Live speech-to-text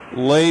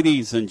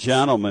Ladies and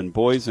gentlemen,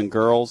 boys and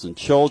girls, and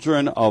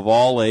children of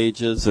all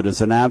ages, it is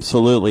an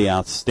absolutely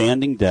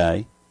outstanding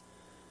day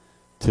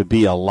to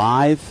be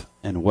alive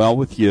and well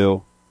with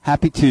you.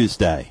 Happy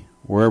Tuesday,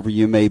 wherever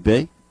you may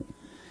be,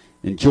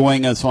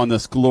 enjoying us on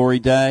this glory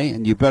day.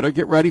 And you better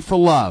get ready for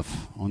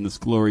love on this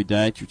glory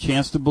day. It's your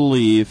chance to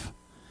believe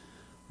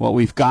what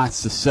we've got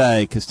to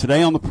say, because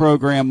today on the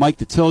program, Mike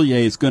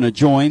Detillier is going to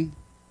join.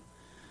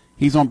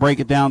 He's going to break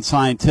it down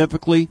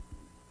scientifically.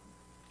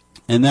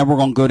 And then we're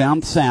going to go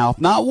down south,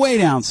 not way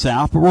down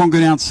south, but we're going to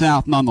go down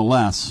south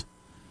nonetheless.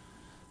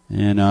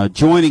 And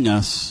joining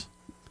us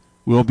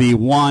will be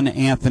one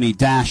Anthony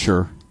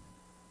Dasher,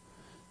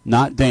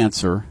 not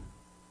Dancer,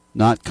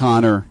 not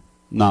Connor,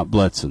 not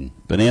Blitzen.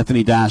 But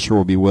Anthony Dasher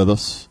will be with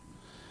us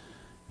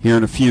here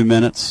in a few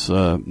minutes.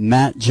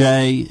 Matt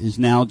J. is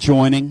now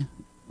joining.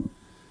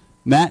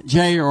 Matt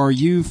J., are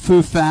you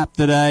foo-fap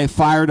today,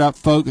 fired up,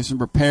 focused, and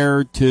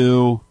prepared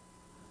to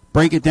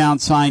break it down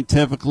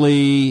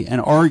scientifically and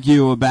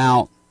argue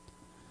about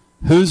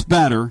who's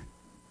better,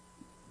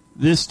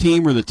 this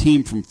team or the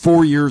team from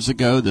 4 years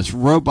ago, this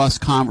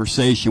robust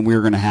conversation we're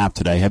going to have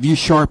today? Have you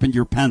sharpened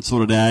your pencil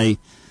today,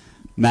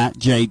 Matt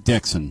J.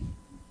 Dixon?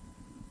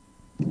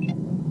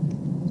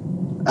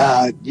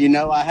 I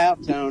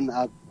have, Tone.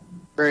 I'm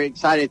very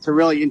excited. It's a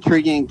really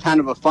intriguing, kind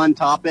of a fun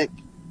topic.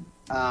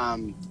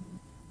 I'm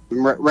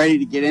ready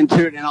to get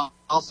into it, and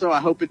also I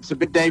hope it's a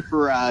big day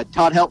for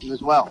Todd Helton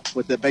as well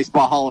with the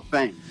Baseball Hall of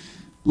Fame.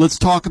 Let's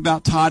talk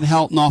about Todd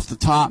Helton off the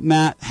top,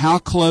 Matt. How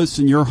close,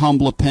 in your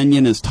humble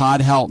opinion, is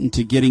Todd Helton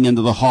to getting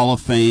into the Hall of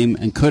Fame,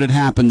 and could it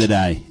happen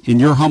today? In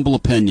your humble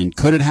opinion,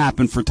 could it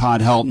happen for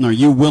Todd Helton? Are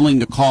you willing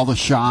to call the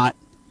shot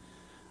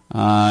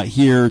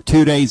here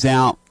 2 days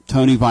out,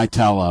 Tony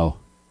Vitello?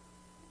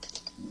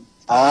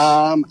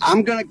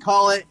 I'm going to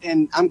call it,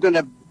 and I'm going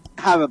to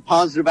have a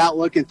positive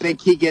outlook and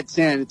think he gets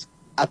in.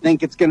 I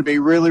think it's going to be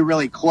really,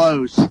 really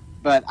close,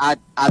 but I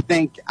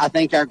think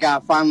our guy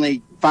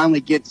finally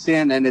gets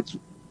in, and it's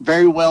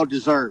very well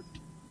deserved.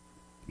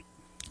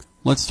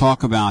 Let's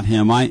talk about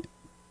him. I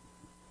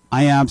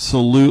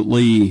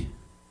absolutely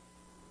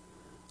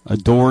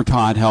adore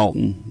Todd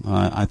Helton.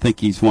 I think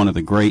he's one of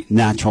the great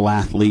natural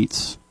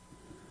athletes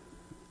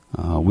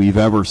we've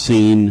ever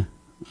seen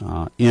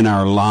in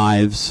our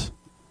lives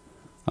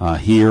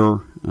here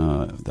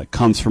that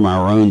comes from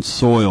our own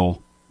soil.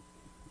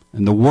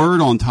 And the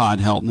word on Todd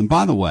Helton, and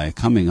by the way,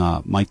 coming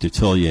up, Mike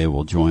Detillier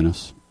will join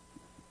us.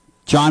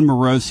 John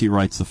Morosi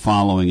writes the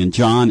following, and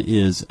John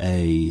is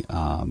a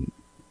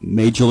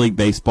Major League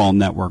Baseball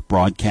Network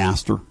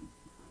broadcaster.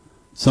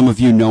 Some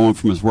of you know him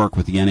from his work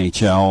with the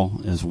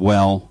NHL as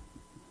well,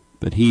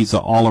 but he's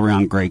an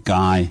all-around great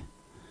guy.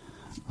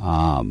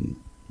 And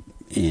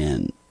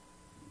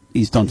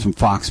he's done some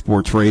Fox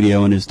Sports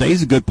Radio in his day.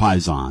 He's a good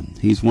paisan.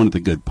 He's one of the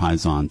good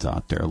paisans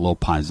out there, a little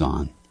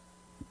paisan.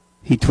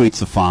 He tweets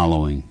the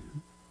following.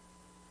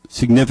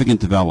 Significant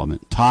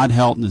development. Todd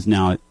Helton is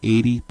now at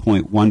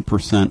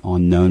 80.1%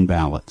 on known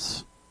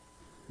ballots.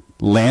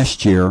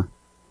 Last year,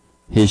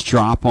 his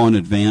drop on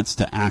advance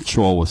to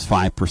actual was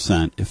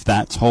 5%. If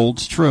that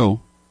holds true,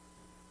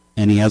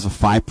 and he has a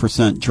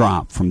 5%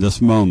 drop from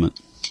this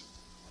moment,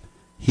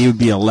 he would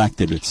be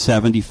elected at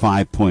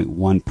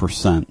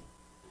 75.1%.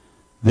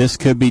 This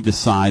could be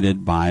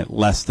decided by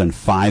less than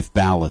 5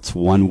 ballots,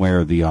 one way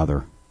or the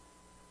other.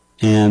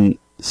 And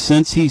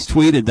since he's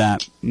tweeted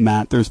that,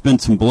 Matt, there's been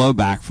some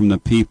blowback from the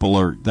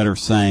people that are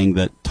saying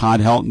that Todd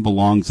Helton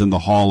belongs in the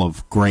Hall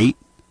of Great,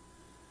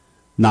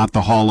 not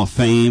the Hall of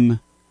Fame,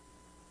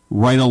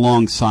 right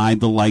alongside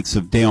the likes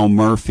of Dale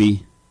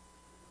Murphy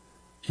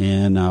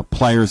and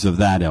players of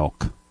that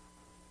ilk.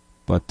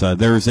 But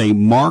there's a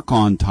mark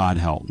on Todd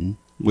Helton,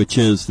 which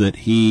is that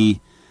he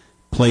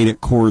played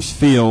at Coors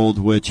Field,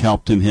 which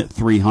helped him hit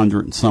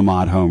 300 and some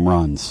odd home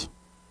runs.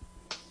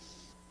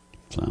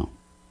 So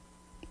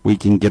we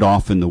can get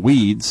off in the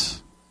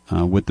weeds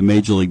with the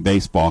Major League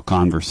Baseball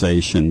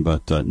conversation,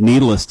 but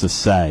needless to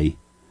say.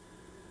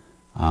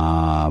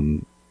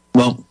 Well,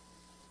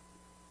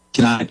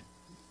 can I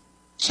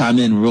chime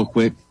in real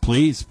quick?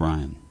 Please,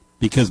 Brian.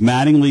 Because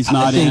Mattingly's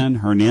not in,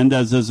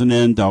 Hernandez isn't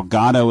in,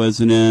 Delgado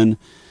isn't in,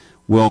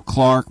 Will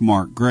Clark,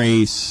 Mark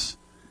Grace,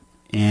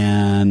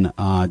 and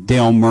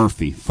Dale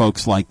Murphy,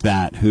 folks like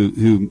that,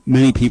 who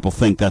many people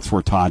think that's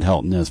where Todd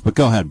Helton is. But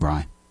go ahead,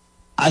 Brian.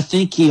 I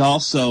think he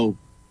also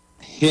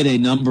hit a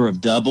number of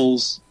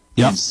doubles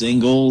and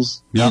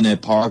singles in a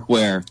park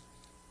where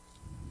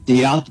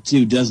the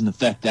altitude doesn't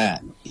affect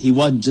that. He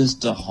wasn't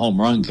just a home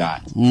run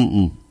guy.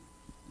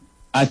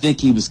 I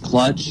think he was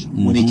clutch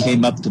when he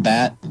came up to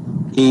bat.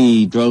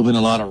 He drove in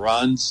a lot of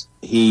runs.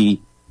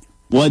 He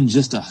wasn't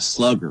just a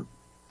slugger,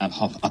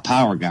 a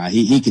power guy.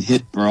 He could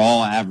hit for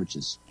all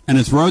averages. And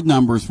his road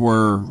numbers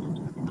were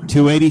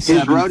 287.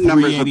 His road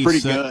numbers were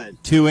pretty good.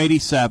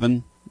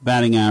 287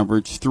 batting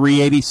average,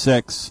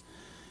 386,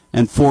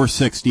 and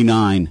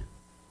 469.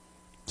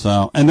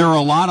 So, and there are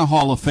a lot of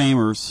Hall of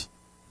Famers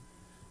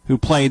who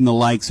played in the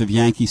likes of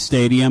Yankee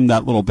Stadium,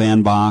 that little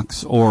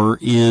bandbox, or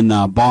in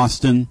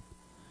Boston,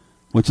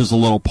 which is a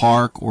little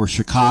park, or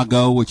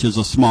Chicago, which is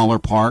a smaller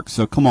park.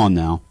 So come on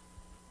now.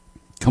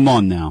 Come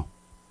on now.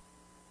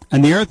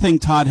 And the other thing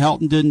Todd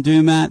Helton didn't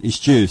do, Matt, is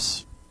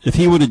juice. If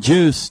he would have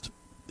juiced,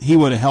 he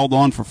would have held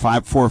on for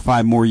 4 or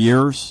 5 more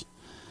years,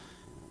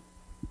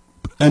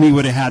 and he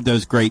would have had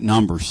those great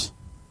numbers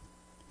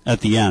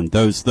at the end.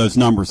 Those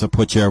numbers that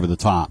put you over the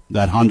top,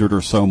 that 100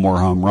 or so more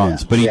home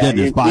runs. But he did.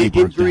 His body broke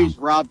down. Injuries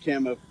robbed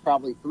him of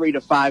probably 3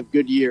 to 5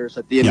 good years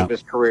at the end of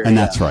his career. And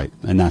that's right.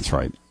 And that's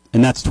right.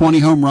 And that's 20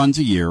 home runs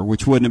a year,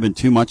 which wouldn't have been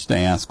too much to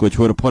ask, which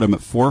would have put him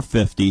at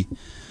 450,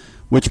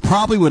 which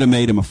probably would have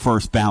made him a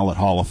first ballot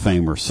Hall of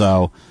Famer.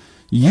 So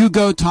you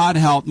go Todd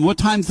Helton. What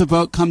time's the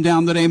vote come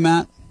down today,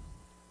 Matt?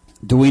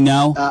 Do we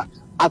know?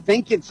 I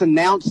think it's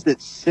announced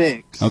at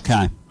 6.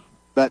 Okay.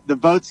 But the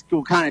votes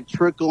will kind of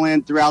trickle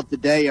in throughout the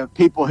day of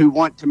people who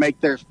want to make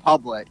theirs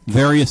public.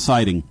 Very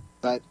exciting.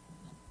 But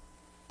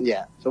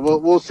yeah, so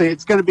we'll see.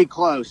 It's going to be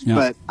close,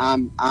 but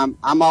I'm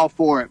all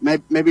for it.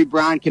 Maybe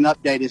Brian can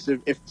update us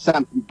if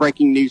some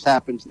breaking news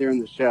happens during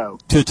the show.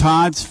 To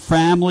Todd's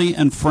family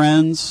and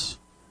friends,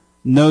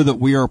 know that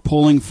we are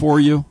pulling for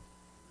you.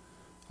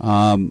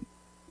 On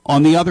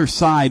the other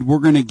side, we're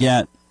going to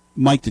get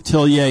Mike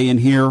Detillier in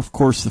here. Of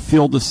course, the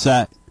field is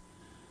set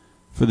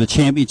for the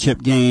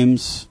championship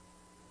games.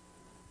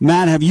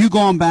 Matt, have you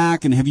gone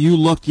back and have you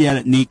looked yet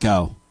at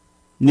Nico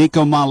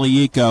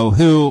Malieko,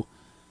 who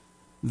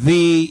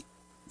the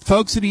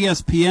folks at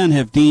ESPN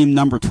have deemed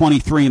number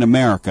 23 in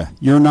America?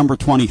 You're number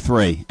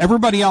 23.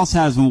 Everybody else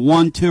has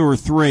 1, 2, or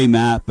 3,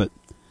 Matt, but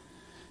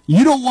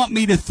you don't want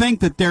me to think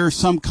that there's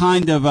some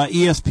kind of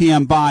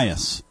ESPN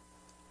bias.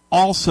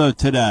 Also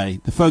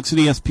today, the folks at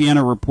ESPN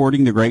are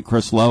reporting, the great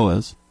Chris Lowe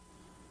is,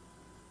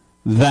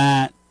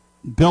 that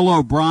Bill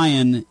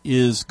O'Brien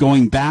is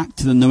going back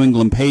to the New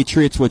England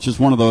Patriots, which is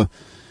one of the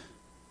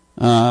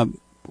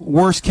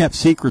worst-kept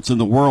secrets in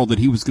the world, that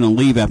he was going to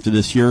leave after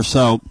this year.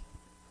 So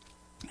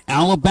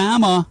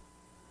Alabama,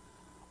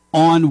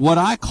 on what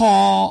I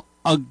call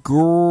a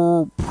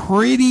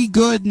pretty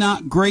good,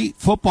 not great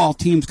football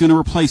team, is going to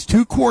replace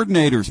 2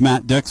 coordinators,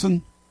 Matt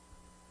Dixon.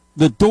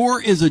 The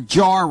door is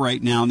ajar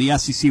right now in the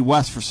SEC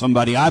West for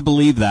somebody. I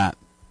believe that.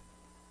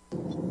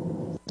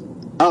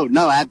 Oh,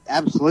 no,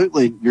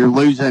 absolutely. You're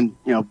losing,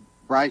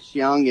 Bryce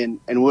Young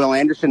and Will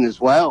Anderson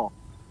as well.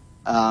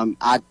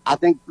 I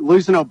think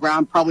losing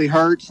O'Brien probably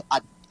hurts. I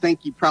think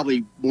he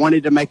probably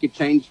wanted to make a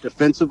change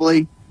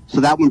defensively,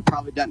 so that one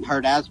probably doesn't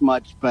hurt as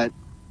much. But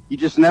you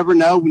just never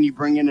know when you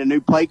bring in a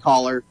new play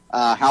caller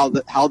how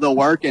they'll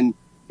work, and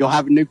you'll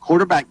have a new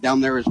quarterback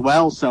down there as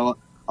well. So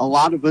a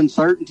lot of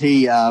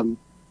uncertainty down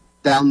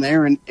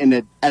there, at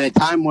a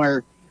time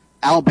where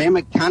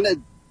Alabama kind of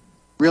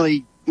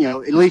really,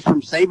 at least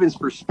from Saban's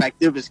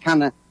perspective, is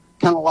kind of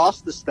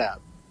lost the step.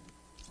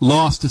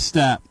 Lost a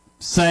step.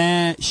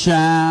 Say it,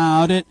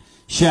 shout it,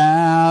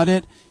 shout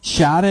it,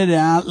 shout it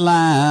out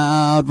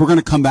loud. We're going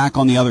to come back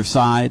on the other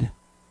side.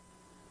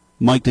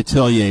 Mike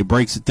Detillier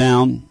breaks it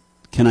down.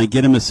 Can I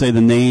get him to say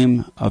the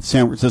name of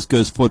San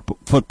Francisco's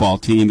football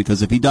team?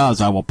 Because if he does,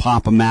 I will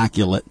pop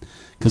immaculate,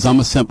 because I'm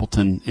a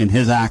simpleton in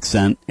his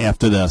accent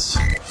after this.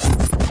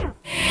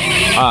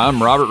 Hi,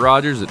 I'm Robert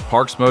Rogers at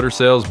Parks Motor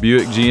Sales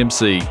Buick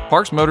GMC.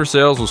 Parks Motor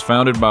Sales was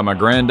founded by my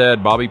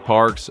granddad, Bobby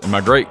Parks, and my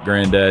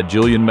great-granddad,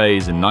 Julian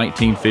Mays, in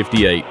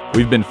 1958.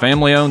 We've been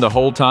family-owned the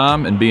whole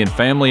time, and being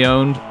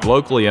family-owned,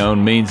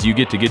 locally-owned, means you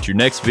get to get your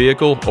next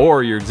vehicle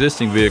or your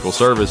existing vehicle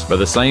serviced by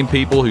the same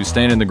people who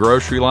stand in the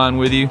grocery line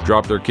with you,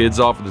 drop their kids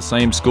off at the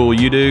same school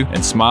you do,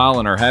 and smile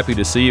and are happy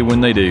to see you when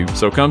they do.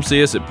 So come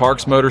see us at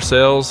Parks Motor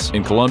Sales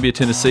in Columbia,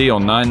 Tennessee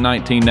on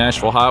 919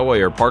 Nashville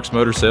Highway or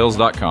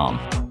parksmotorsales.com.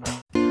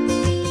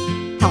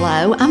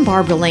 Hello, I'm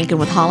Barbara Lincoln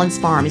with Holland's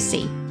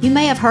Pharmacy. You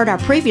may have heard our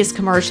previous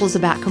commercials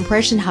about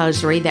compression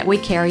hosiery that we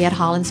carry at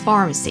Holland's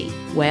Pharmacy.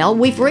 Well,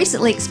 we've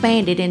recently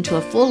expanded into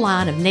a full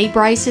line of knee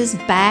braces,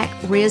 back,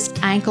 wrist,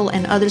 ankle,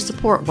 and other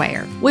support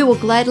wear. We will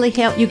gladly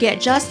help you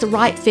get just the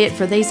right fit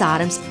for these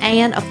items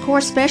and, of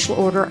course, special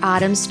order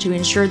items to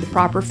ensure the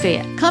proper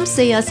fit. Come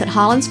see us at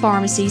Holland's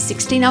Pharmacy,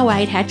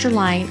 1608 Hatcher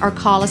Lane, or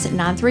call us at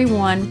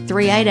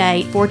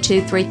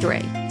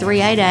 931-388-4233.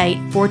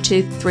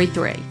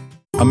 388-4233.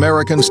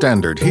 American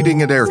Standard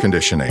Heating and Air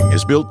Conditioning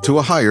is built to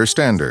a higher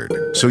standard,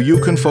 so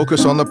you can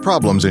focus on the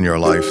problems in your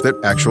life that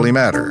actually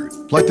matter,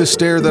 like the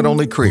stair that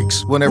only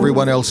creaks when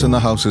everyone else in the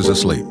house is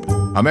asleep.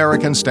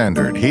 American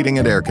Standard Heating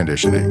and Air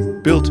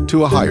Conditioning, built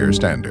to a higher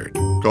standard.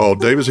 Call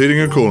Davis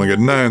Heating and Cooling at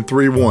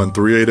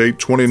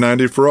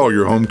 931-388-2090 for all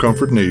your home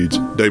comfort needs.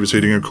 Davis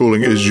Heating and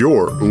Cooling is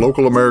your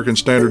local American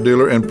Standard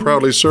dealer and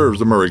proudly serves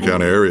the Murray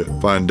County area.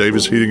 Find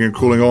Davis Heating and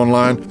Cooling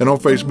online and on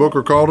Facebook,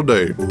 or call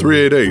today,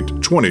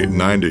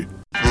 388-2090.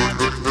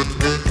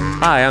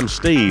 Hi, I'm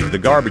Steve, the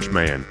Garbage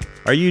Man.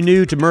 Are you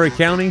new to Murray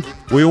County?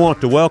 We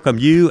want to welcome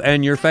you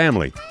and your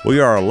family. We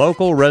are a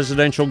local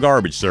residential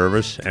garbage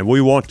service, and we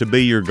want to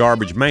be your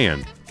garbage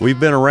man. We've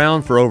been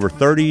around for over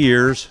 30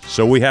 years,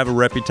 so we have a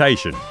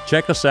reputation.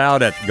 Check us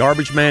out at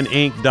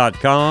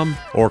garbagemaninc.com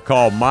or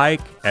call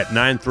Mike at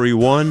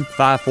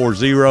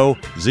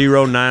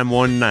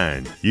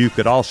 931-540-0919. You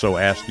could also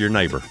ask your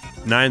neighbor.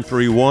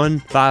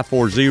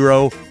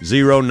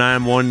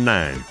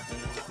 931-540-0919.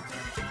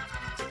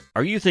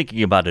 Are you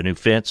thinking about a new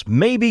fence?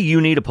 Maybe you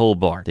need a pole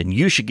barn. Then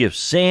you should give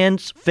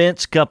Sands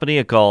Fence Company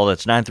a call.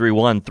 That's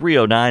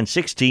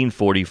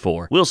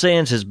 931-309-1644. Will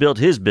Sands has built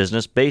his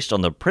business based on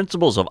the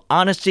principles of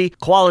honesty,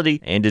 quality,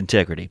 and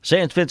integrity.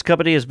 Sands Fence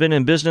Company has been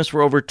in business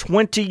for over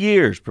 20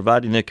 years,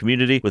 providing the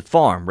community with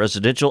farm,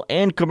 residential,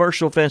 and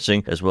commercial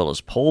fencing, as well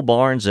as pole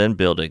barns and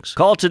buildings.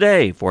 Call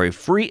today for a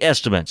free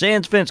estimate.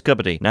 Sands Fence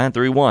Company,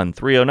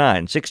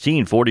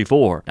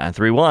 931-309-1644.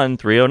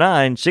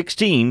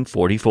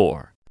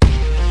 931-309-1644.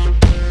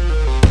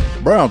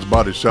 Brown's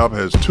Body Shop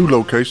has 2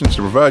 locations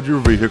to provide your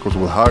vehicles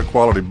with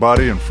high-quality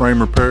body and frame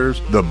repairs,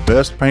 the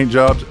best paint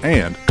jobs,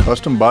 and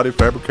custom body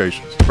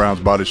fabrications. Brown's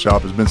Body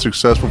Shop has been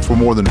successful for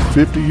more than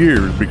 50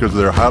 years because of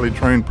their highly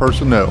trained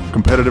personnel,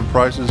 competitive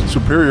prices,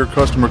 superior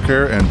customer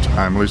care, and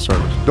timely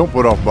service. Don't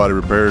put off body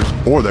repairs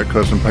or that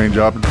custom paint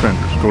job at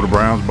Fenders. Go to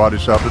Brown's Body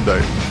Shop today,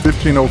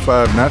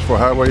 1505 Nashville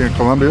Highway in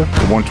Columbia,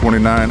 to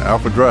 129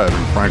 Alpha Drive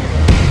in Franklin.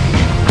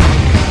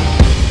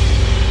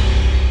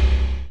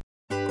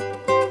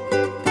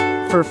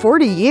 For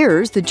 40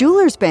 years, the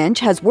Jewelers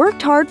Bench has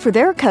worked hard for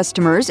their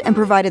customers and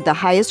provided the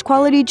highest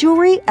quality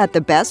jewelry at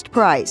the best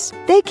price.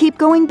 They keep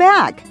going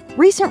back.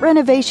 Recent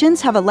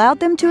renovations have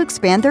allowed them to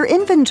expand their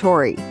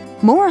inventory.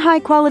 More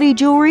high-quality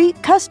jewelry,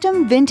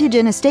 custom vintage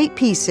and estate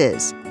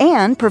pieces,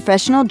 and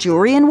professional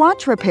jewelry and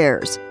watch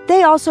repairs.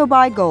 They also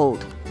buy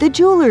gold. The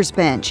Jewelers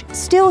Bench,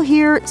 still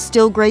here,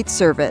 still great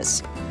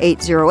service.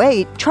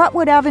 808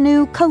 Trotwood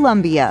Avenue,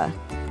 Columbia.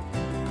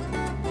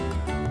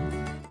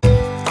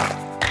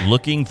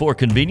 Looking for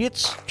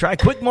convenience? Try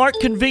Quick Mart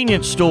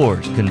Convenience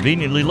Stores,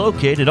 conveniently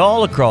located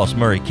all across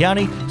Murray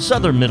County,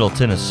 southern Middle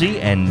Tennessee,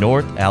 and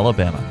North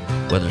Alabama.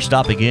 Whether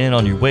stopping in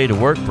on your way to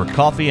work for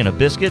coffee and a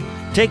biscuit,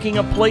 taking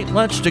a plate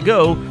lunch to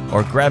go,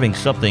 or grabbing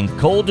something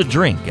cold to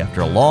drink after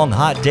a long,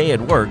 hot day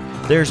at work,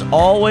 there's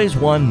always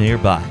one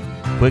nearby.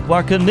 Quick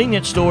Mart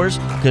Convenience Stores,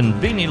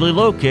 conveniently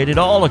located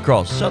all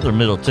across southern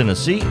Middle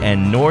Tennessee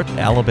and North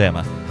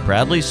Alabama.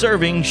 Proudly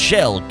serving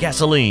Shell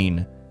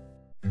gasoline.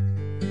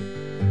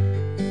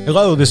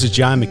 Hello, this is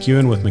John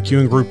McEwen with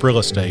McEwen Group Real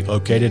Estate,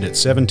 located at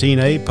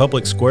 17A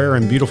Public Square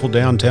in beautiful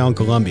downtown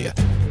Columbia.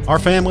 Our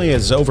family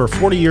has over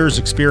 40 years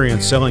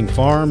experience selling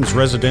farms,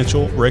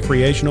 residential,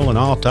 recreational, and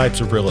all types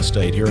of real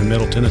estate here in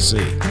Middle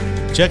Tennessee.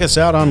 Check us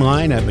out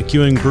online at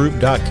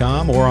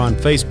McEwenGroup.com or on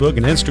Facebook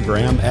and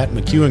Instagram at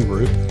McEwen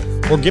Group,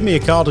 or give me a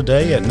call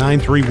today at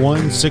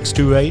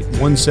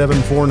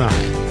 931-628-1749.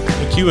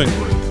 McEwen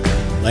Group.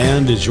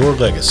 Land is your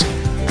legacy.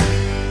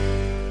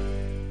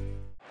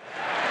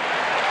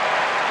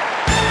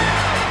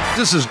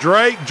 This is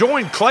Drake.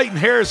 Join Clayton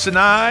Harris and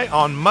I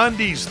on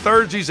Mondays,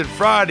 Thursdays, and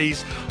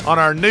Fridays on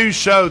our new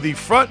show, the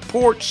Front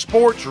Porch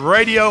Sports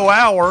Radio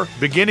Hour,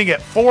 beginning at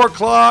 4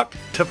 o'clock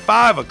to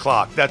 5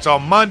 o'clock. That's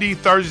on Monday,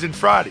 Thursdays, and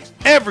Fridays.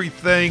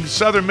 Everything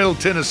Southern Middle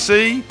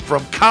Tennessee,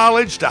 from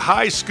college to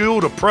high school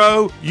to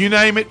pro, you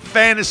name it,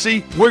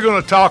 fantasy, we're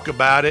going to talk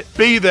about it.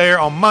 Be there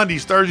on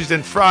Mondays, Thursdays,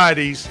 and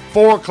Fridays,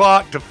 4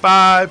 o'clock to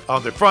 5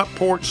 on the Front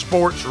Porch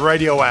Sports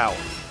Radio Hour.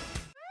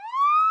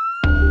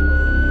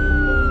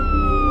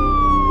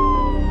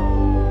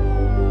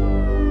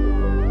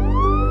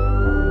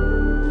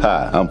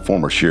 Hi, I'm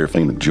former Sheriff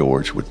Enoch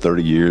George with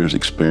 30 years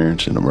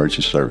experience in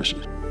emergency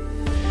services.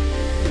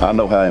 I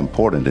know how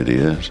important it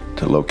is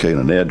to locate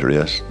an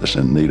address that's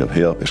in need of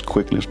help as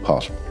quickly as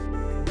possible.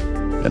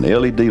 An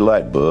LED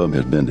light bulb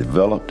has been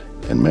developed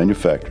and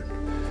manufactured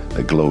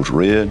that glows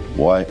red,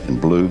 white,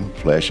 and blue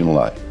flashing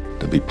light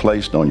to be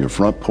placed on your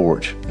front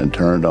porch and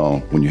turned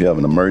on when you have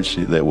an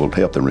emergency that will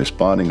help the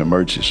responding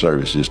emergency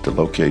services to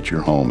locate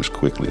your home as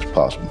quickly as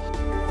possible.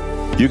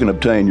 You can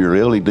obtain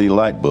your LED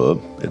light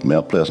bulb at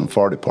Mount Pleasant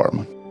Fire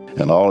Department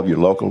and all of your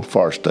local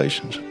fire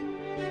stations.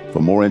 For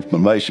more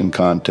information,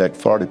 contact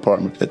Fire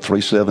Department at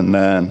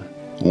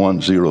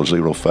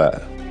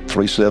 379-1005.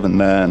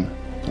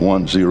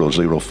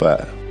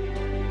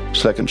 379-1005.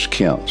 Seconds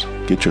counts.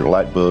 Get your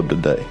light bulb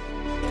today.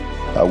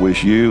 I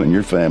wish you and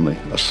your family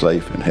a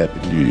safe and happy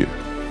New Year.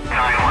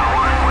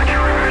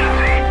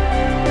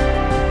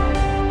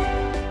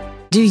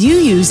 Do you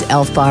use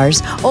Elf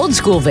Bars? Old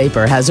School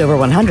Vapor has over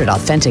 100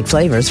 authentic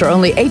flavors for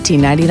only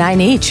 $18.99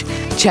 each.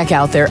 Check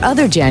out their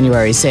other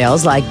January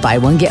sales like buy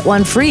one, get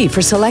one free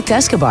for select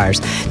Escobars,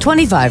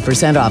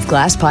 25% off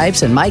glass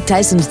pipes and Mike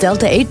Tyson's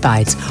Delta 8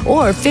 Bites,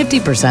 or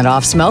 50%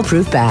 off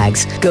smell-proof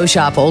bags. Go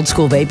shop Old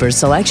School Vapor's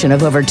selection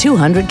of over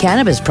 200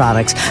 cannabis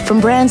products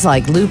from brands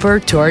like Looper,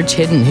 Torch,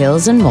 Hidden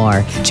Hills, and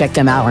more. Check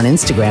them out on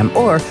Instagram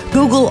or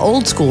Google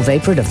Old School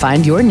Vapor to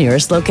find your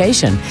nearest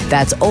location.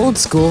 That's Old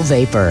School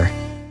Vapor.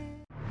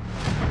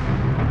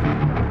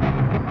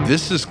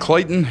 This is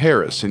Clayton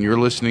Harris, and you're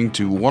listening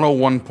to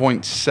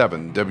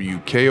 101.7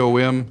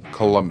 WKOM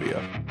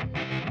Columbia.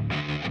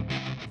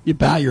 You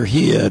bow your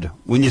head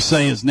when you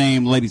say his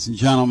name, ladies and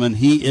gentlemen.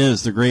 He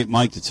is the great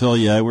Mike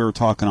Detillier. We were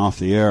talking off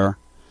the air.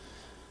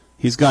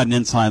 He's got an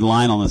inside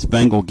line on this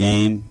Bengal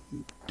game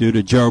due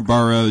to Joe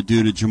Burrow,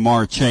 due to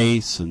Jamar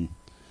Chase, and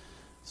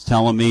He's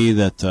telling me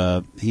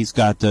that he's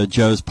got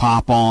Joe's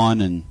pop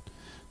on and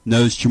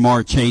knows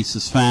Jamar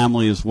Chase's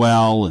family as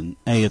well. And,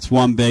 hey, it's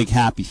one big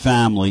happy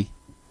family.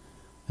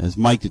 As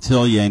Mike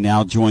Detillier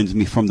now joins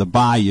me from the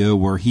Bayou,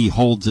 where he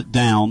holds it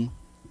down,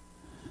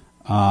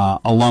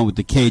 along with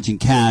the Cajun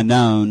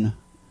Canon.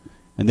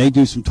 And they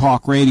do some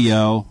talk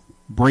radio,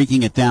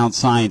 breaking it down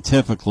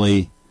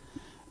scientifically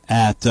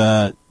at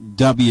WWL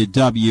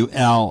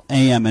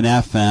AM and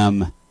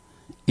FM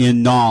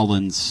in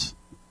Nolens.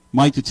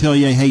 Mike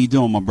Detillier, how you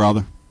doing, my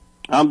brother?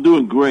 I'm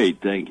doing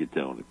great. Thank you,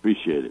 Tony.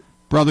 Appreciate it.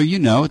 Brother, you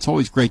know, it's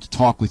always great to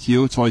talk with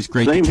you. It's always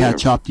great to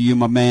catch up to you,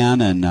 my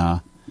man, and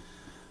I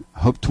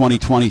hope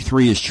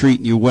 2023 is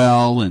treating you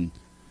well. And,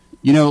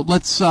 you know,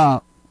 let's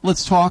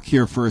talk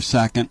here for a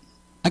second.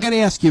 I got to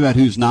ask you about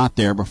who's not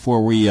there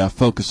before we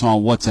focus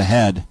on what's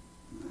ahead,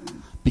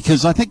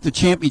 because I think the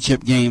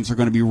championship games are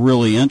going to be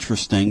really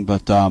interesting,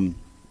 but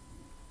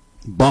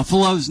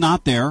Buffalo's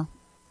not there.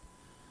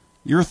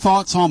 Your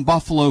thoughts on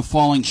Buffalo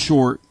falling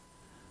short,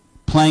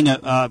 playing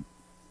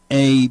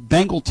a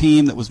Bengal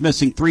team that was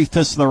missing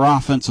 3/5 of their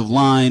offensive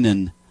line,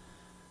 and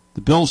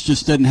the Bills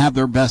just didn't have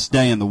their best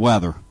day in the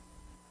weather?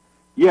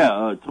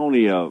 Yeah,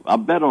 Tony, I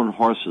bet on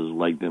horses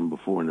like them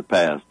before in the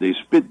past. They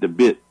spit the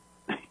bit,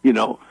 you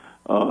know.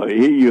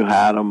 Here you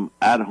had them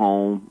at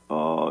home.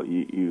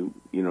 You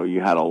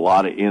had a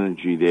lot of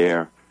energy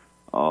there.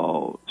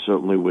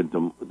 Certainly with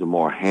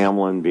DeMar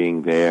Hamlin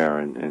being there,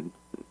 and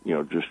you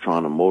know, just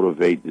trying to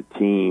motivate the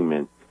team.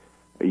 And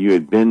you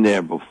had been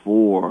there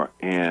before,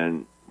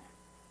 and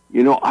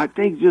you know, I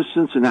think just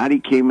Cincinnati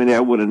came in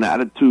there with an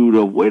attitude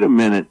of, wait a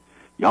minute,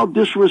 y'all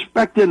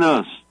disrespecting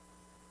us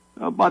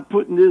by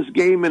putting this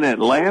game in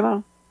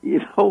Atlanta, you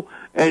know.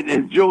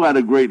 And Joe had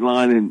a great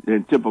line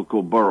in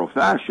typical Burrow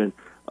fashion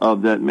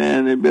of that,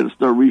 man, they better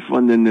start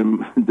refunding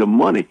them the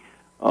money.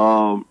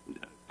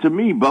 To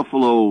me,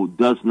 Buffalo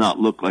does not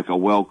look like a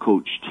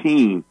well-coached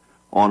team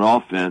on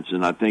offense,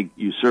 and I think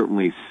you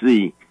certainly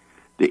see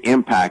the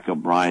impact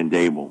of Brian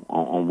Dable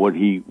on what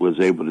he was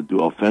able to do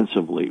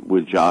offensively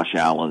with Josh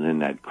Allen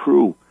and that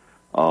crew.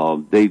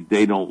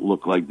 They don't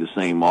look like the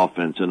same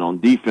offense, and on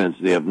defense,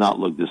 they have not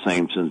looked the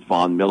same since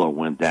Von Miller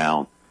went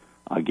down.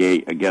 I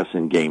guess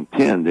in Game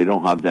 10, they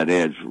don't have that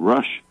edge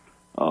rush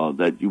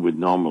that you would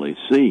normally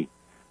see.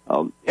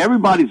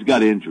 Everybody's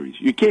got injuries.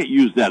 You can't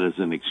use that as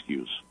an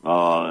excuse,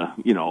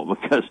 you know,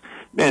 because,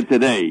 man,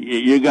 today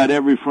you got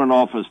every front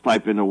office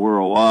type in the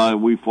world.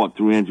 We fought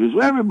through injuries.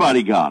 Well,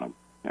 everybody got them.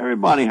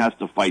 Everybody has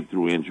to fight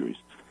through injuries.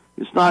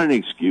 It's not an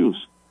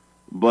excuse,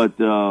 but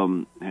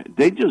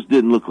they just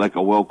didn't look like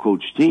a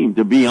well-coached team.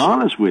 To be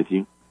honest with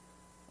you,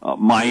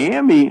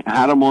 Miami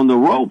had them on the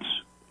ropes.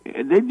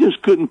 They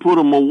just couldn't put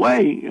them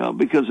away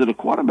because of the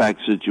quarterback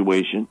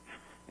situation.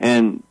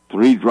 And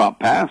 3 drop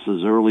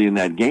passes early in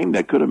that game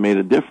that could have made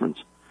a difference.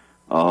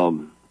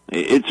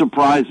 It's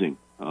surprising,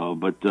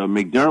 but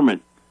McDermott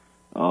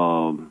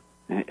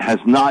has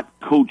not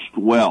coached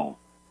well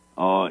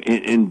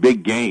in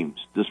big games,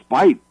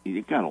 despite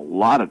he got a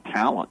lot of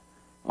talent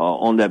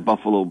on that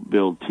Buffalo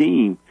Bill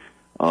team.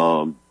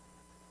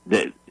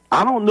 That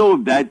I don't know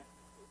if that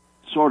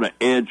sort of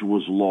edge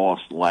was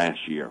lost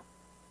last year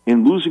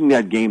in losing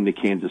that game to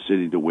Kansas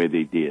City the way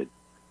they did.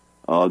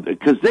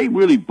 Because they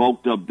really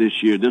bulked up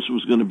this year. This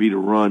was going to be the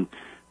run,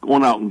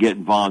 going out and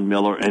getting Von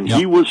Miller, and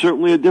he was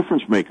certainly a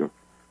difference maker.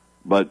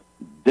 But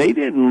they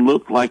didn't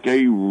look like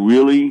a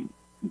really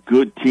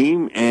good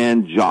team,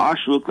 and Josh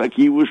looked like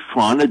he was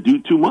trying to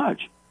do too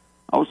much.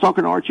 I was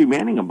talking to Archie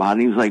Manning about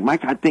it. He was like,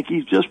 Mike, I think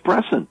he's just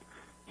pressing.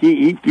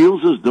 He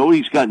feels as though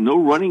he's got no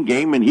running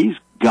game, and he's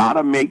got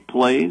to make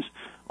plays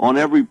on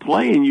every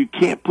play, and you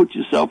can't put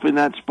yourself in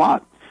that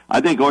spot.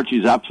 I think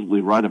Archie's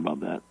absolutely right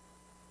about that.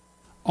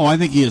 Oh, I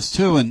think he is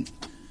too. And,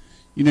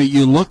 you know,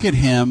 you look at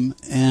him,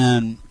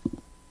 and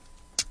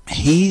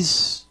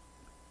he's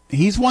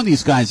one of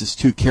these guys that's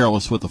too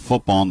careless with the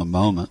football in the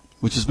moment,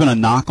 which has been a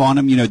knock on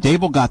him. You know,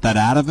 Dable got that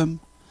out of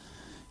him.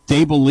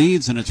 Dable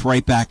leads, and it's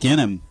right back in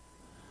him,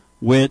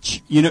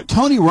 which, you know,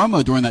 Tony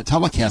Romo during that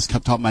telecast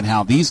kept talking about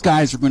how these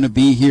guys are going to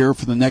be here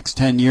for the next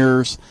 10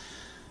 years.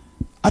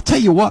 I'll tell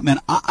you what, man,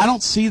 I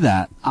don't see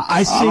that.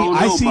 I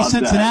see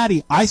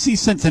Cincinnati. I see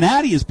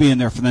Cincinnati as being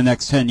there for the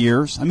next 10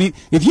 years. I mean,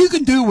 if you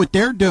can do what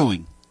they're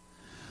doing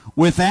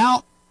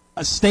without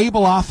a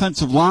stable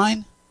offensive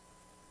line,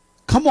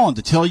 come on,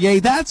 Detillier,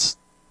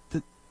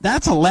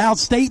 that's a loud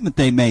statement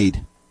they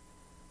made.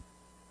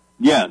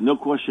 Yeah, no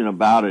question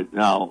about it.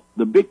 Now,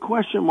 the big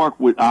question mark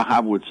I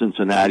have with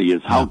Cincinnati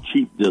is how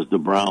cheap does the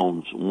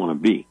Browns want to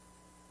be,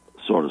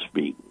 so to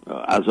speak,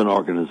 as an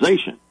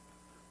organization?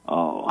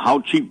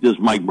 How cheap does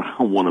Mike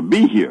Brown want to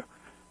be here?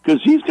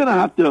 Because he's going to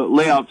have to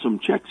lay out some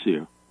checks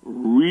here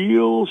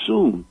real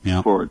soon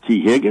for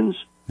T. Higgins,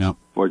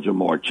 for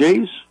Jamar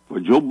Chase, for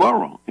Joe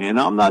Burrow. And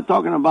I'm not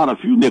talking about a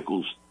few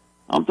nickels.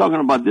 I'm talking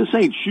about this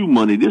ain't shoe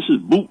money. This is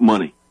boot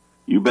money.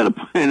 You better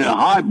put in a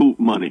high boot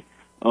money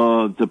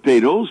to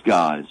pay those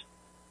guys.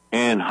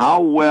 And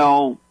how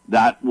well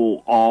that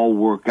will all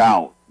work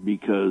out.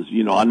 Because,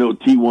 you know, I know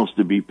T wants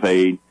to be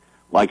paid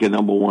like a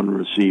number one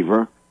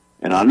receiver.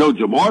 And I know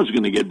Jamar's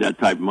going to get that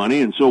type of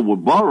money, and so will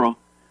Burrow.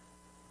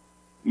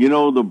 You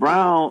know, the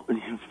Brown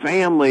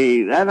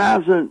family, that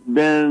hasn't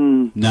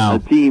been a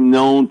team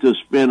known to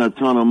spend a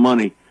ton of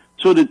money.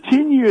 So the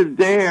tenure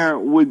there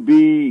would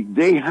be,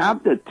 they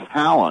have the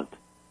talent,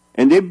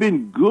 and they've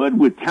been good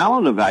with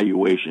talent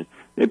evaluation.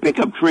 They pick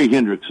up Trey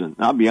Hendrickson.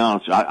 I'll be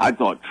honest, I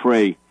thought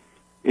Trey,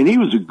 and he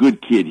was a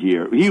good kid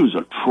here. He was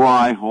a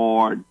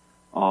try-hard.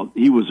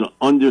 He was an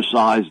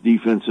undersized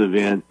defensive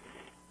end,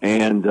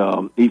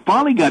 and he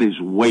finally got his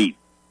weight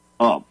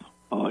up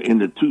in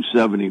the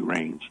 270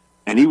 range.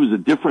 And he was a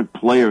different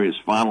player his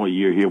final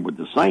year here with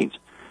the Saints.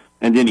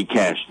 And then he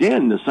cashed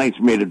in. The Saints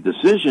made a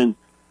decision.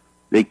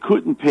 They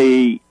couldn't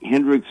pay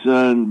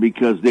Hendrickson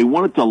because they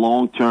wanted to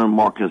long-term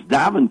Marcus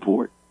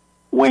Davenport.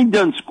 Wayne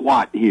doesn't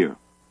squat here.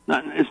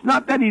 It's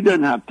not that he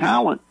doesn't have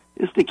talent.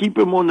 It's to keep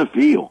him on the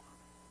field.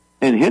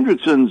 And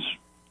Hendrickson's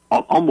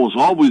almost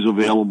always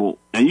available.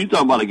 And you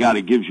talk about a guy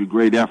that gives you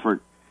great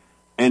effort.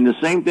 And the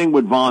same thing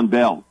with Von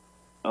Bell.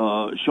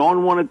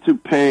 Sean wanted to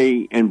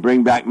pay and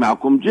bring back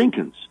Malcolm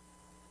Jenkins.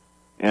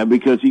 And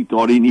because he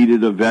thought he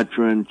needed a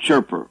veteran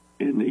chirper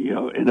in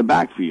the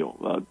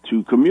backfield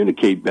to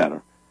communicate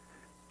better.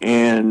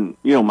 And,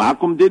 you know,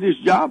 Malcolm did his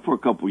job for a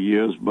couple of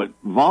years, but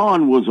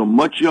Vaughn was a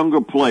much younger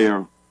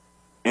player,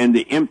 and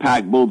the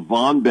impact both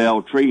Von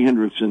Bell, Trey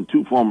Hendrickson,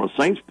 two former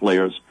Saints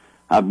players,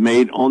 have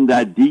made on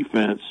that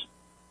defense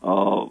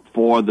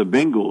for the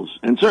Bengals,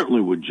 and certainly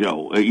with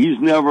Joe. He's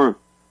never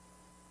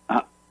 –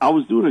 I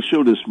was doing a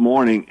show this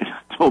morning, and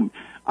I told him,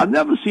 I've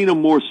never seen a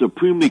more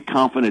supremely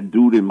confident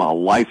dude in my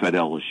life at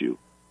LSU.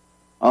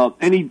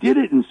 And he did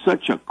it in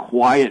such a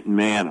quiet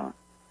manner.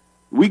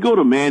 We go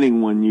to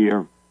Manning one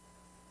year,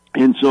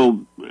 and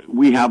so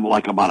we have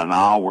like about an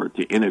hour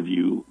to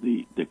interview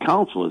the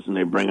counselors, and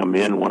they bring them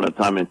in one at a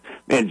time. And,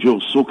 man,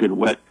 Joe's soaking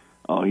wet.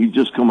 He's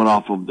just coming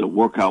off of the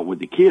workout with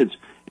the kids.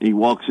 And he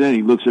walks in,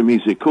 he looks at me,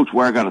 he said, Coach,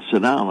 where I got to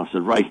sit down? I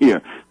said, right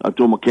here. I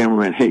told my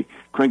cameraman, hey,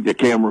 crank the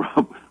camera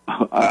up.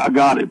 I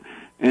got him.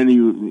 And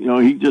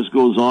he just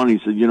goes on. He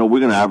said, we're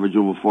going to average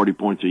over 40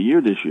 points a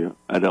year this year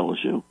at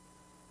LSU.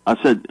 I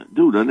said,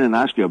 dude, I didn't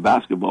ask you a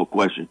basketball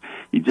question.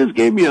 He just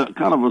gave me a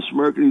kind of a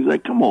smirk, and he's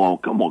like, come on,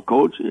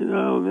 Coach.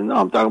 No,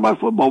 I'm talking about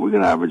football. We're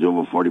going to average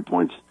over 40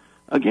 points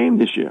a game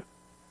this year.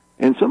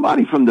 And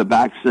somebody from the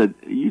back said,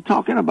 are you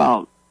talking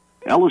about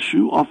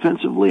LSU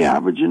offensively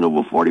averaging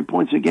over 40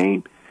 points a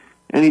game?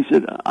 And he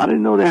said, I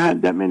didn't know they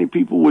had that many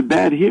people with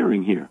bad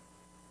hearing here.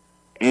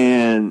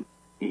 And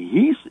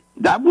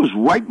that was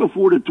right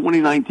before the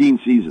 2019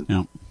 season.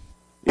 Yeah.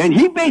 And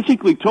he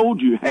basically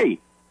told you, hey,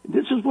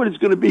 this is what it's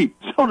going to be.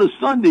 So the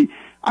Sunday,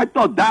 I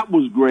thought that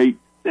was great.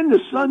 Then the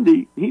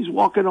Sunday, he's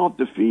walking off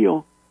the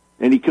field,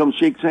 and he comes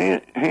shakes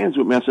hands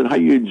with me. I said, how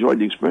you enjoyed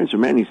the experience?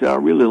 And, man, he said, I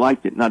really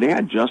liked it. Now, they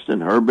had Justin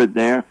Herbert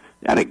there.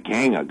 They had a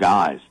gang of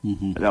guys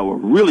that were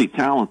really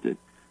talented.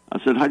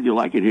 I said, how'd you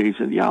like it here? He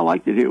said, yeah, I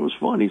liked it here. It was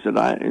fun. He said,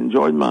 I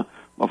enjoyed my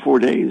 4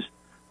 days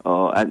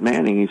at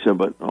Manning. He said,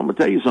 but I'm going to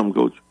tell you something,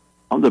 Coach.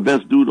 I'm the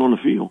best dude on the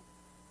field.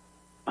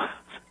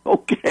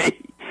 Okay.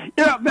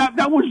 Yeah,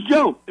 that was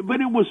Joe.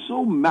 But it was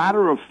so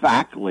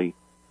matter-of-factly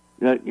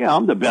that, yeah,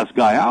 I'm the best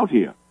guy out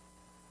here.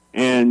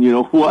 And you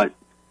know what?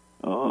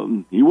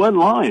 He wasn't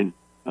lying.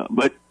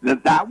 But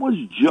that was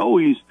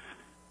Joey's,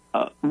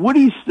 what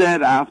he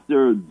said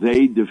after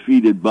they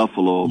defeated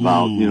Buffalo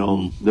about,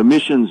 the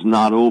mission's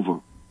not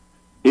over.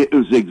 It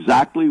was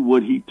exactly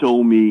what he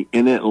told me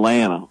in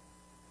Atlanta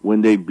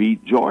when they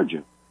beat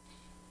Georgia.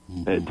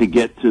 To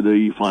get to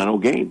the final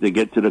game, to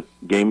get to the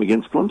game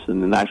against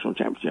Clemson, the national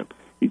championship.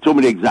 He told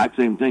me the exact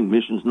same thing.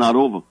 Mission's not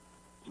over.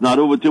 It's not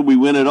over till we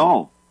win it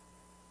all.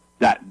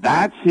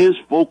 That's his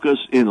focus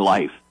in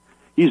life.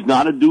 He's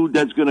not a dude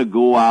that's going to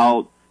go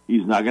out.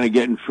 He's not going to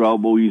get in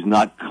trouble. He's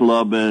not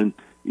clubbing.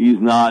 He's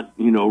not,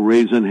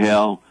 raising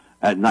hell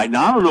at night.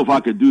 Now, I don't know if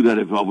I could do that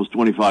if I was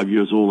 25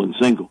 years old and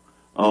single.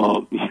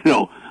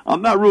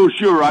 I'm not real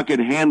sure I could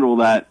handle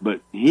that.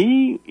 But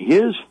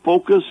his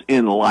focus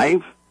in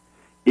life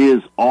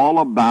is all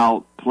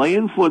about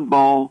playing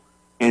football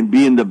and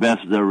being the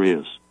best there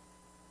is.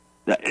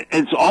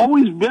 It's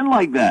always been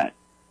like that.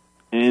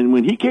 And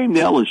when he came to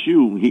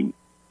LSU,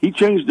 he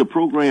changed the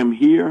program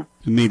here.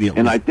 Immediately.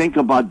 And I think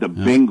about the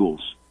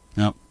Bengals.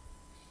 Yep.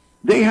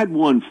 They had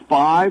won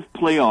 5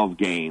 playoff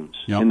games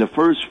in the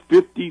first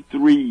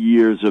 53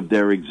 years of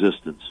their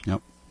existence.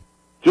 Yep.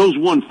 Joe's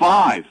won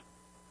 5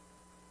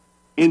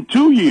 in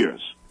 2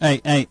 years.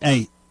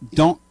 Hey,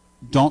 don't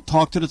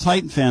talk to the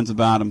Titan fans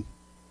about him.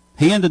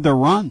 He ended their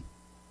run.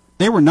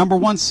 They were number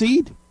 1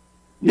 seed.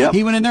 Yep.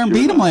 He went in there and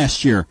beat them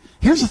last year.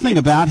 Here's the thing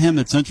about him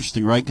that's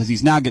interesting, right? Because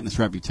he's now getting this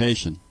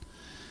reputation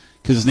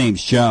because his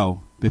name's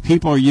Joe. But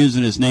people are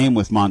using his name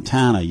with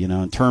Montana,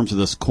 in terms of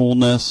this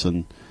coolness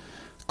and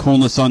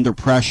coolness under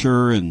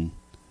pressure. And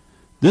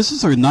this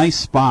is a nice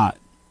spot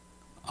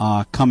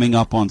coming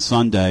up on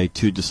Sunday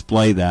to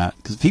display that.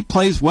 Because if he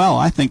plays well,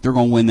 I think they're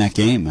going to win that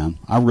game, man.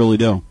 I really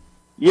do.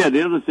 Yeah,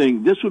 the other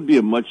thing, this would be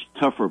a much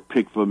tougher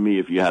pick for me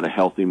if you had a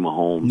healthy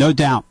Mahomes. No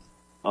doubt.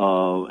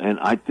 And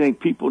I think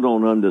people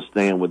don't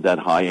understand what that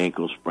high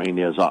ankle sprain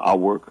is. I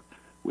work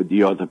with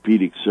the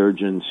orthopedic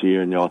surgeons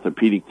here and the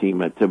orthopedic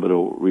team at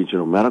Thibodeau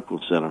Regional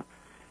Medical Center,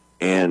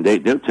 and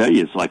they'll tell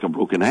you it's like a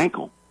broken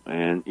ankle.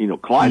 And,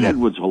 Clyde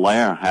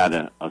Edwards-Helaire had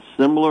a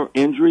similar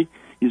injury.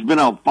 He's been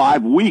out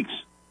 5 weeks.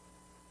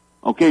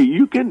 Okay,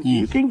 you can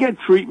get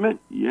treatment,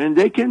 and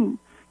they can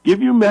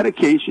give you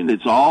medication.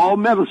 It's all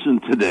medicine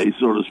today,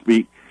 so to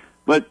speak.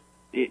 But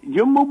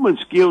your movement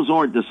skills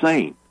aren't the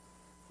same.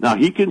 Now,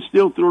 he can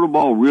still throw the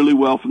ball really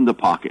well from the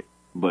pocket,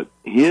 but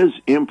his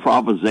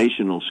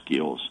improvisational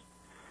skills,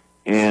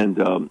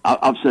 and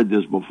I've said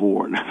this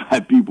before, and I've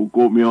had people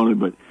quote me on it,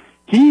 but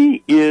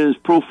he is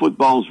pro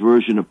football's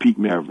version of Pete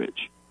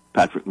Maravich,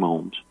 Patrick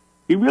Mahomes.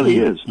 He really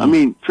is. I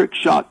mean, trick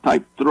shot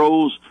type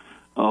throws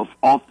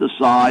off the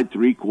side,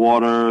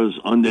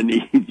 3/4,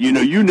 underneath,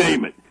 you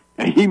name it.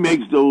 And he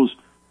makes those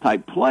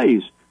type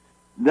plays.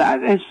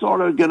 That is sort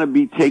of going to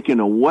be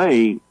taken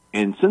away.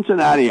 In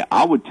Cincinnati,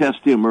 I would test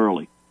him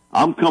early.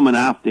 I'm coming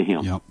after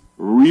him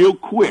real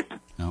quick.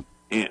 Yep.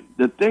 And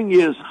the thing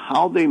is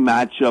how they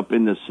match up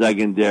in the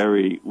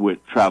secondary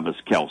with Travis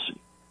Kelce,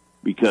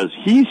 because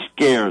he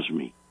scares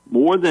me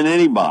more than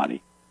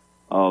anybody.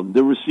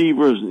 The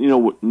receivers,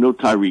 with no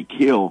Tyreek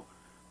Hill,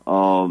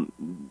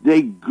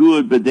 they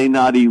good, but they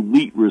not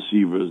elite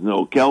receivers.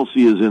 No, Kelce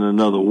is in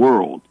another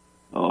world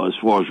as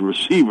far as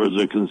receivers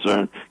are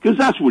concerned, because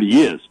that's what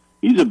he is.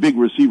 He's a big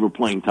receiver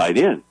playing tight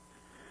end.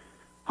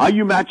 How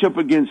you match up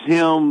against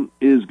him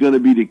is going to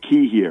be the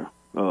key here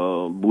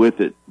with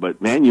it.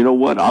 But, man, you know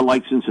what? I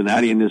like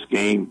Cincinnati in this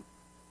game.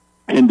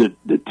 And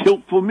the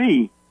tilt for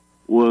me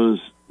was,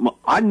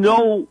 I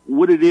know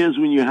what it is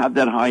when you have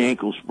that high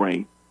ankle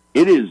sprain.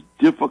 It is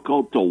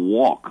difficult to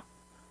walk,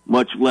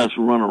 much less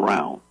run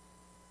around.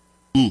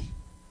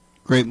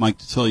 Great, Mike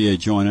Detillier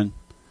joining.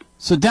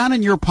 So down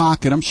in your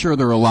pocket, I'm sure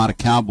there are a lot of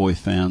Cowboy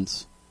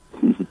fans.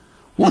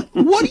 What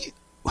do you...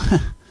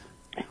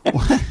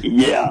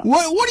 Yeah.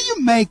 What do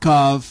you make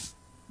of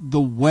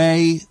the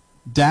way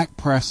Dak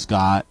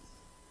Prescott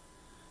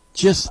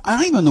I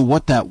don't even know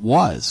what that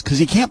was, because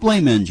he can't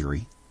blame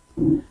injury.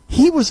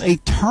 He was a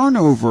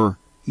turnover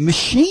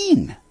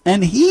machine,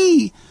 and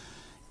he,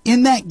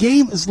 in that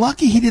game, is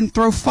lucky he didn't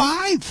throw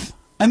 5.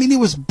 I mean, it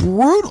was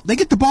brutal. They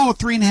get the ball with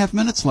 3.5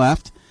 minutes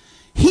left.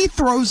 He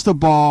throws the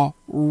ball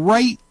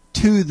right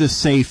to the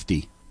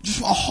safety.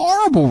 Just a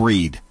horrible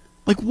read.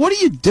 Like, what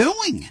are you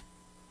doing?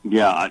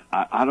 Yeah,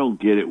 I don't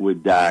get it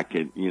with Dak,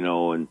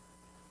 and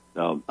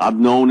I've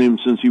known him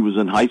since he was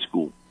in high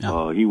school.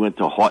 Yeah. He went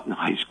to Houghton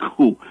High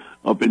School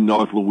up in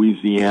North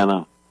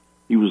Louisiana.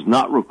 He was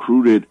not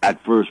recruited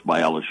at first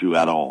by LSU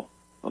at all.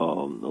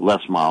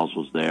 Les Miles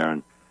was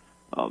there,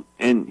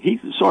 and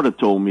he sort of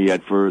told me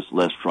at first,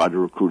 Les tried to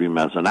recruit him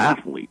as an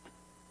athlete,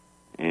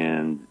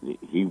 and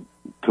he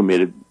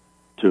committed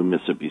to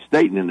Mississippi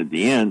State, and then at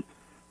the end,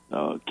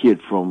 a kid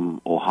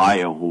from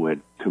Ohio who had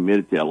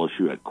committed to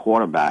LSU at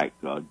quarterback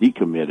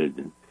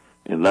decommitted,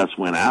 and Les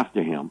went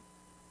after him.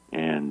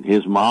 And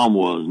his mom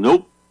was,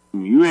 nope,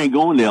 you ain't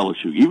going to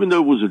LSU, even though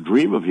it was a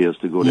dream of his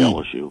to go to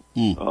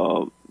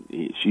LSU.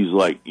 She's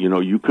like,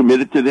 you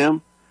committed to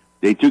them.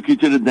 They took you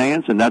to the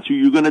dance, and that's who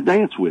you're going to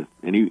dance with.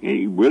 And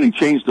he really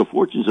changed the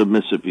fortunes of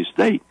Mississippi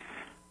State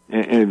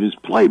and his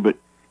play. But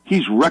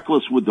he's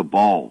reckless with the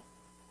ball.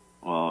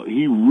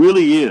 He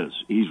really is.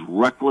 He's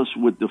reckless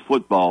with the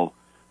football,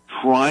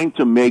 trying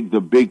to make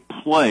the big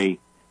play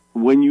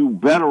when you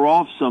better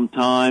off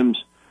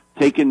sometimes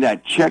taking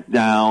that check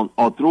down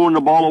or throwing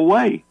the ball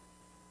away.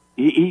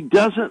 He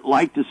doesn't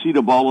like to see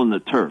the ball on the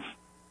turf.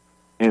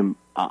 And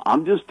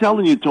I'm just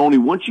telling you, Tony,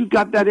 once you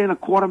got that in a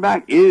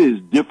quarterback, it is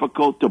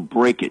difficult to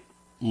break it,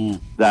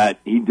 that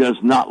he does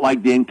not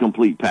like the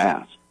incomplete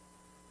pass.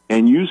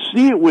 And you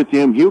see it with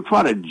him. He'll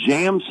try to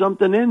jam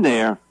something in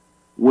there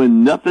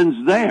when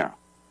nothing's there.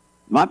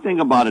 My thing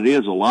about it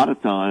is a lot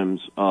of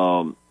times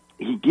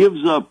he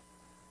gives up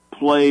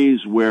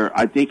plays where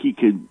I think he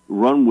could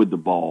run with the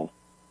ball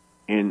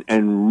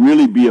and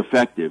really be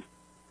effective,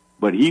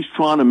 but he's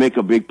trying to make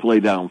a big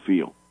play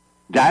downfield.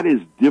 That is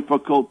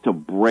difficult to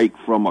break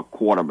from a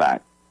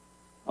quarterback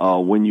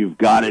when you've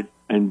got it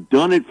and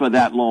done it for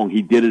that long.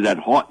 He did it at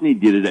Houghton. He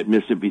did it at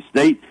Mississippi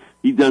State.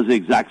 He does the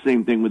exact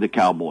same thing with the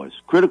Cowboys.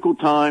 Critical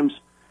times,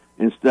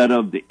 instead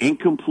of the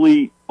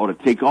incomplete or the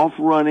takeoff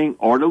running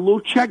or the little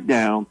check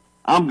down,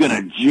 I'm going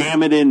to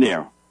jam it in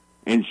there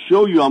and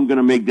show you I'm going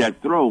to make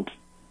that throw.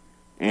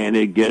 And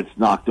it gets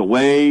knocked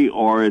away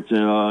or it's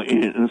an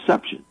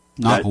interception.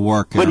 Not will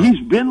work. But he's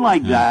been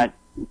like that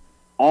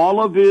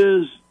all of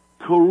his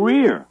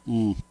career.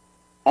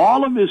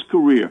 All of his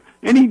career.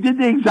 And he did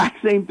the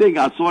exact same thing.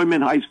 I saw him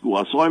in high school.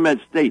 I saw him at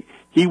State.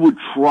 He would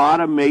try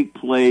to make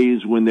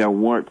plays when there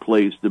weren't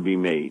plays to be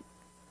made.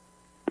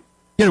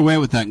 Get away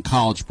with that in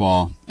college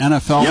ball.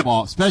 NFL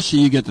ball, especially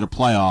you get to the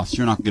playoffs,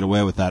 you're not going to get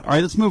away with that. All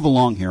right, let's move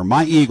along here.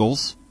 My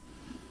Eagles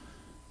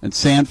and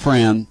San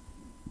Fran.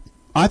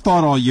 I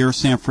thought all year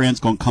San Fran's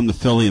going to come to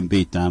Philly and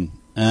beat them.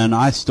 And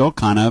I still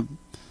kind of,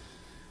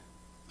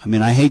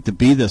 I hate to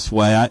be this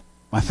way.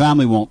 My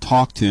family won't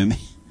talk to me.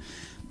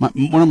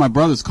 One of my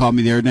brothers called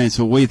me the other day and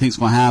said, what do you think's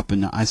going to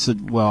happen? I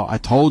said, well, I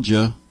told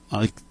you.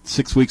 like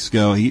 6 weeks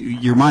ago,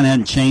 your mind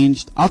hadn't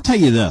changed. I'll tell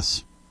you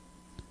this.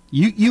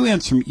 You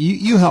answer me.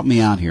 You help me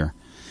out here.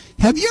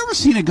 Have you ever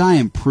seen a guy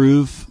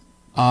improve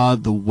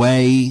the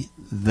way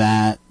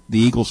that the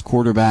Eagles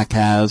quarterback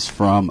has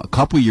from a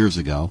couple years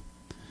ago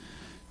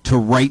to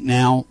right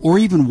now, or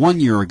even 1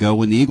 year ago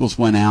when the Eagles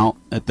went out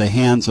at the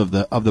hands of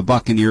the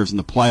Buccaneers in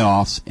the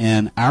playoffs,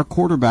 and our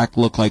quarterback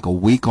looked like a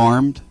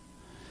weak-armed,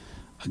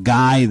 a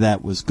guy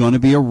that was going to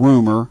be a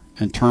rumor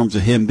in terms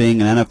of him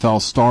being an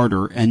NFL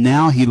starter, and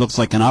now he looks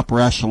like an upper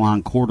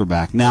echelon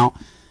quarterback. Now,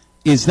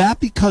 is that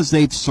because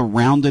they've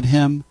surrounded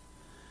him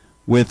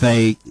with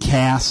a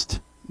cast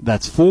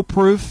that's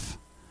foolproof,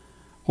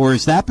 or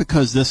is that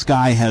because this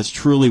guy has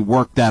truly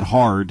worked that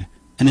hard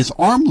and his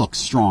arm looks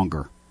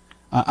stronger?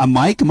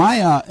 Mike, am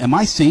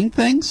I seeing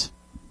things?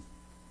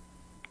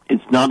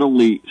 It's not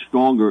only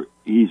stronger,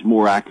 he's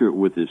more accurate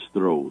with his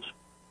throws.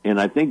 And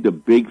I think the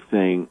big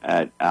thing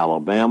at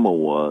Alabama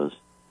was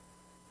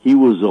he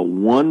was a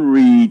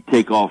one-read,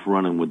 take-off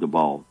running with the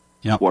ball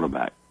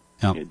quarterback.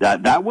 Yep.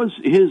 That was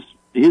his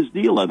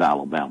deal at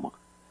Alabama.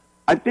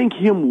 I think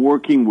him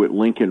working with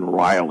Lincoln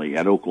Riley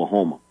at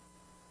Oklahoma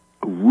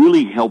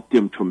really helped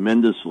him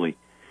tremendously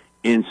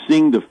in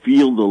seeing the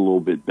field a little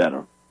bit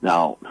better.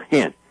 Now,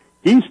 man,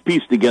 he's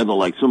pieced together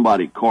like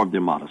somebody carved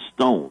him out of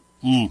stone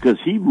because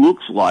he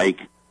looks like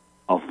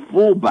a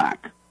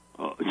fullback.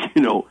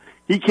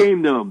 He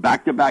came to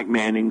back-to-back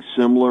Manning,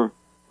 similar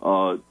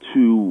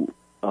to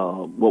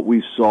what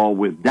we saw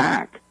with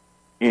Dak.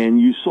 And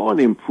you saw an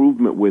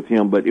improvement with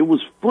him, but it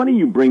was funny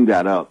you bring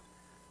that up.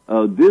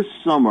 This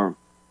summer,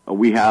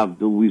 we have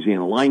the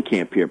Louisiana line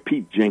camp here.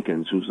 Pete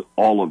Jenkins, who's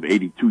all of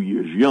 82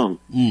 years young,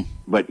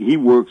 but he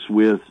works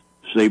with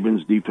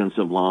Saban's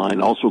defensive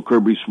line, also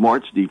Kirby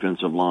Smart's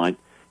defensive line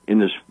in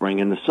the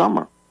spring and the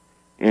summer.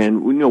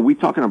 And, we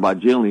talking about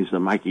Jalen. He said,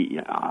 Mikey,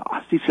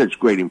 I see such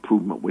great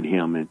improvement with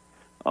him. And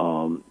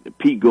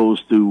Pete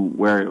goes to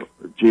where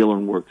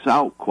Jalen works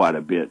out quite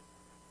a bit.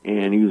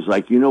 And he was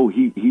like,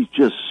 he's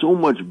just so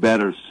much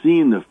better,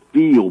 seeing the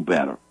field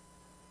better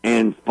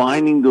and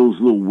finding those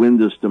little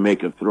windows to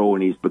make a throw,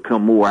 and he's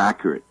become more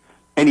accurate.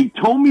 And he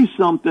told me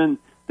something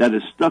that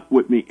has stuck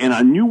with me, and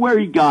I knew where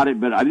he got it,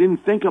 but I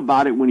didn't think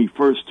about it when he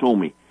first told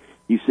me.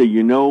 He said,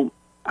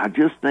 I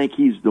just think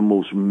he's the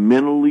most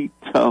mentally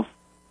tough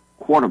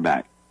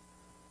quarterback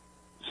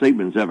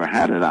Saban's ever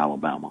had at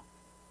Alabama.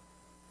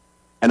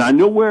 And I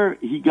know where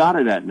he got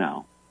it at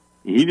now.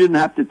 He didn't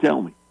have to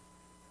tell me.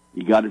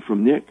 He got it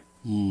from Nick.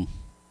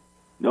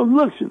 No,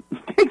 listen,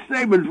 Nick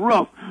Saban's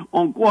rough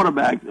on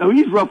quarterbacks. Oh,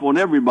 he's rough on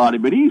everybody,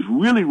 but he's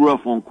really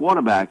rough on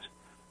quarterbacks.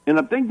 And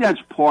I think that's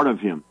part of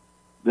him,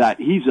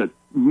 that he's a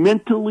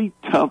mentally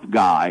tough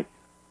guy.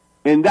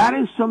 And that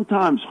is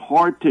sometimes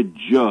hard to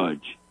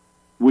judge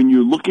when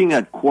you're looking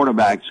at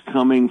quarterbacks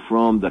coming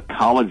from the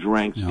college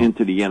ranks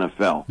into the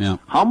NFL. Yeah.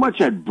 How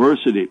much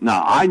adversity.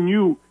 Now, I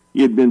knew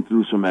he had been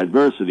through some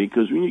adversity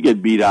because when you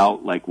get beat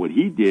out like what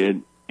he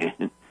did,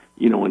 and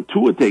when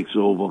Tua takes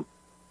over,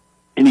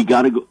 and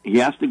he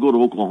has to go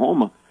to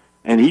Oklahoma,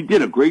 and he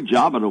did a great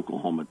job at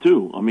Oklahoma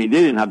too. I mean, they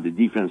didn't have the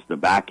defense to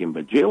back him,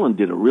 but Jalen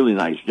did a really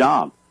nice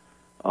job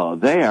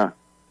there.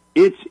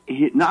 It's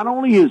not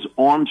only his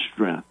arm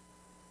strength,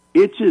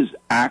 it's his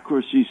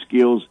accuracy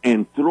skills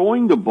and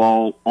throwing the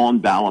ball on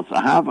balance.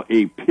 I have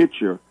a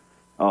picture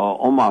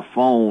on my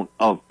phone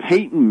of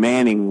Peyton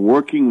Manning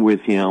working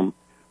with him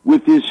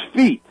with his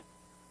feet.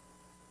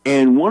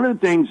 And one of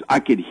the things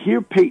I could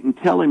hear Peyton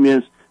tell him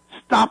is,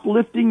 stop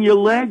lifting your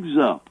legs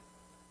up.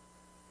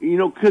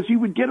 Because he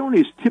would get on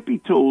his tippy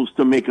toes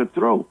to make a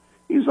throw.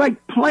 He's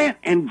like, plant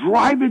and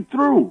drive it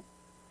through.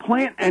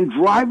 Plant and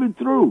drive it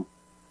through.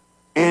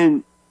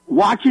 And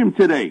watch him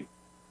today.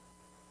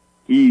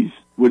 He's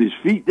with his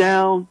feet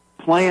down,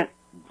 plant,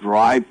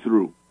 drive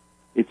through.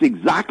 It's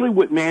exactly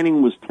what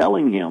Manning was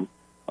telling him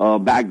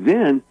back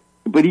then,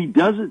 but he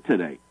does it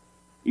today.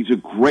 He's a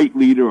great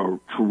leader, a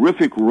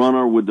terrific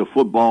runner with the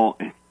football,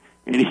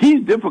 and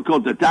he's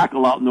difficult to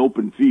tackle out in the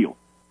open field.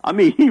 I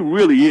mean, he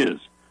really is.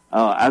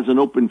 As an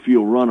open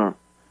field runner,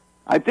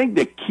 I think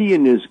the key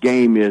in this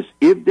game is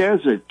if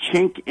there's a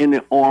chink in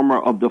the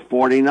armor of the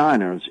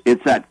 49ers,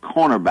 it's at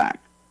cornerback.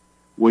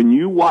 When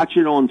you watch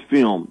it on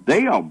film,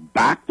 they are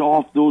backed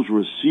off those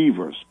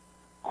receivers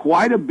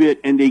quite a bit,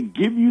 and they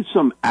give you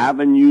some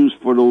avenues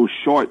for those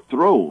short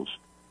throws.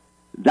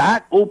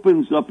 That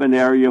opens up an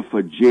area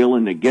for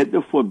Jalen to get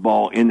the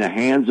football in the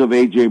hands of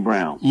A.J.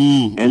 Brown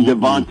and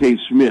Devontae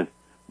Smith,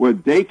 where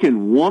they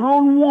can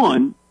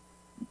one-on-one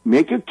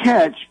make a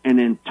catch and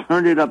then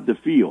turn it up the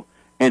field.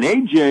 And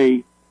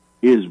A.J.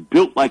 is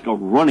built like a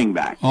running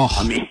back.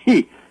 I mean,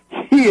 he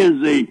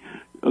is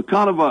a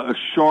kind of a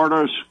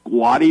shorter,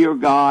 squattier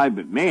guy,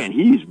 but, man,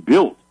 he's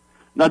built.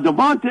 Now,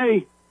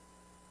 Devontae,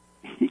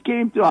 he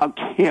came to our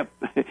camp.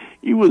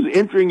 He was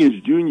entering his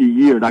junior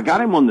year, and I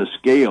got him on the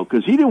scale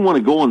because he didn't want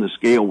to go on the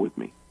scale with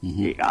me.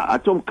 I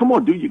told him, come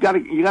on, dude, you got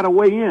to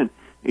weigh in. And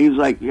he was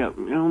like,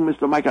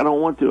 Mr. Mike, I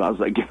don't want to. I was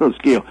like, get on the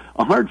scale.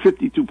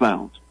 152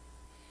 pounds.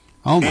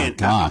 Oh, my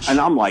gosh. And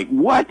I'm like,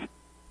 what?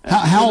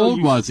 How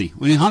old was he?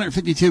 When he was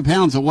 152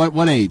 pounds, at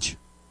what age?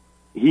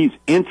 He's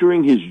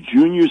entering his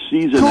junior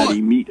season at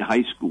Elite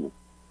High School.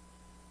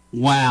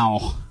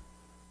 Wow.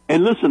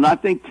 And listen, I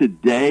think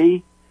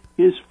today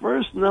his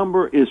first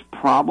number is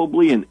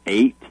probably an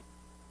 8,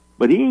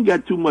 but he ain't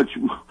got too much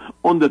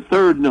on the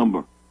third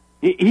number.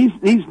 He's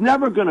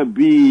never going to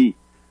be,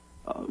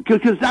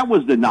 because that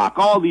was the knock.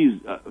 All these,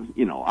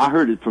 I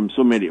heard it from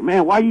so many.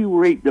 Man, why you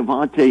rate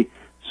Devontae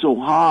so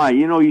high?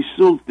 He's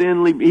so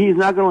thinly. He's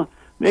not going to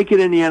make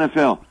it in the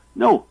NFL.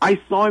 No, I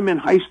saw him in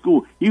high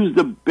school. He was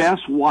the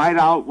best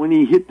wideout when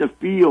he hit the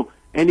field,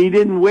 and he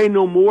didn't weigh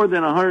no more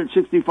than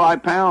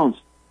 165 pounds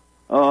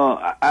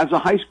as a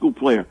high school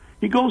player.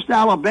 He goes to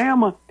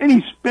Alabama, and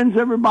he spins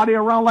everybody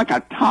around like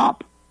a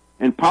top.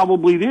 And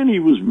probably then he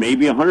was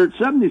maybe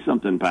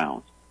 170-something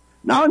pounds.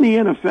 Now in the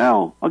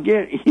NFL,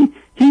 again,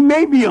 he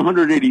may be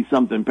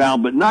 180-something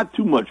pounds, but not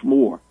too much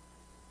more.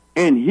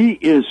 And he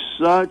is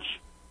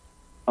such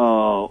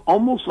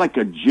almost like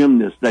a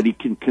gymnast that he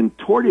can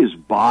contort his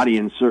body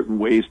in certain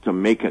ways to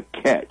make a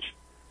catch.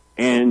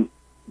 And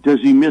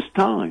does he miss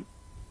time?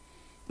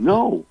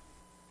 No.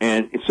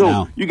 And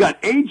so you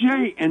got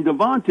AJ and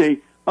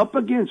Devontae up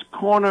against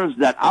corners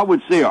that I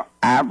would say are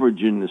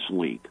average in this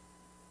league.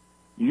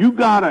 You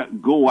got to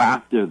go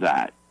after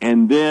that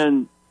and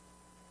then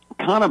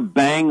kind of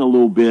bang a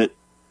little bit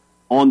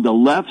on the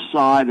left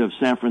side of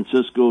San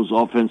Francisco's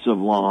offensive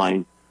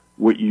line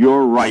with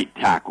your right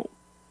tackle.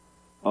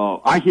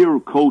 I hear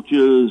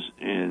coaches,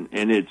 and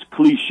it's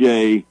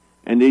cliche,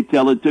 and they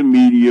tell it to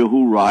media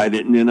who write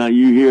it, and then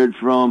you hear it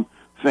from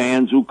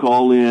fans who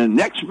call in,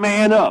 next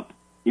man up.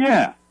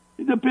 Yeah,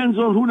 it depends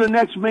on who the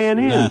next man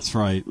is. That's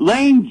right.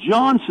 Lane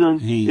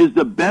Johnson is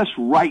the best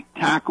right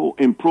tackle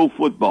in pro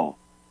football.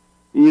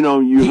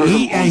 You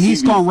heard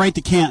he's going right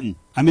to Canton.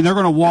 I mean, they're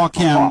going to walk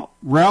him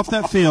right off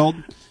that field,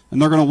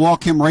 and they're going to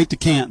walk him right to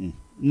Canton.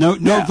 No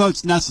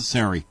votes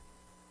necessary.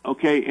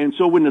 Okay, and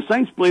so when the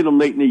Saints played them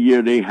late in the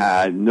year, they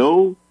had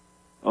no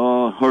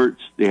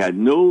Hurts, they had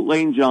no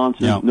Lane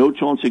Johnson, no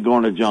Chauncey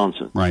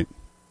Gardner-Johnson. Right.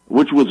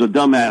 Which was a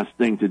dumbass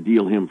thing to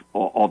deal him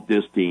off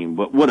this team,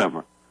 but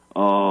whatever.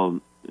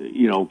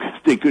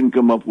 They couldn't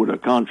come up with a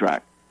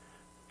contract.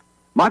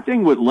 My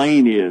thing with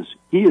Lane is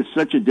he is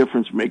such a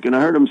difference maker. And I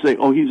heard him say,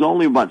 he's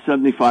only about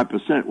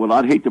 75%. Well,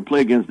 I'd hate to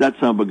play against that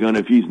son of a gun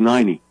if he's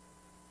 90.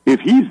 If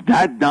he's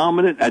that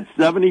dominant at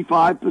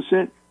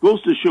 75%,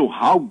 goes to show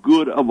how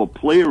good of a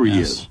player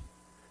he is.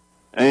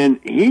 And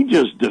he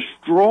just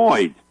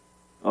destroyed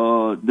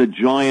the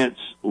Giants'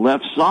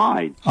 left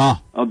side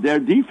of their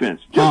defense.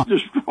 Just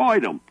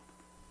destroyed them.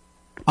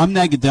 I'm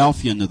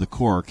Negadelphian to the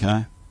core,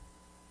 okay?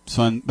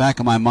 So in the back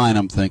of my mind,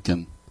 I'm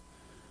thinking,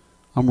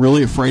 I'm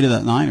really afraid of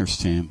that Niners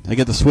team. They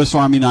get the Swiss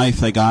Army knife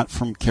they got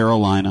from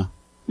Carolina.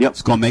 Yep.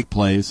 It's going to make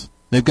plays.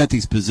 They've got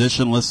these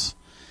positionless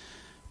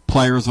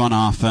players on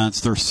offense.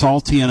 They're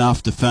salty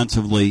enough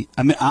defensively.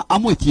 I mean,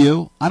 I'm with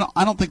you. I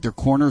don't think their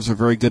corners are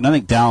very good, and I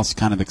think Dallas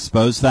kind of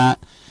exposed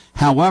that.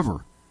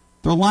 However,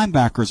 their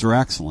linebackers are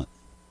excellent.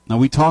 Now,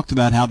 we talked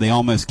about how they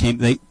almost came.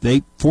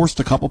 They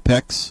forced a couple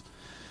picks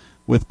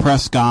with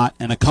Prescott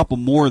and a couple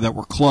more that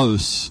were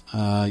close.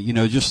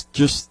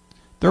 Just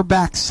their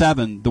back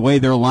seven, the way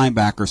their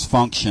linebackers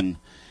function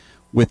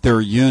with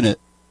their unit,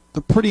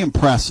 they're pretty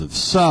impressive.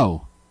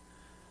 So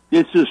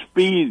it's the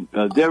speed.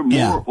 They're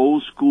more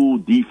old school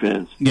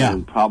defense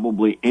than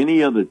probably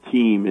any other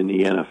team in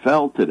the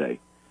NFL today.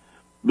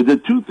 But the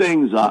two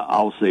things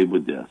I'll say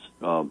with this,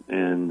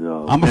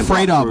 I'm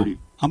afraid of them.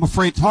 I'm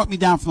afraid. Talk me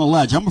down from the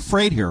ledge. I'm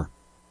afraid here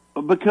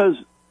because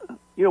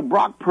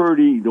Brock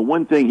Purdy. The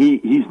one thing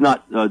he's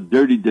not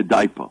dirtied the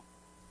diaper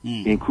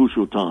in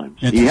crucial times.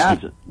 He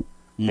hasn't,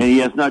 and he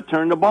has not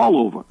turned the ball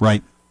over.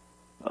 Right.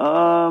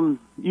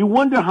 You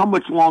wonder how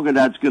much longer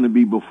that's going to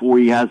be before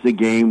he has a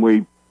game where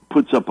he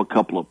puts up a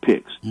couple of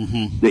picks.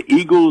 Mm-hmm. The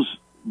Eagles'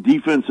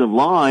 defensive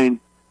line,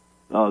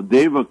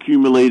 they've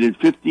accumulated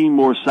 15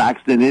 more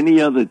sacks than any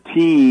other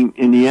team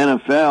in the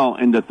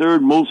NFL, and the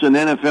third most in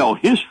NFL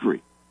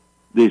history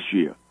this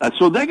year.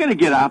 So they're going to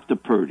get after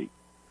Purdy.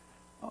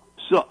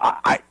 So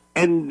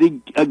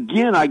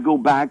again, I go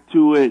back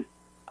to it.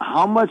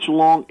 How much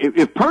long?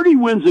 If Purdy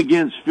wins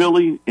against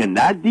Philly in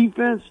that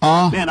defense,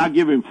 man, I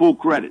give him full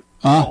credit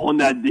on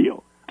that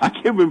deal. I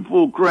give him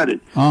full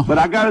credit, but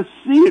I got to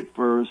see it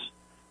first.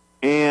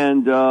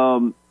 And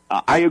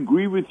I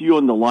agree with you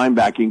on the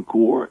linebacking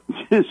core.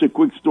 Just a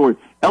quick story.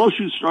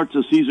 LSU starts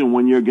the season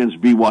 1 year against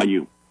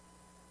BYU.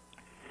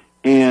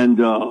 And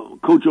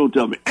Coach O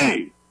told me,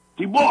 hey,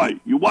 T-Boy,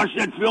 you watched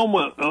that film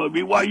of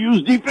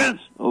BYU's defense?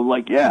 I was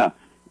like, yeah.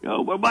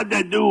 What about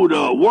that dude,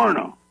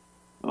 Werner?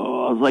 I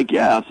was like,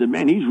 yeah. I said,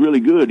 man, he's really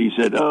good. He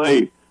said,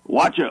 hey,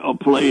 watch a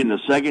play in the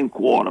second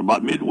quarter,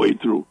 about midway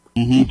through.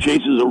 Mm-hmm. He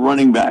chases a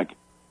running back.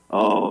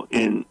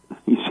 And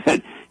he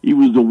said he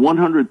was the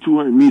 100,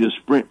 200-meter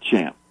sprint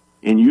champ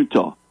in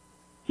Utah.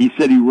 He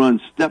said he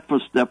runs step for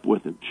step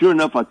with him. Sure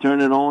enough, I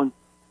turned it on.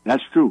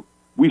 That's true.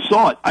 We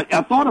saw it.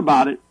 I thought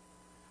about it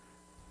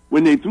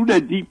when they threw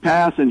that deep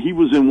pass and he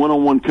was in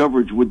one-on-one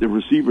coverage with the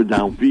receiver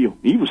downfield.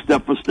 He was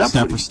step for step.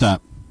 Step for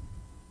step.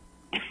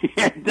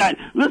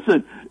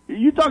 Listen,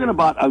 you're talking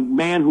about a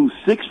man who's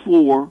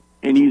 6'4",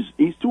 and he's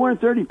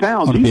 230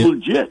 pounds. He's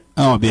legit.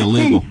 Oh, it'd be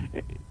illegal.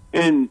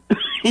 And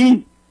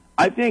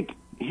I think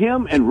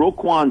him and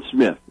Roquan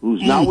Smith,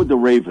 who's now with the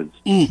Ravens,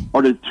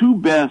 are the two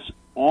best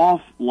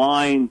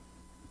off-line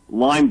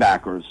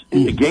linebackers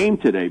in the game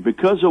today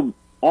because of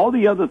all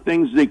the other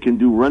things they can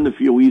do, run the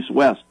field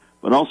east-west,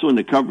 but also in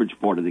the coverage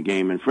part of the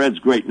game. And Fred's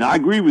great. Now, I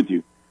agree with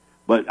you,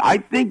 but I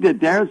think that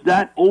there's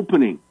that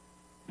opening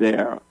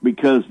there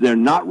because they're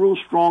not real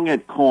strong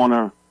at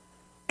corner.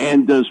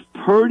 And does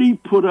Purdy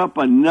put up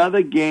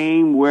another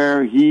game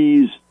where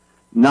he's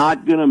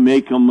not going to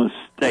make a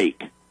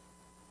mistake?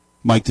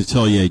 Mike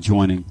Detillier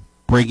joining,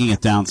 breaking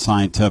it down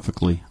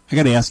scientifically. I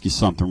got to ask you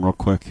something real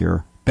quick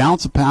here.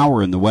 Balance of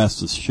power in the West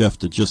has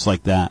shifted just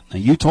like that. Now,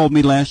 you told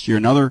me last year,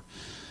 another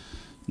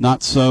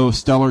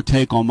not-so-stellar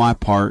take on my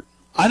part.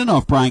 I don't know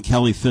if Brian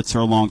Kelly fits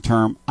there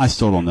long-term. I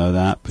still don't know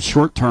that. But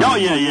short-term... Oh,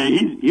 yeah.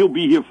 He'll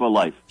be here for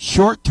life.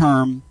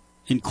 Short-term,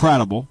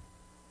 incredible.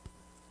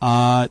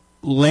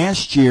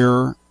 Last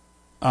year,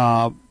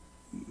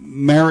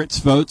 merits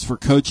votes for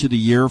Coach of the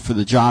Year for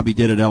the job he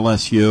did at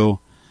LSU.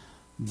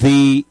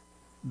 The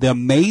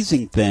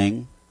amazing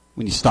thing,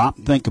 when you stop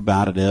and think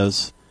about it,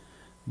 is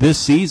this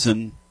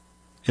season,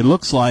 it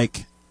looks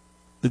like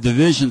the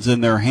division's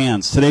in their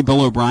hands. Today,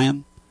 Bill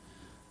O'Brien,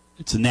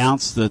 it's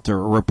announced that they're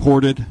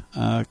reported,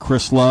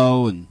 Chris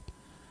Lowe and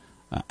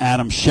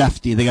Adam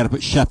Shefty. They got to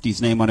put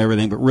Shefty's name on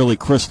everything, but really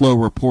Chris Lowe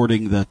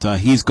reporting that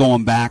he's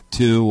going back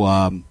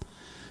to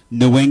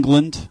New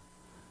England.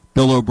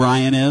 Bill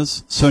O'Brien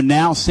is. So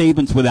now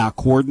Saban's without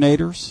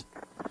coordinators.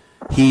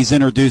 He's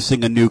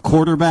introducing a new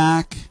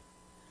quarterback.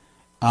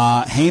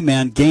 Hey,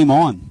 man, game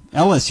on.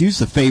 LSU's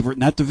the favorite in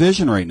that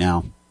division right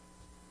now.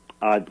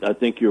 I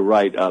think you're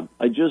right.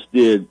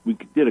 We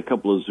did a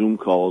couple of Zoom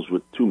calls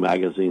with two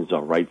magazines I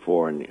write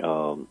for, and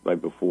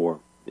right before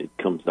it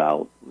comes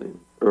out in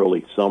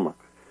early summer.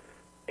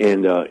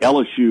 And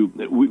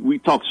LSU, we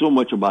talk so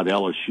much about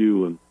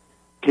LSU, and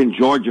can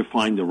Georgia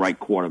find the right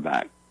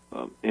quarterback?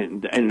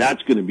 And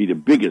that's going to be the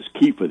biggest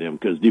key for them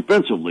because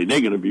defensively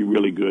they're going to be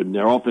really good. And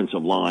their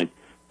offensive line,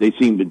 they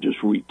seem to just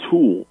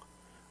retool.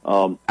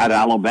 At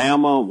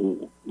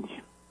Alabama,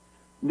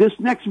 this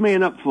next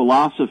man up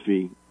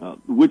philosophy,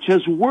 which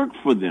has worked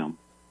for them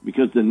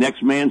because the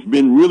next man's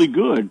been really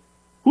good,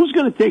 who's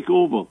going to take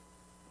over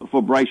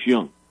for Bryce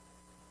Young?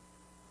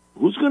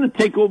 Who's going to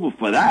take over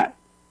for that?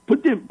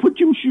 Put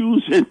your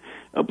shoes in,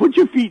 put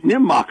your feet in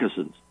them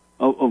moccasins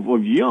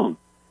of Young.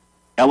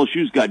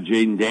 LSU's got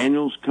Jaden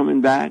Daniels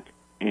coming back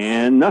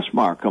and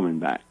Nussmeier coming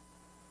back.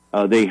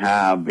 They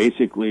have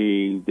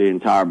basically the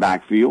entire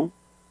backfield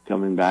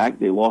coming back.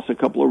 They lost a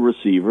couple of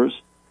receivers.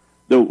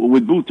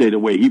 With Butte, the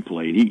way he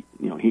played,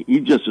 he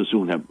just as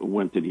soon have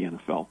went to the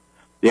NFL.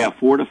 They have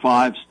 4 to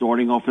 5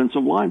 starting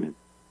offensive linemen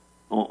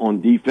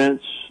on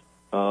defense,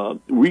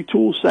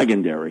 retool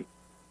secondary.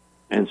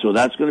 And so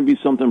that's going to be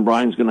something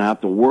Brian's going to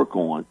have to work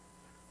on.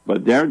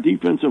 But their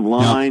defensive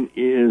line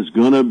is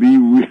going to be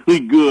really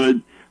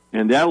good.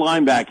 And their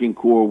linebacking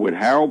core with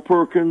Harold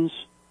Perkins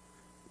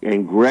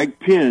and Greg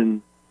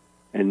Penn,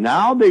 and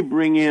now they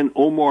bring in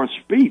Omar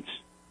Speets,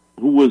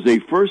 who was a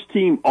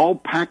first-team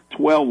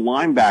All-Pac-12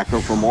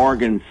 linebacker from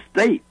Oregon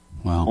State,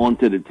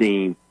 onto the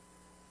team.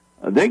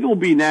 They're going to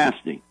be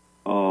nasty.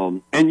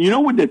 And you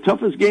know what the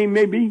toughest game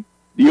may be?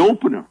 The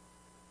opener.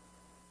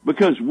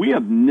 Because we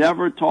have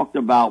never talked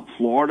about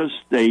Florida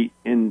State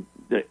in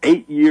the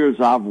 8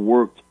 years I've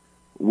worked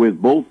with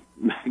both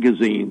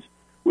magazines.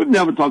 We've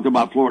never talked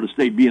about Florida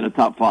State being a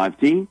top 5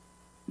 team.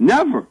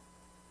 Never.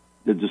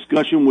 The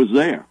discussion was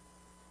there.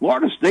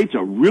 Florida State's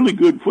a really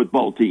good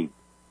football team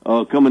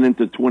coming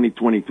into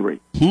 2023.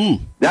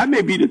 That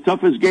may be the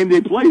toughest game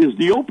they played is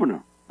the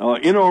opener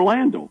in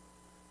Orlando.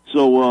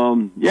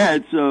 So,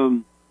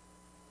 it's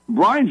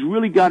Brian's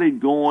really got it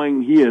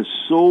going. He has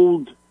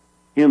sold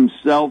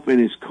himself and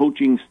his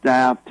coaching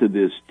staff to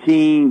this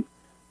team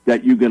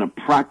that you're going to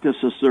practice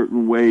a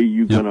certain way,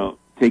 you're going to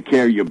take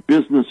care of your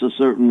business a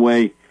certain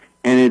way,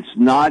 and it's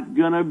not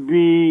going to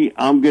be,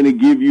 I'm going to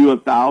give you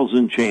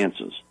 1,000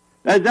 chances.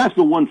 That's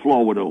the one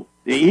flaw with O.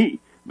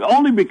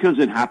 Only because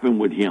it happened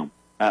with him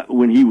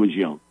when he was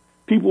young.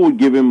 People would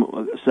give him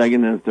a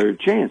second and a third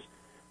chance.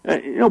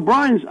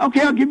 Brian's,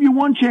 okay, I'll give you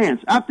one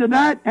chance. After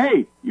that,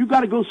 hey, you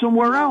got to go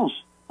somewhere else.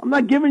 I'm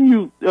not giving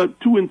you 2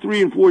 and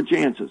 3 and 4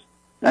 chances.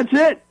 That's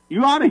it.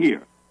 You're out of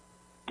here.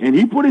 And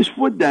he put his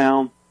foot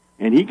down,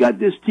 and he got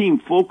this team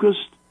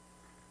focused,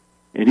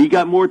 and he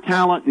got more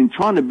talent in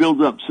trying to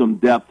build up some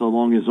depth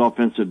along his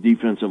offensive,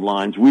 defensive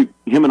lines.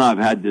 Him and I have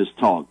had this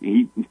talk.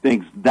 He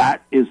thinks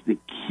that is the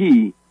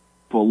key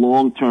for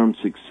long-term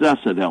success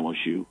at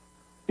LSU,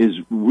 is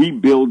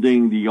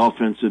rebuilding the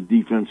offensive,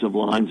 defensive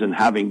lines and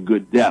having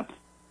good depth,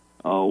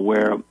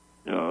 where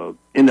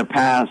in the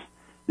past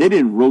they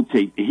didn't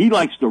rotate. He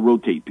likes to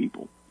rotate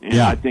people. And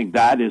I think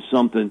that is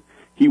something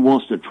he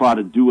wants to try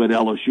to do at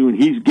LSU,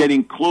 and he's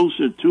getting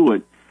closer to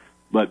it.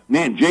 But,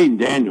 man, Jaden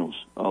Daniels,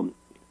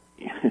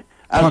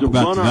 as Talk a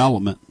about runner,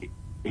 development.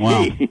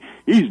 Wow.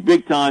 He's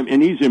big time,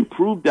 and he's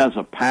improved as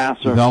a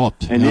passer.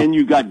 Developed. And then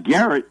you got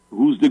Garrett,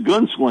 who's the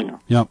gunslinger.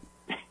 Yep.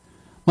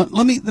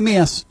 Let me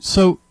ask.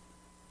 So,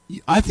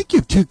 I think you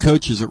have two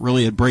coaches that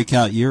really had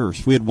breakout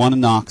years. We had one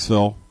in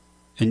Knoxville,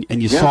 and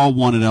you saw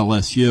one at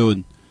LSU,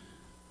 and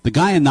the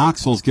guy in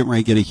Knoxville is getting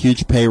ready to get a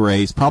huge pay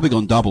raise, probably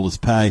going to double his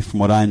pay, from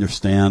what I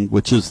understand,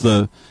 which is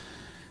the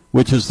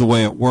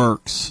way it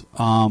works.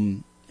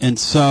 And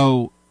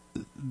so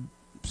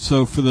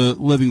for the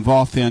Living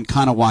Vol fan,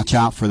 kind of watch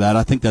out for that.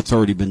 I think that's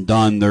already been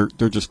done. They're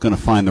just going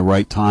to find the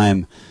right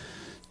time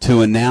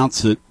to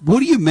announce it. What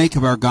do you make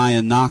of our guy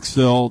in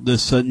Knoxville?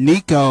 This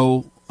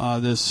Nico,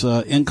 this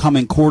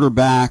incoming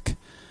quarterback,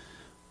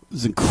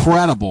 was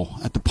incredible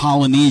at the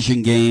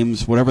Polynesian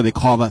Games, whatever they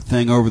call that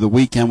thing, over the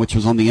weekend, which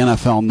was on the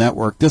NFL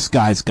Network. This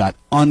guy's got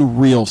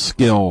unreal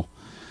skill.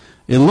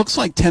 It looks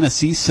like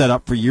Tennessee's set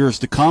up for years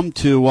to come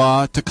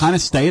to kind of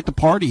stay at the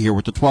party here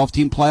with the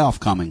 12-team playoff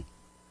coming.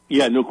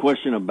 Yeah, no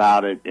question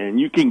about it. And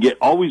you can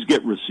always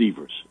get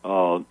receivers.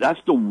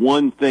 That's the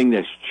one thing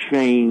that's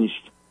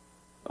changed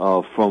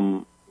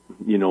from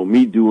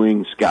me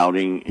doing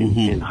scouting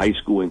in high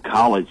school and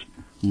college.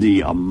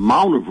 The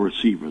amount of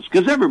receivers,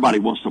 because everybody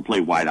wants to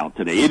play wide out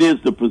today. It is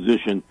the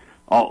position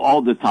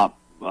all the top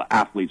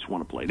athletes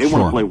want to play. They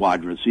want to play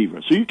wide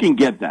receiver. So you can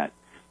get that.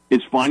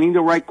 It's finding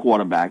the right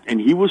quarterback, and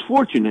he was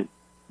fortunate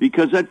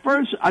because at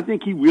first I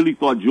think he really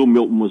thought Joe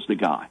Milton was the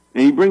guy,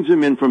 and he brings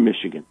him in from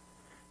Michigan.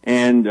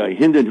 And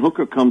Hendon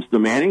Hooker comes to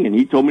Manning, and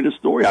he told me the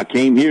story. I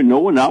came here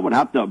knowing I would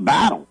have to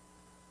battle,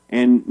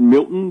 and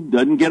Milton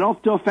doesn't get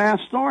off to a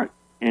fast start,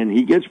 and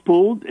he gets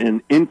pulled,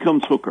 and in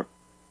comes Hooker.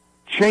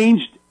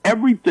 Changed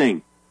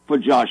everything for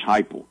Josh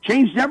Heupel.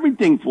 Changed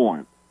everything for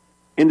him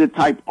in the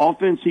type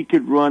offense he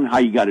could run,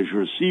 how he got his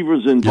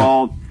receivers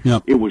involved.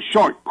 Yep. It was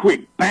short,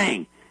 quick,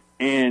 bang.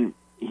 And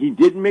he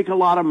didn't make a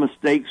lot of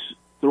mistakes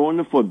throwing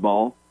the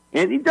football.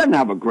 And he doesn't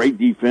have a great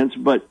defense,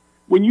 but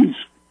when you're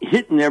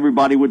hitting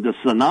everybody with the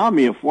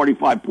tsunami of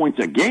 45 points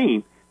a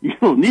game, you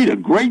don't need a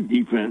great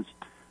defense.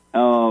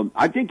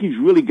 I think he's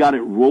really got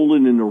it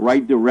rolling in the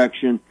right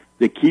direction.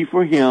 The key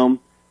for him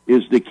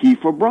is the key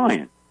for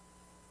Bryant.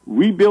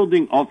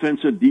 Rebuilding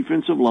offensive,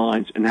 defensive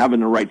lines and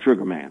having the right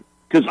trigger man.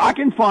 Because I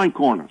can find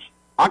corners.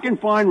 I can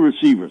find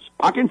receivers.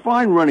 I can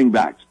find running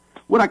backs.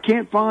 What I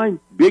can't find,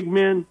 big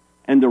men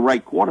and the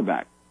right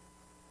quarterback.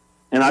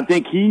 And I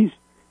think he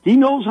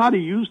knows how to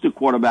use the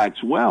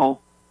quarterbacks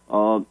well,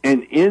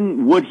 and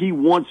in what he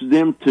wants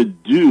them to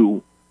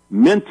do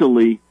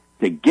mentally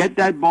to get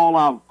that ball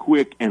out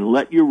quick and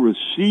let your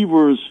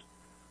receivers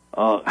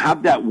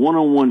have that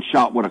one-on-one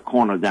shot with a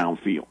corner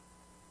downfield.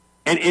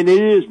 And it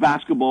is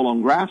basketball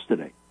on grass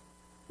today.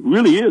 It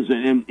really is.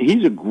 And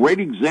he's a great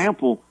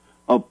example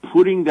of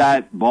putting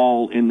that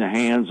ball in the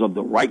hands of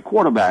the right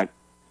quarterback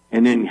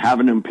and then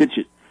having him pitch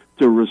it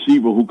to a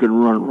receiver who can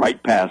run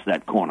right past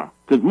that corner.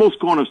 Because most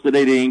corners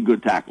today, they ain't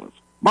good tacklers.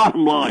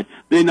 Bottom line,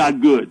 they're not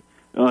good.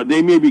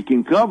 They maybe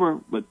can cover,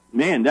 but,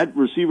 man, that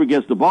receiver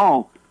gets the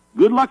ball.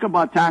 Good luck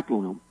about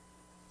tackling him.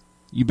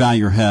 You bow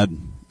your head.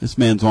 This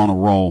man's on a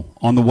roll.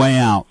 On the way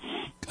out,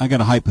 I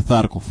got a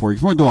hypothetical for you.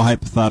 We're going to do a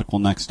hypothetical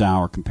next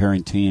hour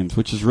comparing teams,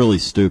 which is really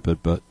stupid,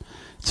 but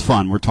it's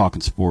fun. We're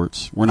talking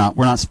sports. We're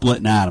not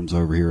splitting atoms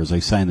over here, as they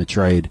say in the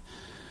trade.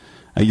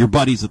 Your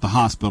buddies at the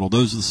hospital,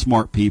 those are the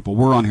smart people.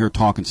 We're on here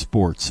talking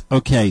sports.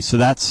 Okay, so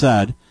that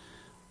said,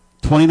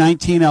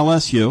 2019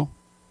 LSU,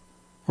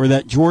 or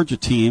that Georgia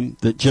team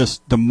that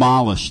just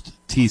demolished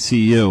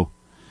TCU,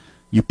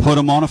 you put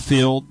them on a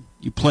field,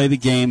 you play the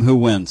game, who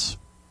wins?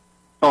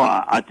 Oh,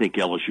 I think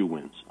LSU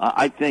wins.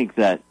 I think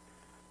that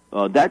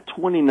that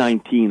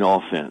 2019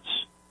 offense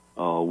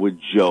with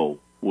Joe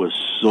was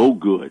so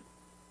good,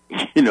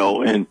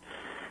 and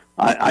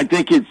I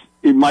think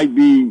it might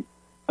be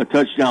a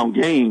touchdown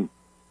game.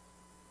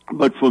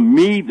 But for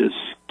me, the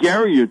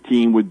scarier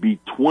team would be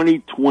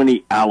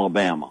 2020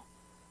 Alabama.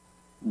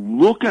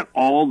 Look at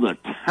all the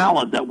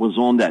talent that was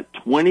on that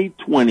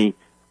 2020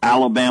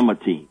 Alabama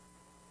team.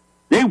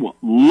 They were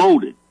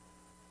loaded,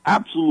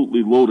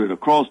 absolutely loaded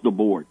across the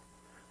board.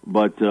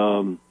 But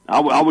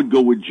I would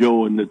go with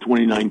Joe and the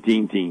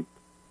 2019 team.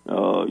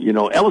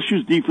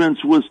 LSU's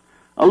defense was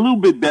a little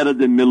bit better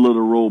than middle of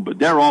the road, but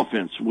their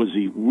offense was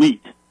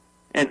elite.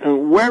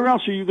 And where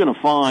else are you going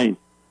to find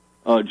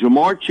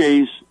Jamar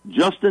Chase,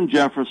 Justin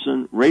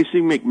Jefferson,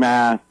 Racing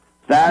McMath,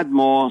 Thad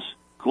Moss,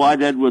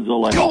 Clyde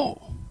Edwards-Helaire? Oh.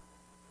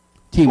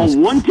 Team was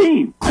on one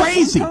team.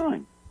 Crazy.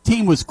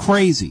 Team was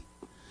crazy.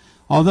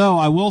 Although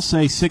I will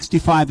say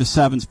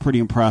 65-7 is pretty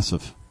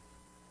impressive.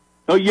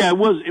 Oh yeah, it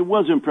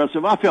was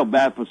impressive. I felt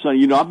bad for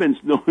Sonny. I've been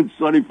knowing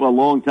Sonny for a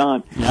long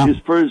time. Yeah. His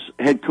first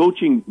head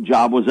coaching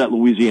job was at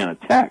Louisiana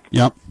Tech.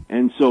 Yep.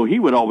 And so he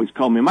would always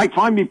call me, Mike,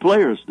 find me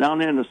players down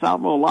there in the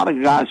South. Well, a lot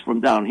of guys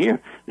from down here,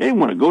 they didn't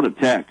want to go to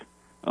Tech.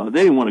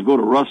 They didn't want to go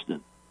to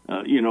Ruston.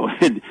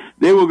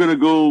 They were going to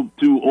go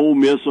to Ole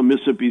Miss or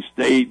Mississippi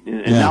State.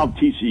 And now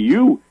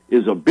TCU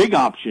is a big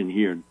option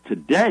here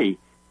today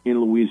in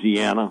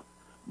Louisiana.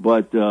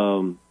 But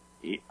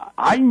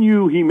I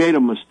knew he made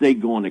a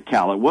mistake going to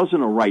Cal. It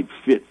wasn't a right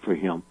fit for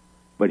him.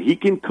 But he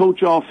can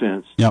coach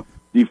offense. Yep.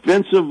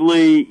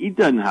 Defensively, he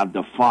doesn't have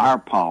the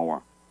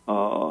firepower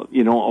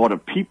or the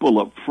people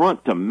up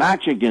front to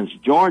match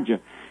against Georgia.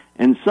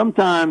 And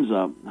sometimes,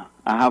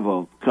 I have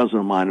a cousin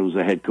of mine who's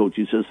a head coach.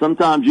 He says,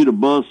 sometimes you're the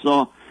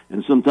buzzsaw,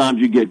 and sometimes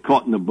you get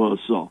caught in the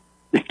buzzsaw.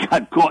 They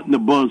got caught in the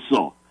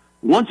buzzsaw.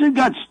 Once it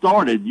got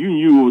started, you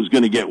knew it was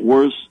going to get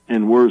worse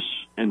and worse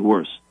and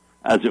worse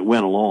as it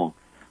went along.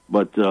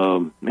 But,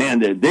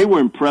 man, they were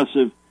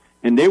impressive,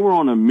 and they were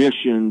on a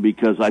mission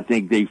because I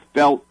think they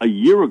felt a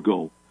year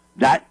ago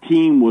that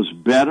team was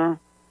better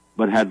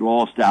but had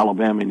lost to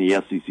Alabama in the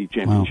SEC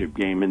championship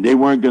game, and they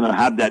weren't going to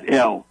have that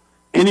L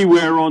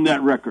anywhere on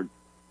that record.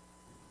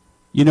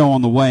 You know,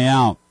 on the way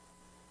out,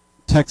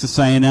 Texas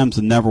A&M's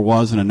a never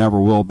was and a never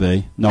will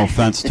be. No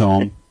offense to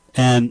them.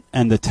 And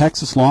the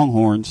Texas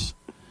Longhorns,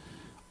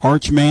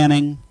 Arch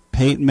Manning,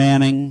 Peyton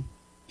Manning,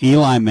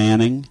 Eli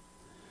Manning,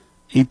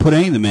 he'd put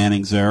any of the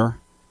Mannings there.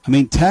 I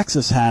mean,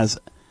 Texas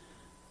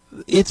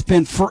it's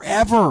been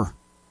forever,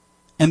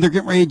 and they're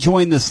getting ready to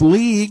join this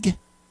league.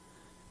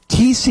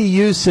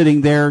 TCU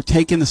sitting there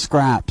taking the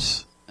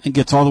scraps and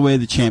gets all the way to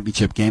the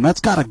championship game. That's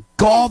got to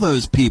gall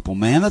those people,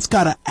 man. That's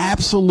got to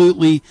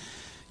absolutely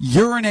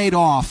urinate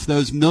off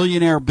those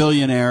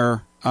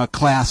billionaire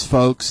class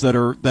folks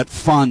that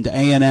fund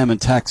A&M in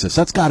Texas.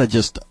 That's got to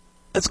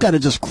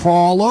just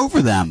crawl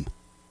over them.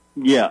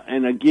 Yeah,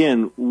 and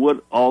again,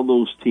 what all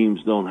those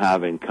teams don't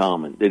have in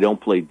common, they don't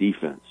play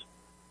defense.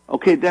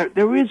 Okay,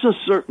 there is a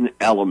certain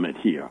element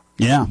here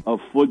of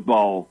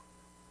football,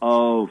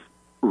 of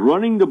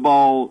running the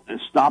ball and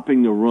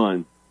stopping the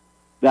run,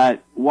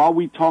 that while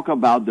we talk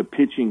about the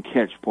pitch and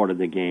catch part of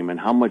the game and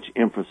how much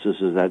emphasis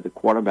is at the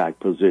quarterback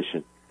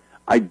position,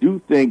 I do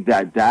think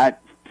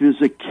that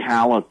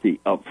physicality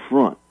up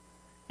front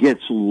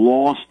gets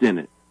lost in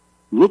it.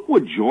 Look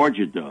what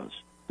Georgia does,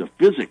 the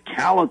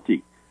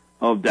physicality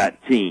of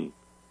that team.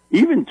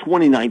 Even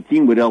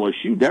 2019 with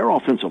LSU, their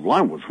offensive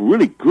line was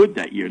really good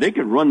that year. They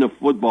could run the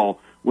football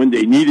when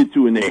they needed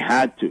to and they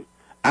had to.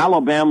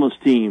 Alabama's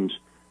teams,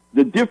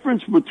 the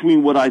difference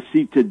between what I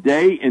see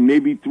today and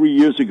maybe 3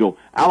 years ago,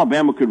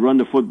 Alabama could run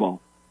the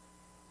football.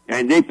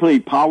 And they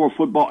played power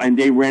football, and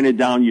they ran it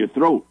down your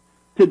throat.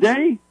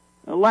 Today,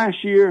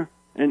 last year,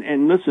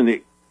 and listen,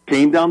 it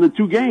came down to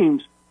 2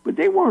 games, but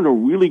they weren't a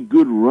really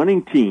good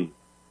running team.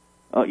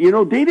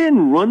 They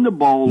didn't run the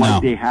ball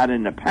like they had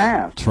in the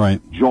past. That's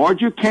right.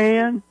 Georgia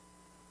can,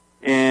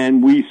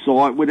 and we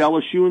saw it with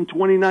LSU in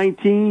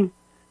 2019.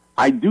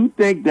 I do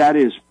think that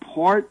is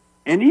part.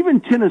 And even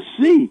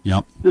Tennessee,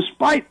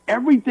 despite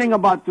everything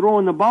about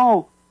throwing the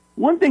ball,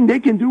 one thing they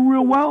can do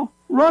real well,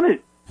 run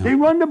it. Yep. They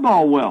run the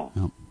ball well.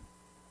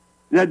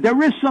 Yep.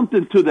 There is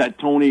something to that,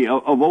 Tony,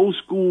 of old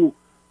school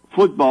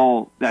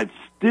football that's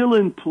still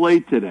in play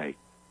today.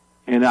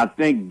 And I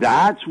think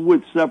that's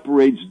what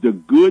separates the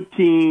good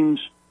teams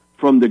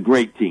from the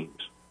great teams.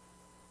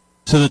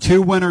 So the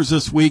 2 winners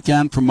this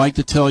weekend from Mike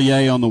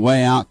Detillier on the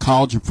way out,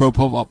 college and pro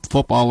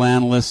football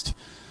analyst,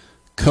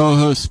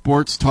 co-host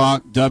Sports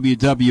Talk,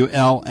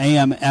 WWL,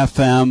 AM,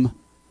 FM,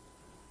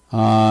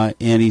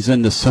 and he's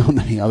into so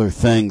many other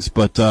things.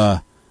 But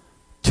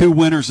 2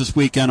 winners this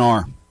weekend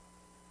are?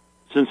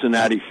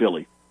 Cincinnati,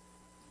 Philly.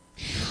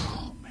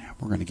 Oh, man,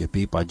 we're going to get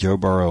beat by Joe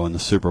Burrow in the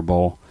Super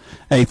Bowl.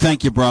 Hey,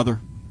 thank you,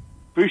 brother.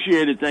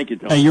 Appreciate it. Thank you,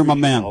 Tony. Hey, you're my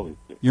man.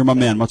 You're my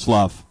man. Much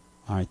love.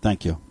 All right,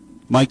 thank you.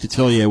 Mike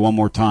Detillier, one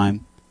more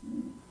time.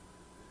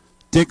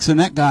 Dixon,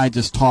 that guy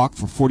just talked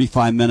for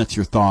 45 minutes.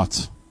 Your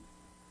thoughts?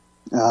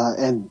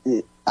 I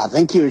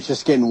think he was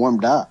just getting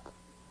warmed up.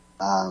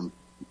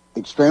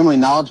 Extremely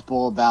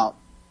knowledgeable about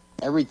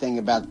everything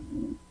about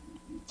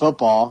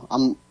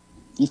football.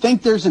 You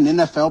think there's an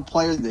NFL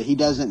player that he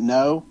doesn't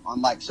know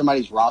on like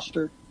somebody's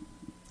roster?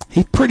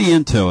 He's pretty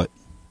into it.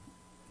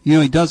 You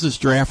know, he does his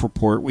draft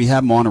report. We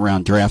have him on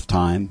around draft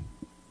time.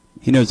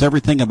 He knows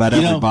everything about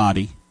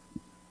everybody.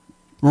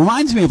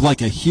 Reminds me of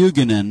like a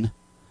Huguenin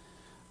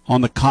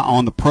on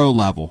the pro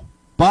level.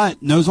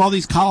 But knows all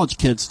these college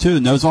kids,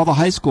 too. Knows all the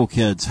high school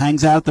kids.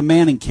 Hangs out at the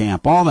Manning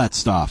camp. All that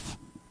stuff.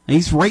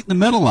 He's right in the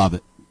middle of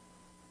it.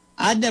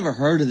 I'd never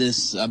heard of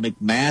this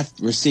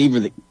McMath receiver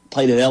that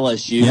played at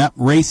LSU. Yep,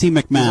 Racy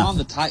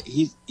McMath.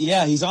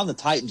 He's on the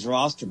Titans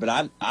roster,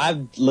 but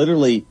I've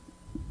literally,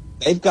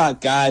 they've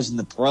got guys in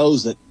the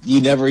pros that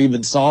you never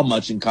even saw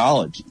much in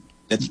college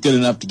that's good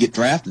enough to get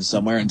drafted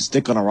somewhere and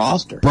stick on a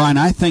roster. Brian,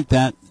 I think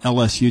that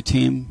LSU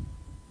team,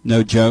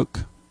 no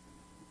joke,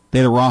 they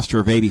had a roster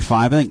of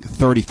 85. I think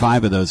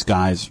 35 of those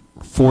guys,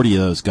 40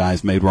 of those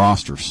guys made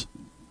rosters.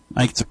 I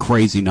think it's a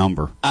crazy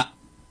number.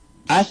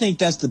 I think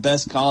that's the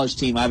best college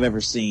team I've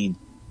ever seen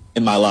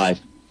in my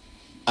life.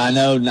 I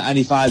know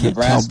 95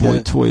 Nebraska. Tell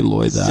Boy Toy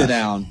Loy that. Sit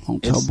down.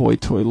 Don't tell Boy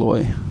Toy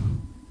Loy.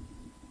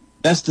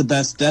 That's the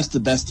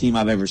best team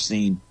I've ever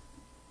seen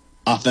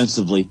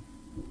offensively.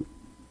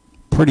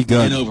 Pretty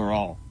good. And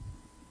overall.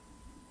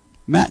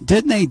 Matt,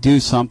 didn't they do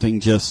something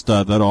just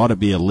that ought to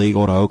be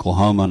illegal to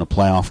Oklahoma in a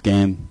playoff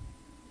game?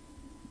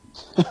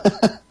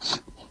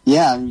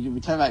 Yeah, I mean,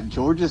 we talk about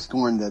Georgia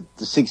scoring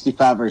the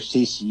 65 versus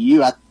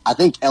TCU. I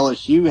think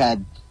LSU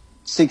had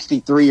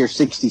 63 or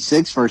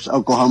 66 versus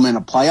Oklahoma in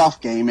a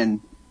playoff game,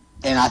 and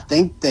I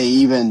think they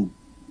even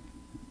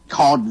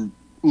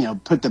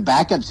put the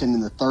backups in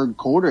the third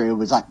quarter. It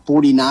was like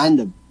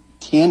 49-10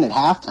 at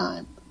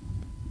halftime.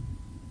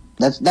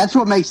 That's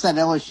what makes that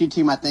LSU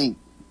team, I think,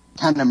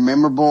 kind of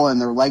memorable,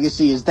 and their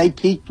legacy is they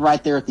peaked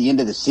right there at the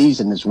end of the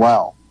season as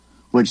well,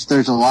 which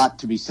there's a lot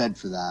to be said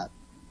for that.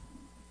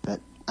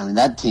 But I mean,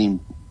 that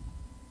team,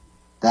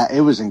 it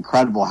was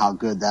incredible how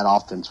good that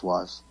offense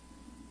was.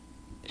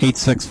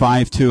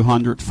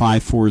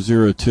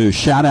 865-200-5402.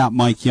 Shout out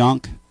Mike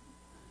Young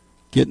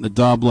getting the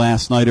dub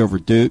last night over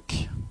Duke.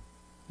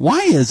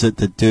 Why is it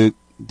that Duke,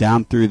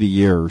 down through the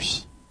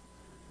years,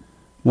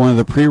 one of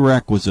the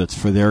prerequisites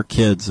for their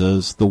kids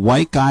is the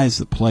white guys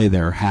that play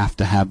there have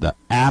to have the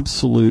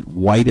absolute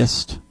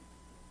whitest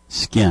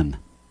skin.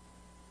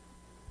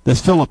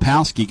 This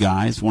Filipowski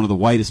guy is one of the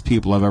whitest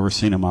people I've ever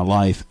seen in my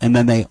life, and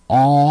then they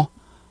all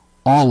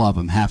of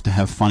them have to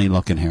have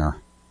funny-looking hair.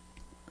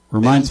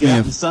 Reminds me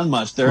of the sun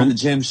much. They're in the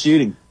gym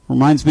shooting.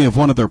 Reminds me of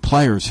one of their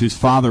players whose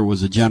father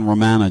was a general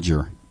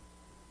manager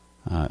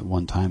at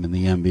one time in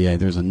the NBA.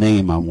 There's a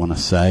name I want to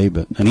say,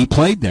 and he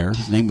played there.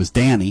 His name was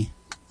Danny.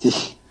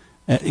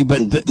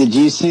 Did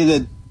you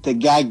see the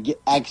guy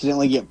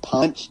accidentally get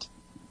punched?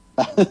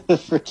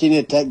 The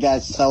Virginia Tech guy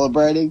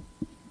celebrating.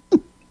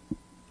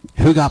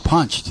 Who got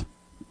punched?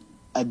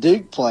 A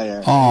Duke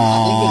player. Oh,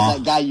 I think it's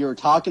that guy you were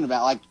talking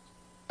about.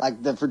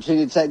 Like the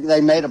Virginia Tech,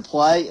 they made a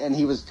play and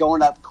he was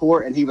going up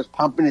court and he was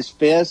pumping his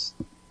fist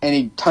and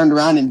he turned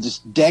around and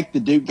just decked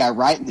the Duke guy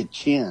right in the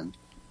chin.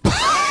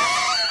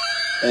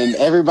 And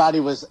everybody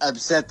was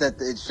upset that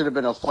it should have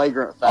been a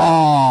flagrant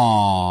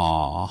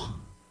foul.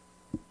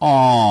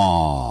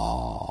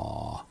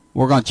 Oh,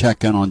 we're going to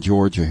check in on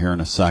Georgia here in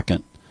a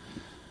second.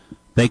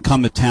 They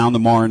come to town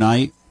tomorrow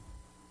night.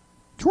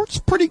 Georgia's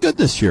pretty good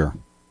this year.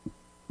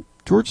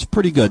 Georgia's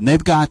pretty good, and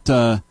they've got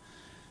that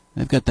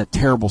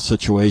terrible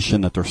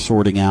situation that they're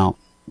sorting out,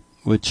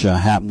 which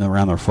happened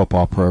around their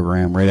football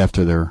program right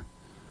after their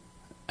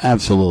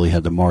absolutely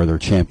had to mar their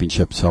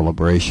championship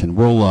celebration.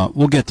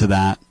 We'll get to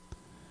that,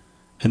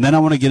 and then I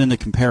want to get into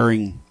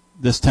comparing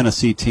this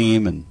Tennessee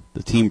team and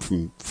the team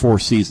from 4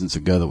 seasons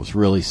ago that was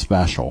really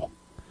special.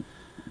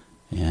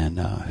 And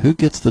who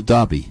gets the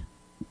dubby?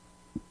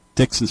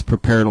 Dixon's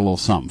prepared a little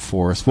something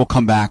for us. We'll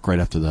come back right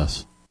after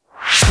this.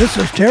 This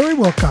is Terry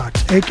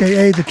Wilcox,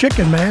 a.k.a. The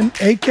Chicken Man,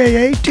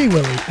 a.k.a.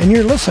 T-Willie, and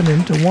you're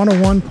listening to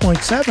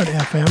 101.7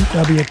 FM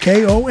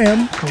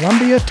WKOM,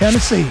 Columbia,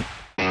 Tennessee.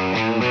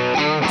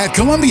 At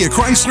Columbia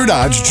Chrysler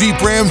Dodge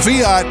Jeep Ram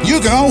Fiat,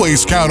 you can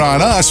always count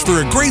on us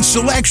for a great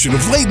selection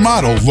of late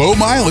model, low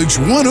mileage,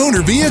 one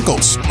owner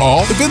vehicles.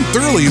 All have been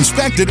thoroughly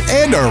inspected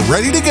and are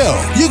ready to go.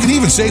 You can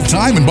even save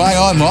time and buy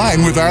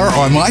online with our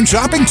online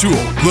shopping tool.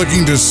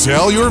 Looking to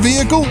sell your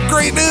vehicle?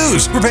 Great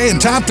news! We're paying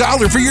top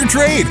dollar for your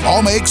trade.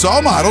 All makes,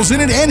 all models,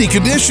 and in any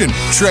condition.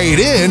 Trade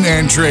in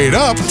and trade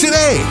up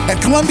today.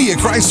 At Columbia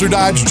Chrysler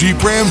Dodge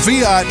Jeep Ram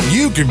Fiat,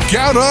 you can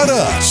count on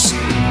us.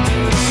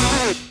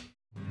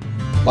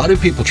 Why do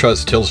people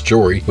trust Tillis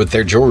Jewelry with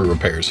their jewelry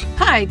repairs?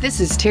 Hi, this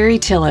is Terry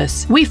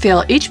Tillis. We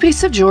feel each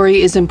piece of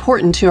jewelry is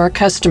important to our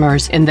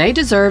customers, and they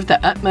deserve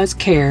the utmost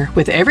care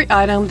with every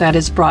item that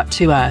is brought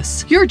to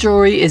us. Your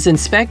jewelry is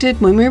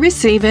inspected when we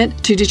receive it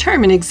to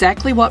determine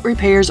exactly what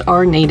repairs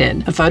are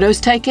needed. A photo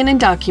is taken and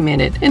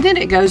documented, and then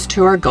it goes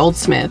to our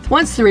goldsmith.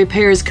 Once the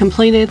repair is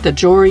completed, the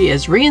jewelry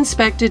is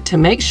re-inspected to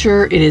make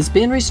sure it has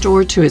been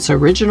restored to its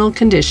original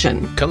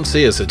condition. Come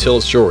see us at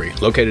Tillis Jewelry,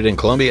 located in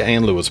Columbia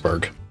and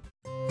Lewisburg.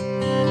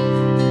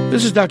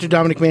 This is Dr.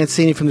 Dominic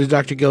Mancini from the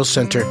Dr. Gill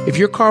Center. If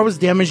your car was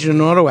damaged in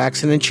an auto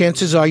accident,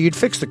 chances are you'd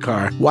fix the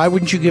car. Why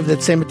wouldn't you give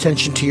that same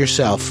attention to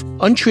yourself?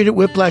 Untreated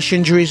whiplash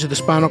injuries of the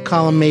spinal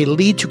column may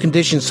lead to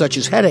conditions such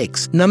as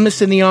headaches,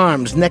 numbness in the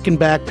arms, neck and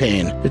back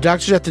pain. The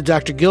doctors at the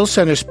Dr. Gill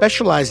Center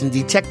specialize in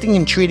detecting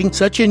and treating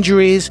such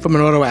injuries from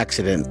an auto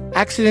accident.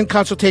 Accident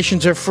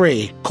consultations are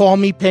free. Call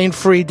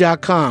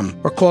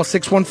mepainfree.com or call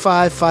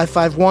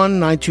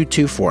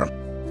 615-551-9224.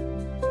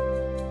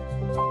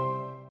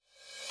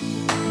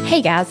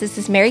 Hey guys, this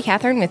is Mary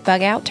Catherine with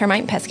Bug Out Termite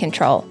and Pest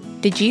Control.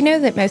 Did you know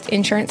that most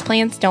insurance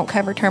plans don't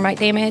cover termite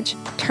damage?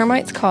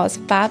 Termites cause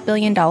 $5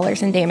 billion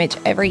in damage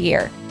every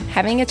year.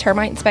 Having a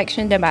termite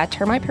inspection done by a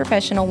termite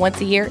professional once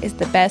a year is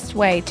the best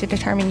way to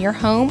determine your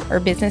home or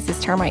business is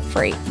termite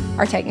free.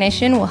 Our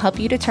technician will help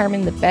you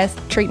determine the best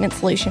treatment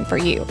solution for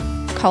you.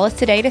 Call us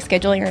today to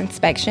schedule your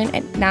inspection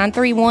at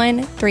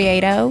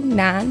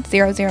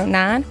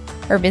 931-380-9009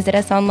 or visit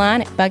us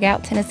online at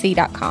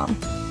bugouttennessee.com.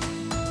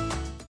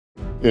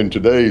 In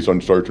today's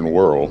uncertain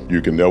world, you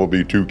can never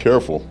be too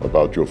careful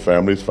about your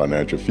family's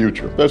financial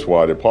future. That's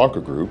why the Parker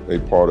Group, a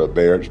part of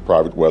Baird's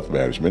Private Wealth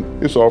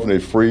Management, is offering a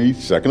free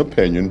second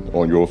opinion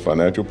on your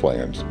financial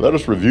plans. Let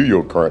us review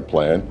your current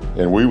plan,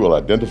 and we will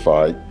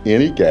identify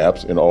any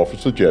gaps and offer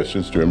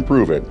suggestions to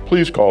improve it.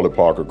 Please call the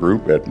Parker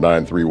Group at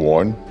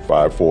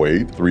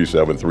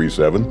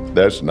 931-548-3737.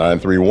 That's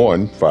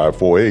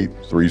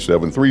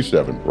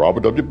 931-548-3737.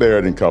 Robert W.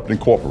 Baird & Company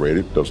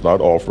Incorporated does not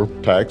offer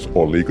tax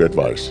or legal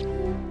advice.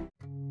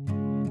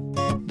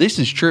 This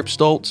is Trip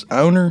Stoltz,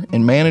 owner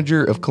and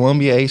manager of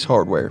Columbia Ace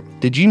Hardware.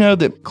 Did you know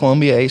that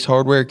Columbia Ace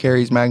Hardware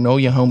carries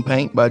Magnolia Home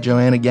Paint by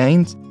Joanna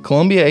Gaines?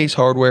 Columbia Ace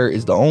Hardware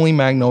is the only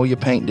Magnolia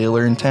paint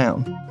dealer in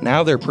town.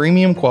 Now their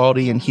premium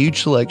quality and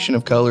huge selection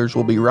of colors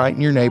will be right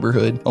in your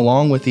neighborhood,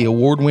 along with the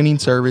award-winning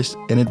service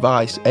and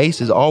advice Ace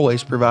has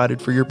always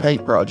provided for your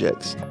paint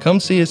projects.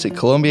 Come see us at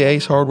Columbia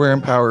Ace Hardware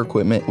and Power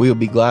Equipment. We will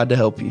be glad to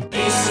help you.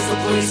 Ace is the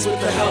place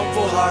with the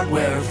helpful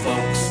hardware,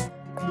 folks.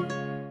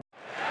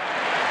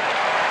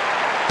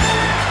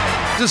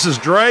 This is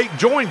Drake.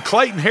 Join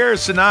Clayton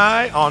Harris and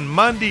I on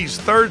Mondays,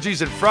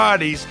 Thursdays, and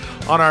Fridays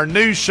on our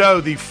new show,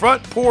 the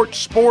Front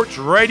Porch Sports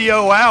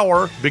Radio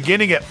Hour,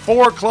 beginning at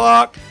 4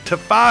 o'clock to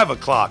 5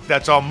 o'clock.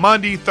 That's on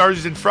Monday,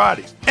 Thursdays, and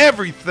Fridays.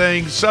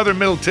 Everything Southern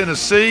Middle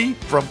Tennessee,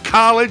 from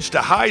college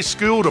to high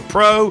school to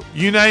pro,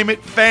 you name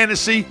it,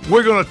 fantasy,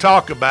 we're going to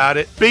talk about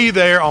it. Be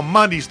there on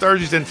Mondays,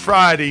 Thursdays, and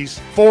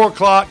Fridays, 4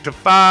 o'clock to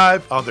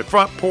 5 on the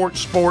Front Porch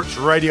Sports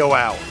Radio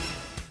Hour.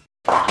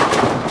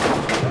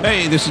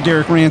 Hey, this is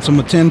Derek Ransom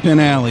with 10 Pin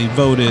Alley,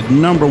 voted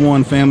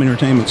 #1 family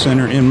entertainment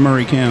center in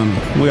Murray County.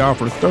 We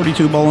offer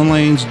 32 bowling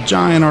lanes,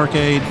 giant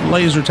arcade,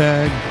 laser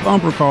tag,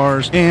 bumper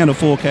cars, and a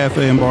full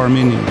cafe and bar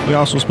menu. We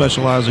also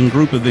specialize in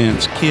group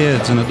events,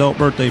 kids and adult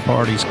birthday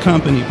parties,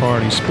 company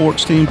parties,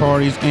 sports team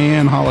parties,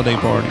 and holiday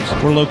parties.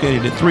 We're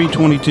located at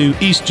 322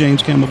 East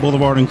James Campbell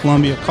Boulevard in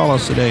Columbia. Call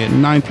us today at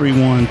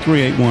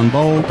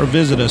 931-381-BOWL or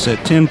visit us at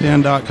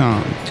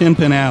 10pin.com. 10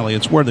 Pin Alley,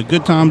 it's where the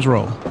good times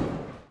roll.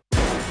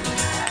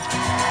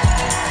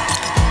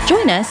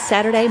 Join us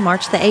Saturday,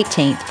 March the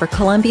 18th for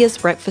Columbia's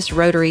Breakfast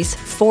Rotary's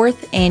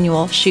 4th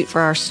annual Shoot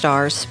for Our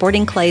Stars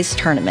Sporting Clays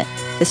Tournament.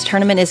 This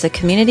tournament is a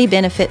community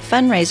benefit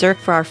fundraiser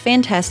for our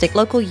fantastic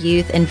local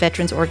youth and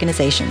veterans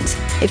organizations.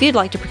 If you'd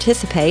like to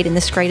participate in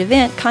this great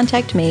event,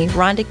 contact me,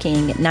 Rhonda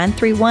King, at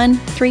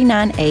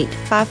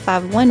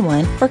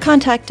 931-398-5511 or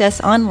contact us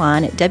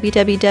online at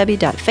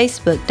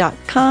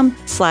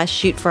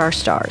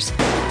www.facebook.com/shootforOurStars.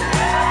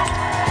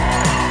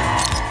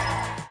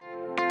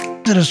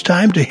 It is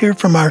time to hear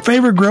from our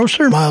favorite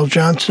grocer, Miles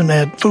Johnson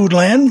at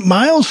Foodland.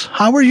 Miles,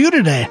 how are you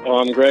today? Oh,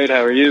 I'm great.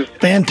 How are you?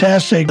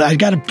 Fantastic. I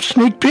got a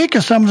sneak peek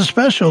of some of the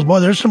specials.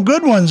 Boy, there's some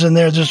good ones in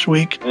there this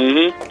week.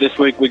 This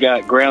week we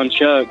got ground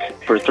chuck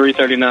for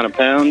 $3.39 a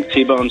pound,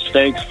 T-bone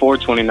steaks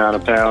 $4.29 a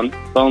pound,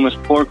 boneless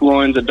pork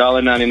loins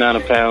 $1.99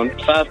 a pound,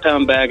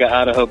 5-pound bag of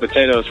Idaho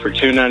potatoes for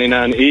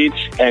 $2.99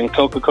 each, and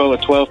Coca-Cola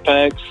 12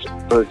 packs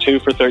for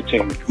 $2 for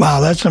 $13.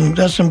 Wow, that's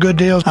some good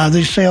deals.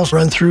 These sales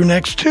run through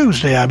next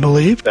Tuesday, I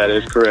believe. That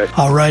is correct.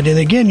 All right, and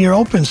again, you're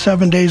open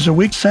 7 days a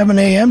week, 7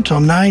 a.m. till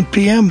 9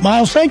 p.m.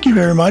 Miles, thank you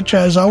very much.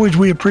 As always,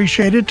 we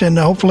appreciate it, and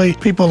hopefully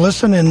people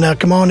listen and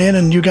come on in,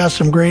 and you got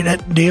some great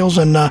deals,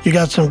 and you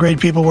got some great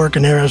people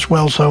working there as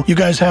well. So you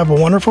guys have a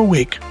wonderful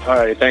week. All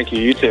right, thank you.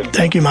 You too.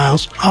 Thank you,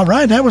 Miles. All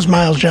right, that was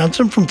Miles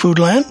Johnson from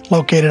Foodland,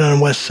 located on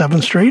West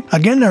 7th Street.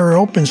 Again, they're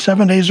open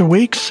 7 days a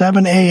week,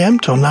 7 a.m.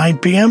 till 9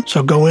 p.m.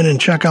 So go in and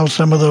check out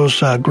some of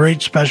those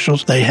great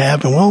specials they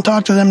have, and we'll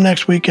talk to them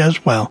next week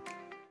as well.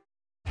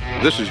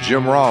 This is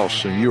Jim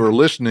Ross, and you are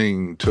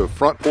listening to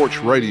Front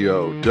Porch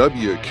Radio,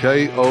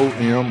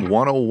 WKOM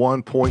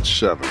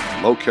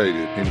 101.7,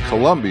 located in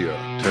Columbia,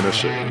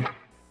 Tennessee.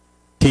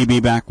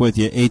 TB back with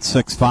you,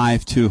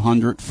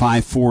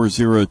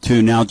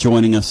 865-200-5402. Now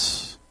joining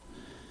us,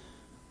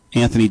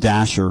 Anthony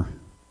Dasher,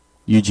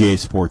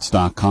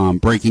 UGAsports.com,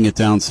 breaking it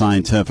down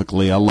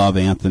scientifically. I love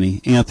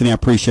Anthony. Anthony, I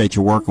appreciate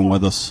you working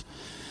with us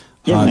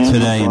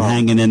today and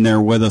hanging in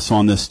there with us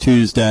on this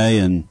Tuesday,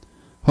 and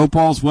hope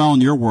all's well in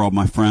your world,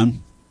 my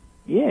friend.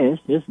 Yeah,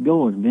 it's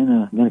going. It's been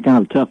a kind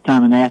of a tough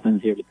time in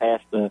Athens here the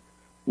past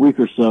week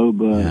or so,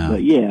 but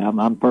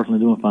I'm personally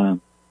doing fine.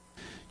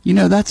 You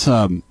know, that's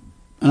and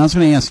I was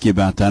going to ask you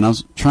about that. And I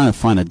was trying to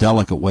find a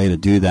delicate way to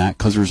do that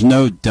because there's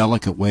no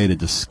delicate way to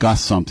discuss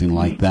something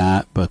like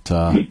that. But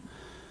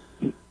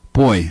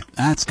boy,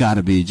 that's got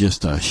to be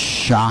just a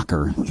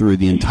shocker through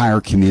the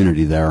entire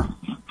community there.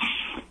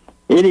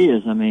 It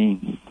is. I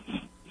mean,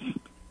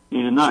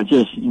 not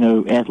just,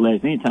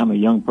 athletics. Anytime a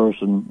young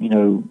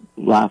person,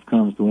 life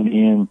comes to an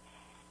end,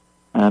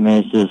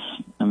 it's just,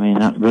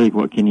 not really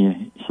what can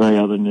you say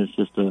other than it's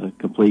just a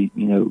complete,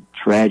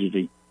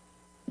 tragedy.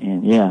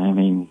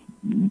 And,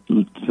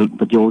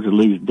 but Georgia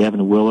leaves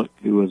Devin Willock,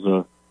 who was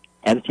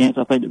had a chance,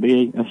 I think, to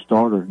be a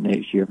starter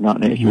next year. If not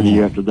next year, the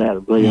year after that, a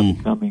really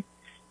upcoming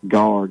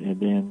guard. And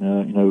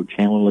then,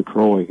 Chandler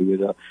LaCroix, who is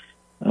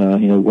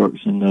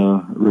works in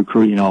the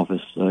recruiting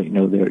office,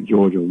 there at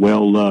Georgia.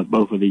 Well loved,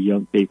 both of the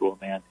young people,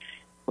 man.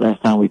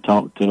 Last time we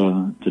talked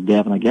to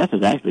Devin, I guess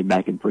it's actually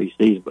back in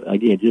preseason, but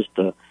again, just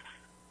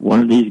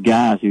one of these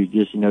guys who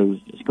just,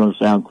 it's going to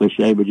sound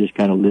cliche, but just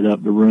kind of lit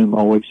up the room,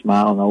 always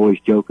smiling, always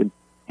joking.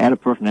 Had a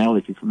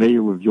personality. If you're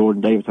familiar with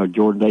Jordan Davis, how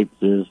Jordan Davis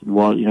is,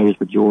 he's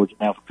for Georgia,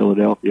 now for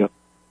Philadelphia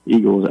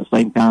Eagles, that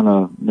same kind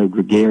of,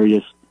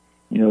 gregarious,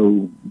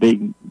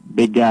 big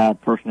guy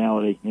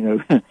personality,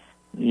 again,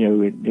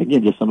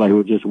 just somebody who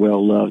was just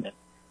well loved.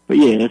 But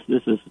yeah, this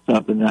is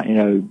something that,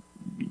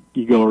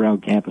 you go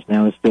around campus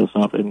now, it's still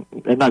something.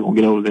 They're not going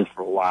to get over this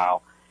for a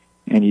while.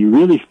 And you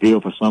really feel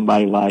for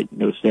somebody like,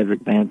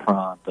 Cedric Van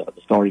Pront, the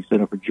starting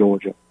center for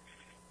Georgia,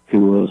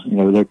 who was,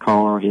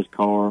 his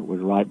car was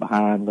right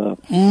behind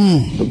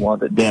the one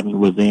that Devin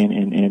was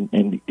in,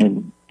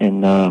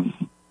 and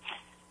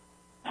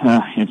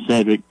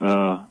Cedric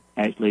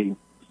actually,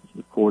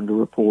 according to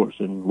reports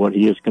and what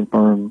he has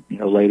confirmed,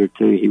 later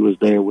too, he was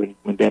there when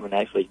Devin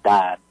actually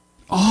died.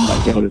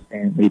 Like held his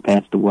hand, he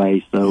passed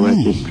away. So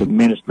it's just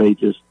tremendously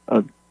just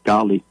a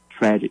godly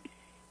tragic,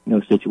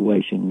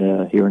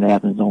 situation here in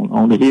Athens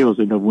on the heels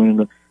of winning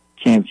the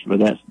championship. But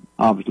that's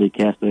obviously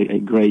cast a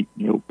great,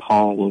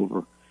 pall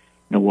over,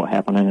 what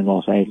happened in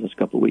Los Angeles a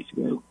couple of weeks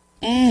ago.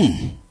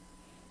 And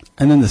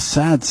then the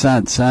sad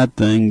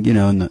thing,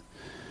 and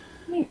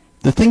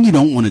the thing you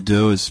don't want to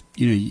do is,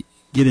 you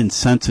get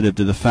insensitive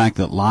to the fact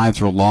that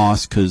lives are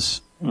lost,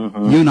 because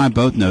you and I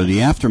both know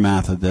the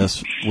aftermath of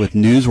this with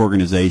news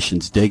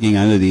organizations digging.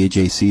 I know the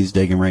AJC is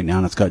digging right now,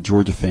 and it's got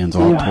Georgia fans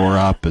all tore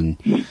up, and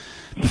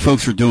the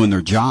folks are doing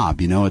their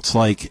job. It's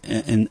like,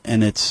 and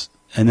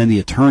then the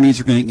attorneys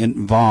are going to get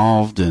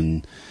involved,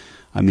 and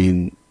I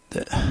mean,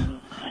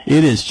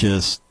 it is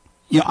just,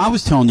 I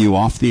was telling you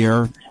off the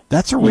air,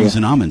 that's a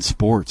reason I'm in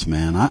sports,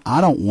 man. I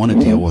don't want to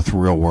deal with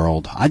real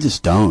world. I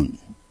just don't.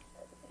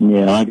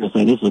 Yeah, like I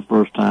said, this is the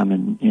first time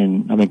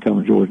in I've been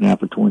covering Georgia now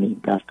for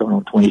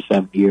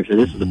 27 years. So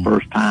this is the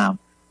first time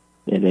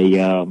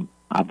that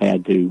I've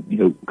had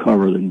to,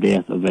 cover the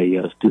death of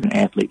a student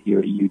athlete here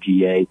at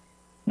UGA.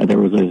 There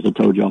was, as I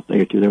told you off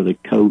there too, there was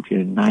a coach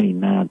in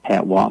 '99,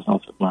 Pat Watson,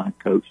 offensive line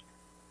coach,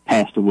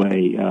 passed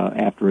away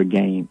after a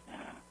game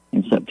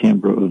in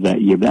September of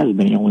that year. But that has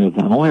been the only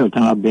other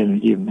time I've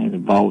been even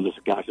involved with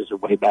this guy. This is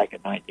way back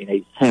in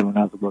 1987 when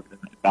I was working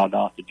in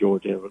Valdosta,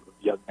 Georgia. There was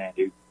a young man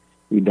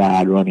who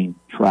died running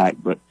track.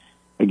 But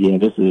again,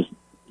 this is,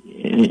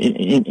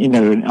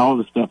 and all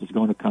the stuff that's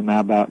going to come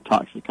out about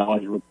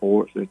toxicology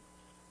reports and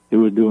who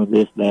was doing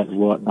this, that, and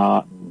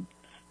whatnot.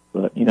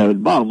 But the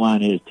bottom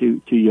line is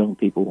two young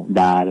people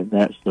died, and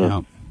that's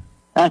the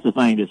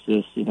thing that's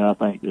just, I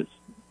think that's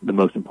the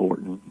most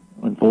important,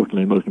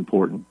 unfortunately, the most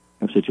important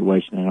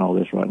situation in all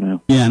this right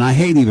now. Yeah, and I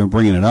hate even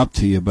bringing it up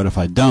to you, but if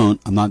I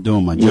don't, I'm not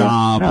doing my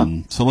job. Yeah.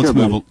 And so let's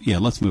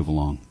move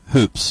along.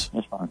 Hoops.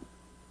 That's fine.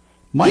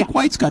 Mike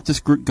White's got this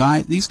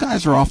guy. These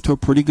guys are off to a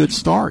pretty good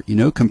start,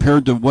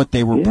 compared to what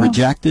they were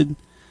projected.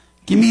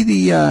 Give me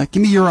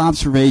your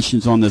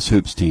observations on this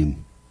Hoops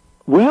team.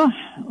 Well,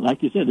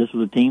 like you said, this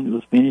was a team that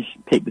was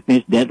picked to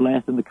finish dead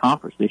last in the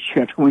conference this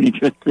year after winning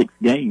just 6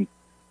 games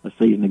a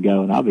season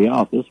ago. And I'll be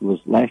honest,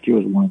 last year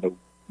was one of the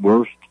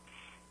worst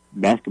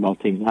basketball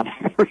teams I've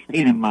ever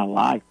seen in my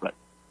life. But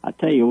I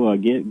tell you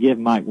what, give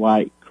Mike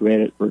White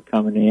credit for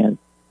coming in.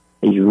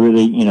 He's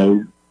really,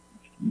 and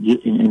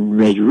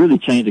he's really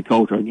changed the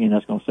culture. Again,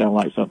 that's going to sound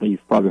like something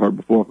you've probably heard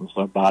before from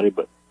somebody,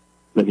 but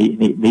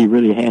he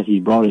really has.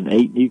 He's brought in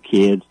 8 new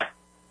kids.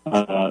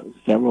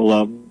 Several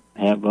of them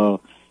have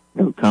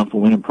come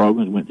from winning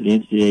programs, went to the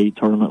NCAA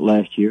tournament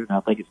last year, and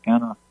I think it's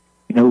kind of,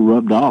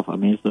 rubbed off. I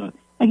mean,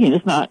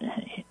 it's not,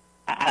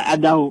 I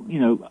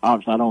don't,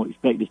 obviously I don't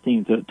expect this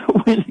team to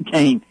win the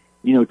game,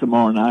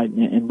 tomorrow night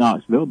in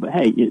Knoxville, but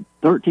hey, it's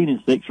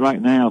 13-6 right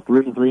now,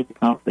 3-3 in the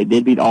conference. They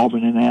did beat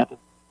Auburn in Athens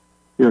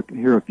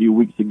here a few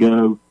weeks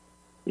ago.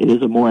 It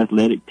is a more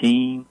athletic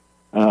team,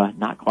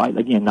 not quite,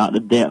 again, not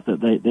the depth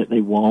that they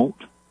want.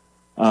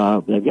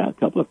 They've got a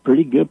couple of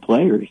pretty good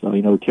players.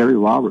 So, Terry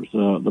Roberts,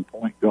 the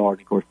point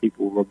guard. Of course,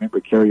 people will remember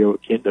Kerry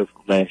Okendo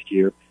from last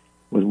year,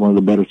 was one of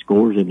the better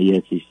scorers in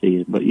the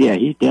SEC. But yeah,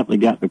 he's definitely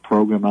got the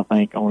program, I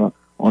think, on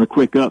a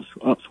quick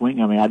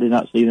upswing. I mean, I did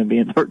not see them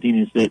being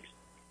 13-6,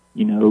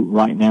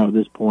 right now at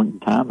this point in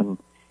time. And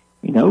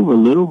with a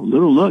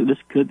little luck, this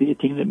could be a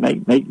team that may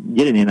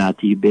get an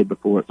NIT bid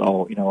before it's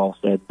all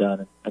said and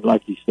done. And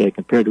like you said,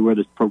 compared to where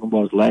this program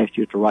was last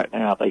year to right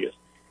now, I think it's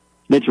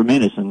been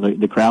tremendous, and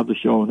the crowds are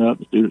showing up,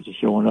 the students are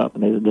showing up,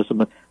 and there's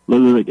some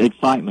little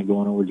excitement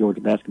going on with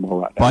Georgia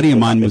basketball right now. Buddy of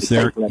mine was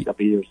there. For a couple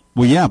of years.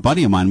 Well, yeah, a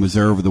buddy of mine was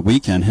there over the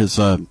weekend. His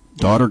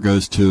daughter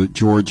goes to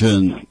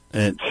Georgia,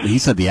 and he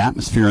said the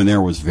atmosphere in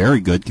there was very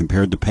good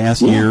compared to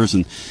past years.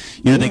 And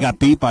they got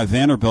beat by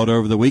Vanderbilt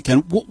over the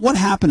weekend. What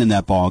happened in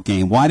that ball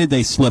game? Why did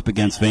they slip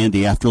against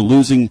Vandy after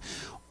losing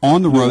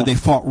on the road? Yeah. They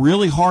fought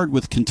really hard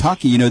with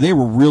Kentucky. They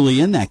were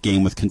really in that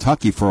game with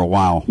Kentucky for a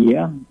while.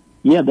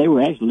 Yeah, they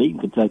were actually leading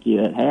Kentucky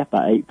at half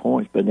by 8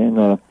 points, but then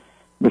Mr.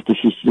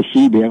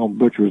 Shishibi, I'm going to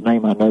butcher his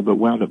name, I know, but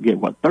wound up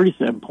getting,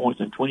 37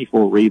 points and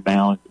 24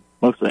 rebounds.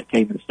 Most of that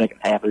came in the second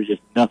half. There was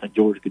just nothing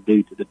Georgia could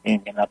do to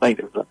defend him. I think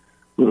there was a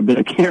little bit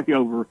of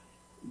carryover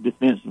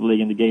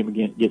defensively in the game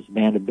against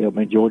Vanderbilt. I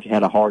mean, Georgia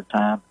had a hard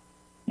time,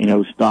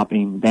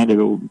 stopping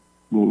Vanderbilt.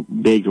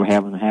 Bigs were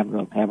having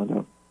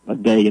a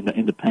day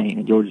in the paint,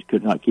 and Georgia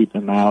could not keep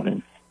them out.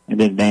 And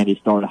then Vandy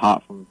started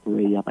hot from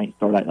 3. I think it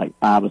started like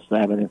 5 or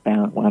 7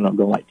 and wound up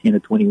going like 10 or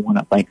 21,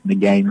 I think, in the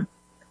game.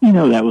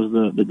 That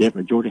was the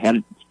difference. Georgia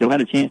still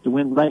had a chance to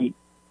win late.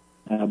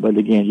 But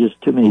again,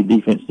 just too many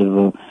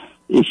defensive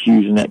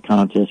issues in that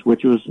contest,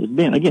 which has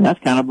been, again, that's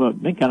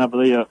been kind of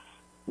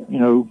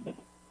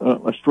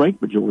a strength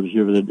for Georgia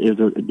here. Is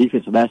a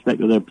defensive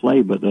aspect of their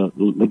play, but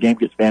the game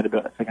gets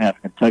Vanderbilt in the second half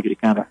of Kentucky. They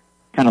kind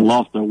of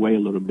lost their way a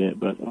little bit.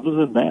 But other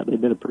than that, they've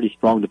been a pretty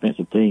strong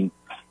defensive team.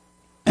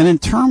 And in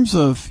terms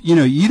of,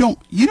 you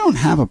don't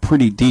have a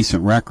pretty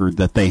decent record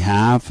that they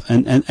have.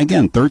 And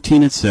again,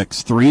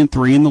 13-6,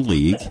 3-3 in the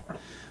league,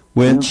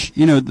 which,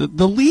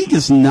 the league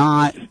is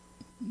not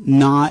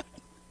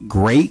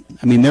great.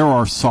 I mean, there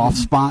are soft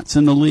spots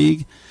in the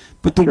league,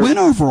 but the win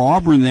over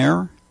Auburn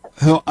there,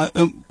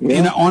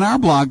 on our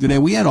blog today,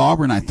 we had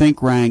Auburn, I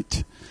think,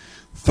 ranked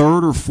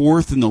third or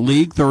fourth in the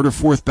league, third or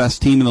fourth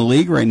best team in the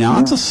league right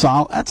now.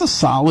 That's a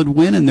solid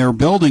win in their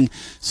building.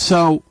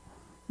 So,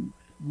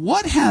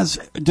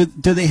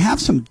 do they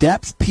have some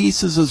depth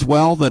pieces as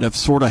well that have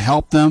sort of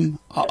helped them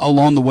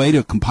along the way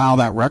to compile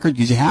that record?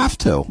 Because you have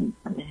to.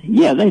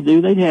 Yeah, they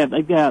do.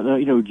 They've got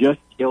Justin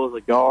Hill as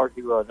a guard,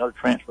 who another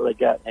transfer they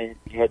got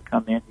had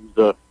come in.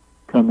 He's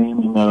come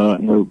in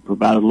and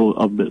provide a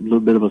little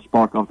bit of a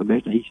spark off the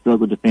bench. And he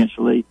struggled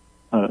defensively,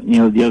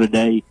 the other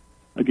day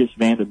against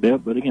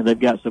Vanderbilt. But again, they've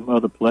got some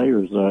other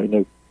players.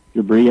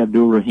 Jabri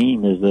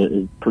Abdul-Rahim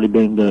is pretty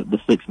been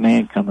the sixth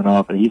man coming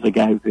off, and he's a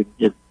guy who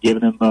is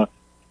giving them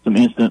some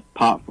instant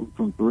pop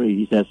from three.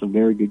 He's had some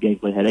very good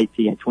games.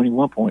 He had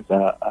 21 points.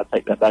 I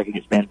take that back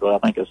against Vanderbilt.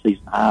 I think a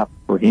season high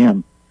for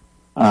him.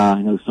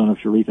 Son of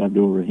Sharif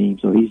Abdul-Rahim.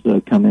 So he's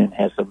come in and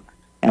has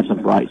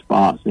some bright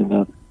spots.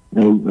 And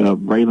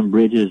Braylon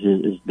Bridges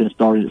has been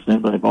starting at center,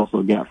 but they've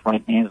also got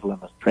Frank Anselm,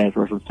 a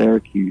transfer from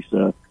Syracuse,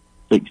 6'10",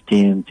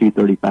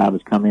 235,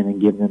 has come in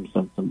and given them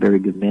some very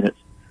good minutes.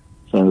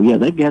 So yeah,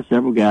 they've got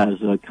several guys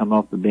come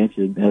off the bench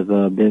and have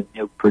been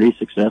pretty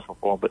successful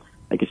for them. But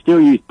they could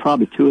still use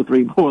probably two or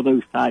three more of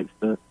those types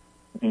to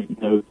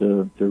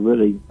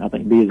really, I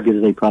think, be as good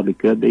as they probably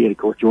could be. And of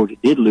course, Georgia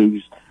did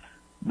lose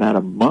about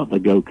a month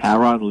ago.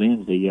 Kyron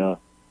Lindsey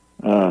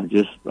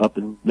just up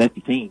and left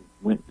the team.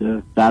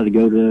 Decided to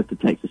go to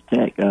Texas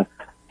Tech.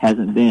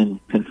 Hasn't been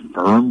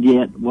confirmed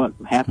yet what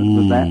happened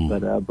with that,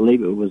 but I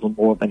believe it was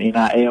more of an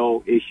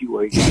NIL issue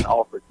where he got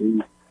offered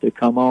to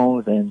come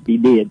on, and he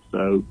did.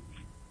 So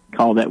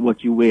call that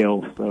what you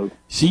will. So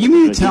you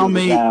mean to tell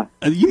me?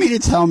 You mean to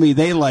tell me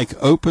they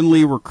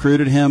openly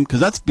recruited him? Because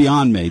that's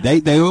beyond me.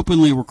 They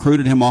openly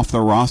recruited him off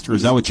their roster.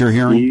 Is that what you're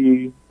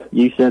hearing?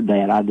 You said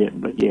that. I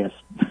didn't, but yes.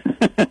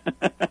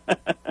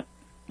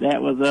 That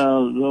was a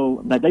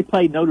little. They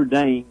played Notre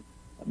Dame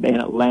in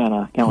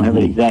Atlanta. I can't remember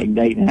the exact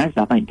date. And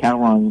actually, I think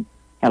Cameron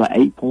had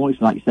 8 points,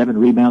 7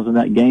 rebounds in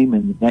that game,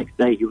 and the next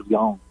day he was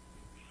gone.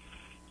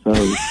 So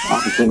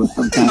obviously, was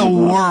some kind what in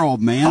the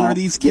world, man, are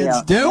these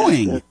kids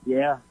doing?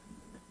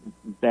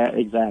 That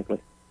exactly.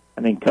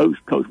 I mean, Coach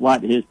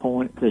White, to his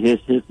point, to his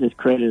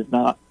credit, is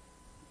not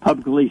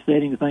publicly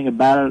said anything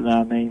about it.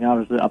 I mean,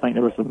 obviously, I think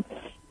there were some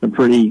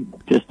pretty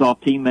pissed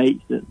off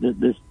teammates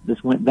that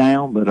this went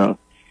down, but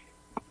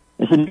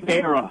it's a new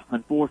era.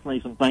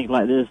 Unfortunately, some things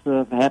like this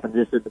happen.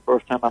 This is the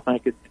first time I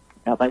think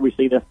we've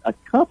seen a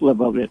couple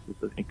of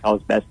instances in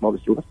college basketball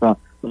this year. A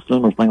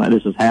similar thing like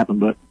this has happened,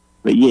 but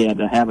yeah,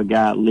 to have a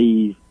guy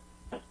leave,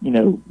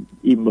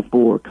 even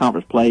before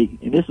conference play,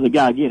 and this is a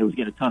guy again who was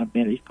getting a ton of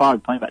minutes. He's probably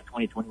playing about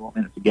 20, 21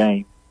 minutes a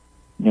game,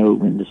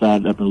 and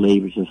decided up and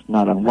leave. It's just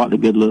not a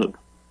good look.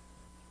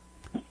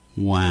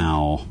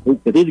 Wow.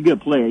 But he's a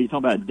good player. You're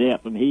talking about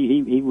depth. I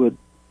mean, he would.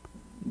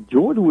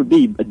 Georgia would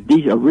be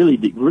a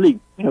really,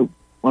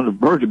 on the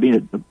verge of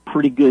being a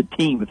pretty good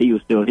team if he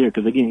was still here.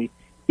 Because again,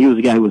 he was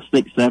a guy who was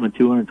 6'7",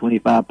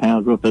 225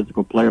 pounds, real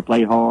physical player,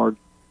 played hard.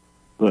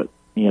 But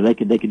they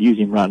could use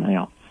him right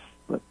now,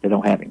 but they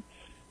don't have him.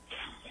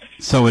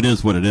 So it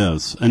is what it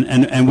is,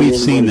 and we've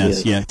seen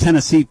this. Yeah,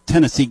 Tennessee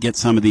gets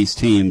some of these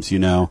teams,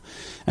 and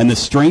the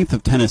strength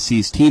of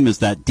Tennessee's team is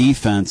that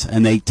defense,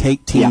 and they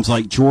take teams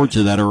like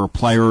Georgia that are a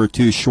player or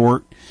two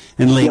short,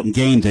 and late in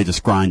games they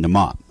just grind them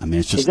up. I mean,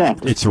 it's just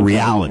it's a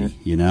reality,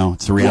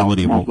 it's a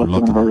reality of what we're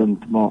looking at. Them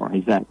tomorrow,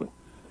 exactly.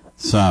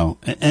 So,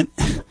 and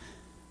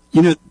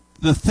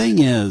the thing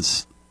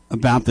is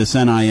about this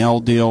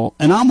NIL deal,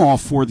 and I'm all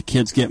for the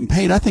kids getting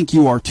paid. I think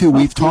you are too.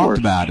 We've talked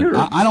about it.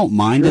 I don't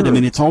mind it. I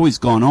mean, it's always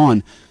gone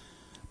on.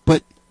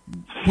 But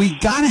we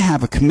got to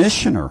have a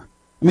commissioner.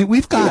 I mean,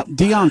 we've got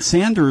Deion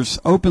Sanders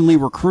openly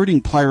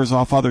recruiting players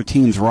off other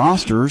teams'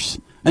 rosters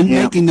and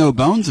making no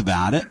bones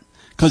about it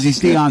because he's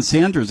Deion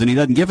Sanders and he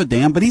doesn't give a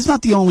damn. But he's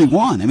not the only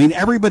one. I mean,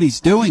 everybody's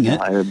doing it.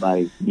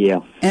 Everybody,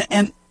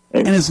 And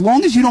as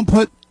long as you don't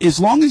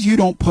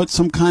put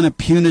some kind of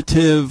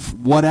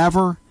punitive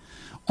whatever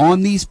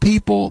on these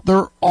people,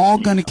 they're all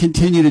going to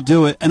continue to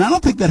do it, and I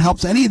don't think that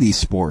helps any of these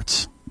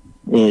sports.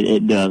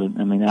 It doesn't.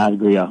 I mean, I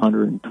agree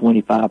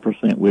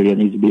 125% with you. It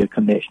needs to be a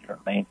commissioner.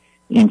 I mean,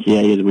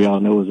 NCAA, as we all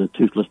know, is a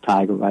toothless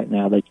tiger right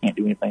now. They can't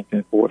do anything to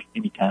enforce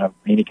any kind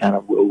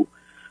of rule.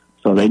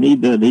 So they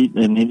need these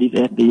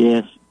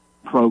FBS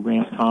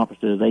programs,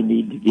 conferences. They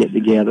need to get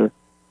together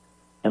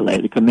and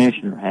let the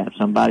commissioner have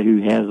somebody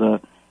who has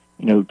a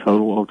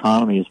total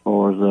autonomy as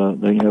far as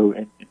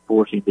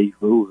enforcing these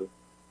rules.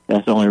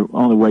 That's the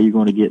only way you're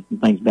going to get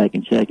things back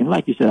in check. And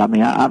like you said, I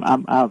mean, I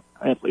have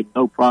absolutely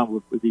no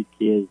problem with these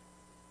kids,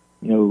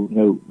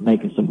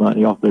 making some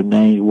money off their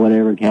names,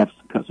 whatever, have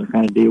some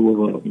kind of deal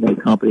with a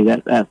company.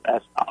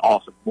 That's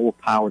awesome. More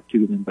power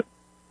to them. But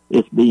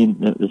it's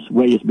this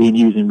way it's being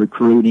used in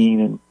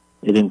recruiting and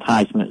its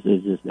enticements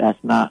is just, that's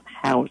not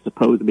how it's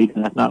supposed to be,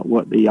 and that's not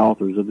what the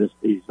authors of this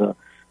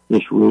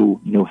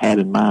rule had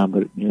in mind.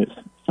 But it's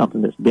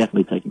something that's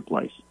definitely taking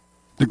place.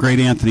 The great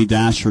Anthony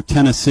Dasher,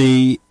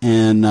 Tennessee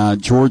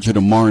and Georgia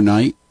tomorrow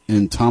night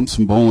in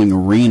Thompson Bowling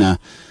Arena.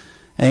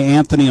 Hey,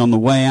 Anthony, on the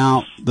way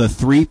out, the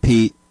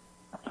three-peat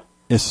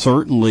is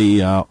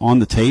certainly on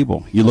the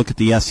table. You look at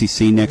the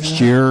SEC next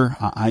year.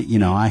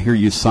 I hear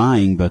you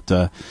sighing,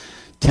 but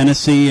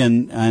Tennessee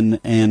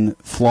and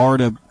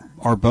Florida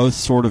are both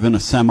sort of in a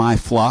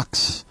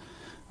semi-flux.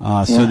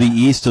 So the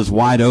East is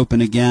wide open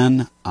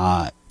again.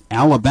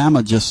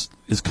 Alabama just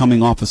is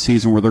coming off a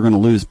season where they're going to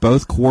lose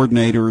both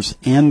coordinators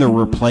and they're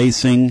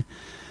replacing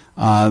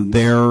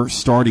their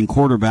starting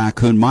quarterback,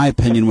 who in my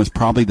opinion was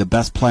probably the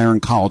best player in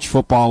college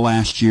football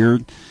last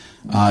year.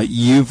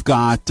 You've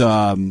got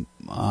LSU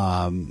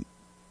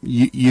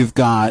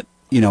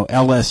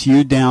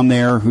down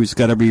there, who's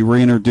got to be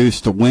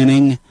reintroduced to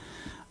winning,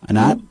 and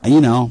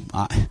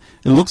it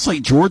looks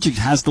like Georgia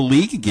has the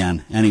league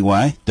again.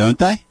 Anyway, don't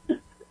they?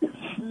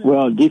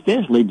 Well,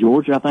 defensively,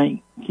 Georgia, I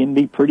think, can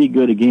be pretty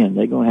good again.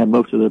 They're going to have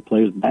most of their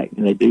players back,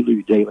 and they do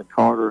lose Jalen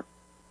Carter.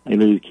 They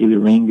lose Keely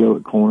Ringo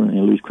at corner, and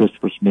they lose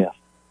Christopher Smith.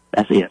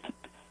 That's it.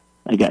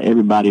 They got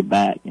everybody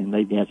back, and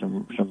they've got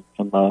some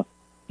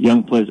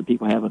young players that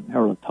people haven't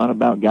heard a ton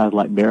about. Guys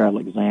like Bear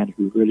Alexander,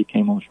 who really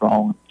came on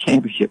strong.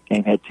 Championship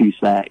game, had 2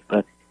 sacks,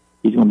 but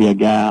he's going to be a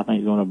guy. I think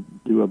he's going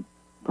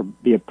to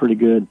be a pretty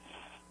good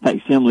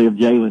facsimile of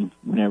Jalen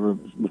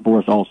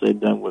before it's all said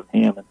and done with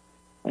him. And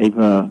they've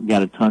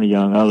got a ton of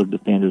young other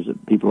defenders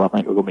that people I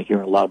think are going to be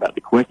hearing a lot about.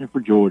 The question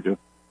for Georgia,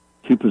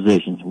 2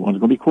 positions. One's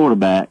going to be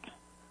quarterback.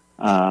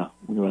 They got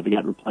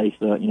to replace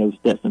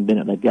Stetson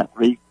Bennett. They've got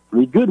three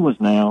good ones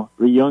now.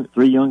 Three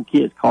young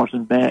kids: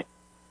 Carson Beck,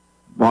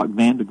 Brock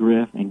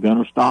Vandegrift, and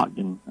Gunnar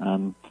Stockton.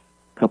 A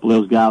couple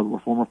of those guys were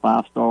former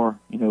 5-star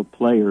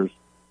players,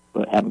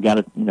 but haven't got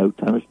a ton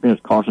of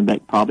experience. Carson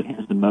Beck probably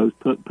has the most.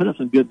 Put up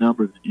some good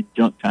numbers in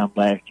junk time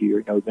last year.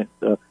 Against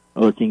the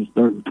other team's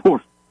third and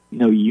fourth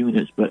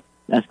units, but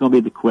that's going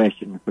to be the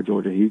question for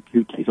Georgia.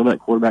 Who takes over that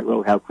quarterback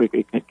role? How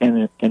quickly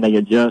can they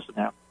adjust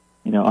now?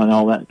 And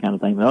all that kind of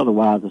thing. But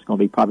otherwise, it's going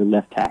to be probably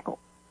left tackle.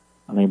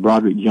 I mean,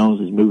 Broderick Jones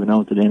is moving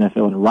on to the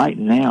NFL, and right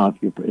now,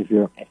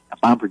 if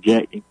I'm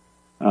projecting,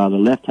 the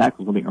left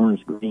tackle is going to be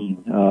Ernest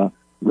Green,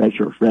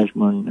 redshirt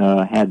freshman,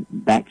 had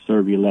back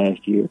surgery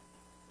last year,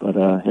 but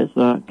it's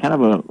kind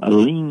of a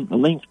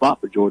lean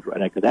spot for Georgia right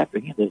now. Because after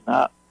him, there's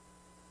not.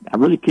 I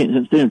really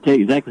can't tell you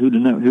exactly who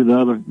the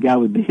other guy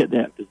would be at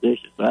that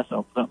position. So that's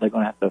something they're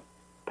going to have to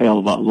pay a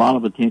lot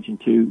of attention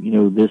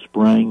to, this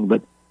spring,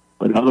 But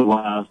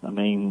otherwise, I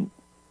mean,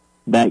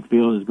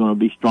 backfield is going to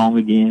be strong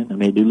again. I mean,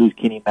 they do lose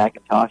Kenny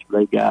McIntosh, but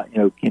they've got,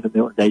 Kendall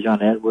Miller,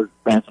 Dejon Edwards,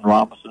 Branson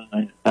Robinson,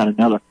 and got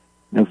another,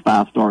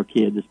 5-star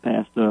kid this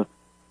past,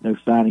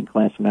 signing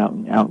class from out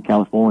in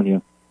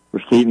California.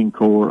 Receiving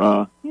core,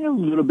 a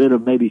little bit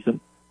of maybe some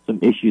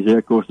issues there.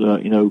 Of course,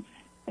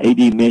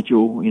 A.D.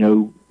 Mitchell,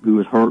 who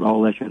was hurt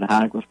all last year at the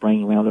high ankle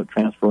sprain, wound up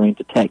transferring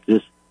to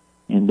Texas.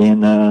 And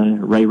then,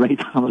 Ray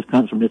Thomas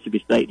comes from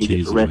Mississippi State. He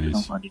gets arrested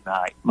on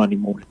Monday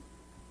morning.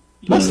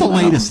 What's the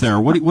latest there?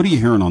 What are you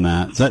hearing on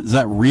that? Is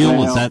that real?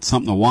 Well, is that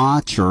something to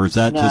watch, or is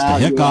that just a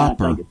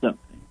hiccup? I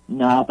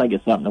think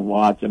it's something to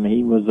watch. I mean,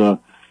 he was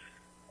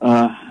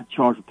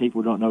charged with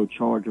people who don't know,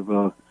 charge of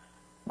a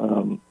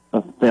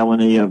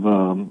felony of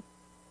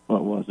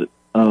what was it?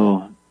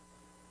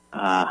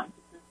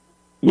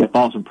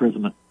 False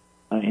imprisonment,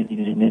 and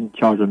then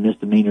charged with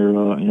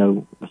misdemeanor,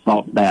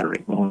 assault and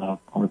battery on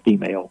a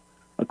female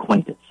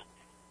acquaintance.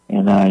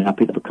 And I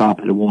picked up a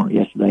copy of the warrant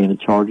yesterday, and the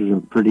charges are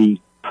pretty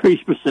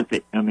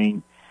specific. I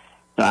mean,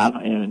 so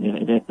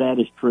and if that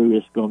is true,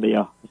 it's going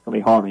to be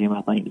hard for him,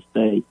 I think, to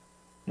stay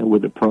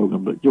with the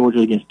program. But Georgia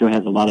again still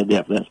has a lot of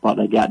depth for that spot.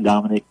 They got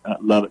Dominic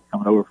Lovett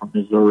coming over from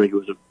Missouri, who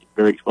was a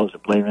very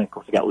explosive player, and of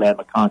course they got Ladd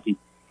McConkey,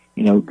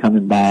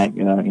 coming back,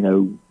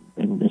 and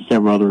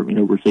several other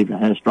receivers.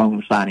 Had a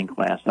strong signing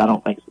class. So I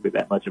don't think it's going to be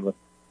that much of a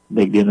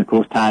big deal. And of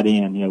course, tight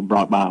end,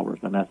 Brock Bowers,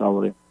 and that's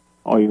all you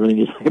really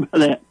need to say about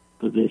that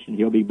position.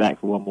 He'll be back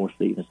for one more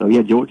season. So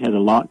yeah, Georgia has a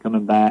lot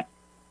coming back.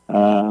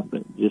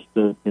 But just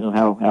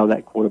how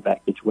that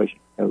quarterback situation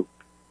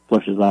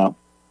flushes out.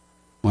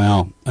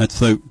 Well, that's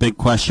the big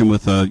question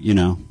with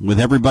with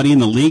everybody in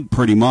the league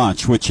pretty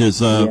much, which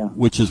is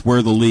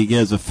where the league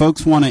is. If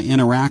folks want to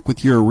interact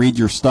with you or read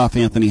your stuff,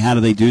 Anthony, how do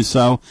they do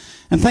so?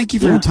 And thank you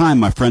for your time,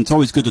 my friend. It's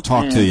always good to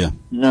talk to you.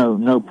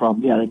 No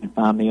problem. Yeah, they can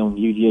find me on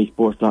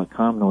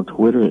UGAsports.com and on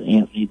Twitter at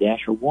Anthony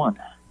Dasher1.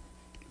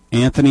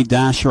 Anthony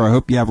Dasher, I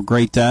hope you have a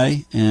great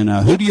day. And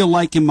who do you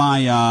like in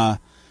my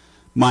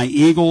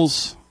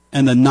Eagles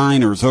and the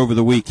Niners over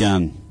the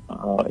weekend?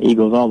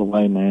 Eagles all the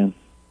way, man.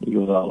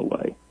 Eagles all the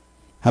way.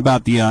 How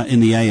about the in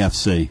the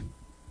AFC?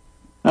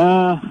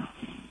 Probably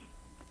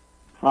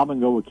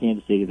go with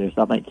Kansas City there.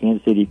 So I think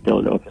Kansas City,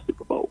 Philadelphia,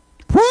 Super Bowl.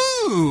 Woo!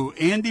 Ooh,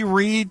 Andy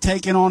Reid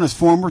taking on his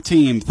former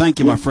team. Thank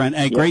you, my friend.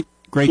 Hey, great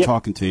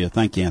talking to you.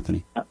 Thank you,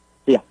 Anthony.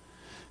 Yeah.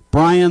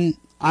 Brian,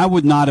 I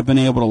would not have been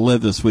able to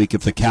live this week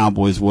if the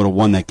Cowboys would have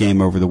won that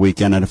game over the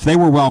weekend. And if they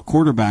were well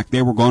quarterbacked,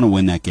 they were going to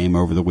win that game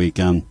over the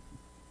weekend.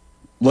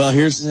 Well,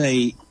 here's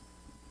a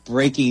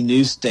breaking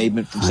news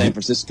statement from San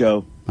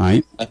Francisco. All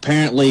right.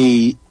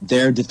 Apparently,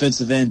 their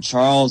defensive end,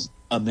 Charles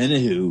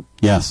Omenihu,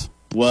 yes,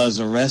 was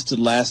arrested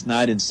last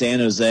night in San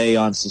Jose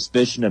on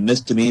suspicion of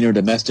misdemeanor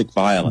domestic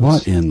violence.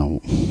 What in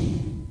the...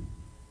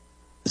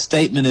 The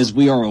statement is,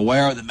 we are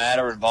aware of the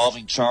matter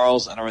involving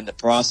Charles and are in the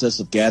process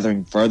of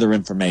gathering further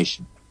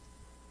information.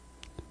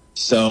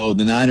 So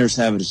the Niners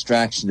have a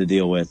distraction to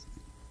deal with.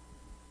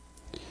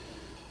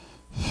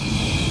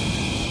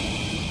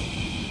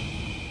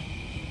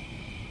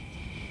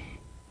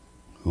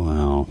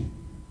 Wow.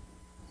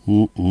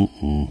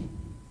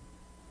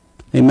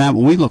 Hey, Matt,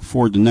 when we look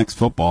forward to next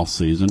football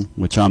season,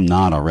 which I'm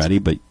not already,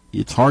 but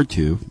it's hard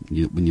to.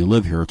 When you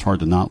live here, it's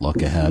hard to not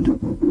look ahead.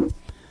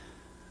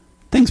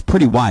 Things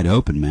pretty wide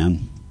open,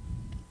 man,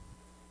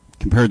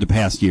 compared to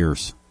past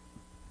years.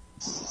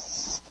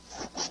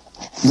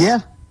 Yeah,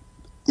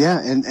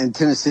 and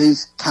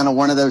Tennessee's kind of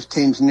one of those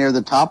teams near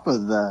the top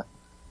of the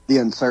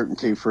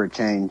uncertainty for a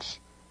change.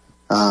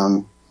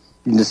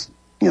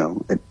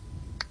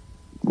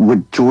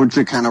 With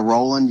Georgia kind of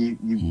rolling,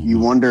 you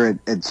wonder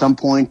at some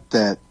point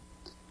that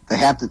they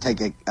have to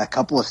take a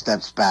couple of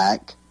steps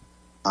back.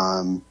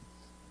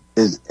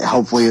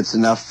 Hopefully it's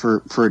enough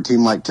for a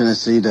team like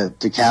Tennessee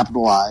to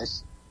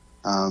capitalize.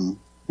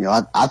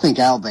 I think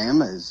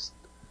Alabama is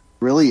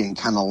really in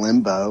kind of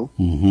limbo.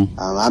 Mm-hmm.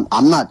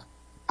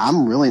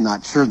 I'm really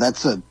not sure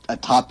that's a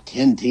top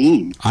 10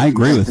 team. I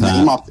agree with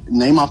that.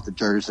 Name off the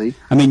jersey.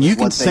 I mean, you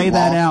can say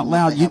that out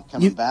loud.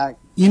 Back.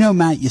 You know,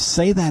 Matt, you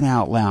say that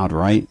out loud,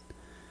 right?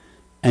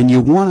 And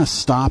you want to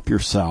stop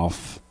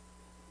yourself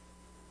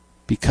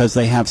because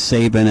they have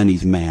Saban and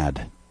he's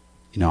mad.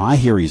 I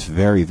hear he's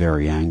very,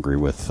 very angry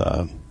with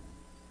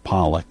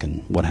Pollock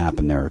and what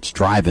happened there. It's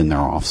driving their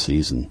off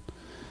season.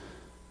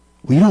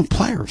 Well, you don't have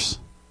players.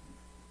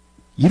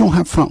 You don't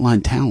have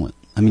frontline talent.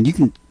 I mean,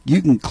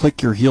 you can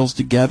click your heels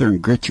together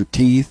and grit your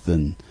teeth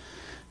and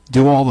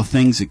do all the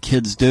things that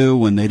kids do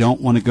when they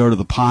don't want to go to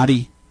the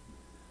potty.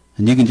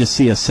 And you can just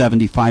see a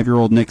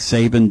 75-year-old Nick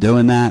Saban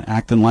doing that,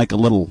 acting like a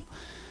little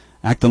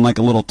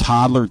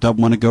toddler,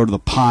 doesn't want to go to the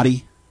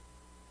potty.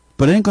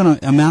 But it ain't going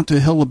to amount to a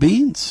hill of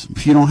beans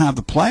if you don't have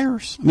the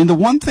players. I mean, the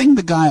one thing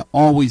the guy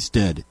always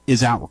did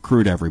is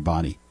out-recruit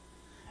everybody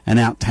and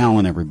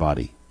out-talent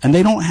everybody. And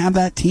they don't have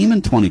that team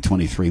in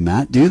 2023,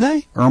 Matt, do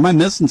they? Or am I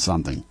missing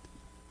something?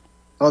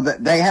 Well,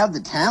 they have the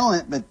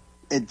talent, but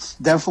it's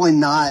definitely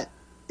not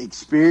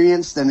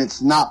experienced and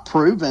it's not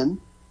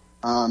proven.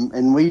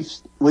 And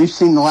we've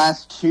seen the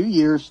last 2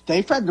 years,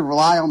 they've had to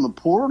rely on the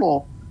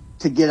portal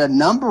to get a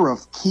number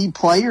of key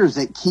players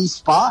at key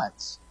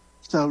spots.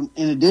 So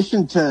in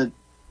addition to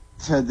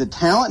the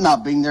talent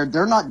not being there,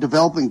 they're not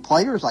developing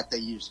players like they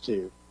used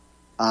to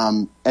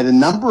at a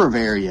number of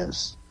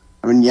areas.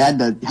 I mean, you had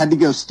to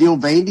go steal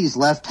Vandy's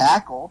left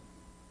tackle,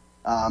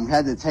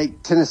 had to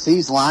take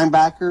Tennessee's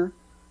linebacker,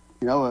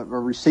 a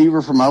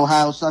receiver from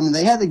Ohio. So, I mean,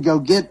 they had to go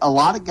get a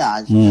lot of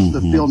guys just to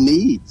fill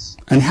needs.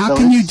 And how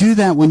can you do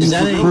that when you've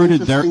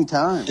recruited their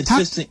time?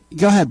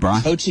 Go ahead,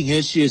 Brian. Coaching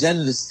issue. Is that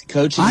a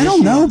coaching issue? I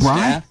don't know, on Brian.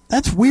 staff?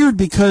 That's weird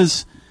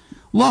because,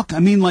 look, I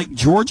mean, like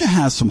Georgia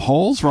has some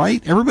holes,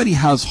 right? Everybody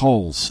has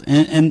holes.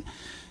 And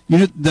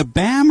the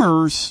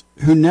Bammers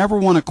who never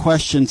want to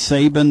question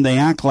Saban, they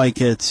act like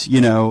it's,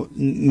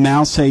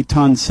 Mao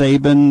Say-Tun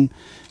Saban,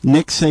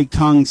 Nick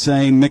Say-Tung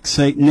say, Nick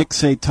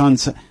Say-Tun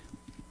say.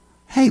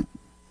 Hey,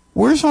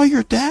 where's all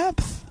your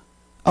depth?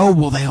 Oh,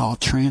 well, they all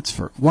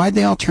transfer. Why'd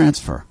they all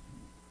transfer?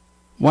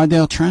 I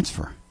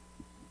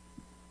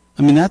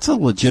mean, that's a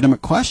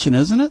legitimate question,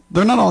 isn't it?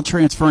 They're not all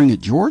transferring at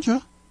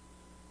Georgia.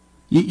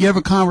 You have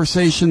a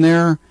conversation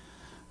there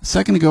a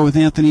second ago with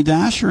Anthony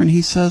Dasher, and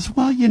he says,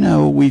 well,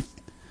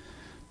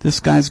 this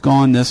guy's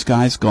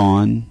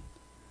gone,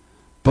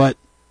 but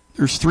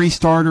there's 3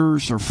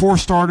 starters or 4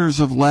 starters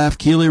have left.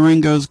 Keely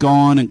Ringo's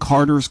gone and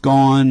Carter's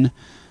gone,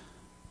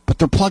 but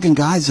they're plugging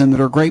guys in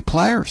that are great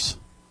players.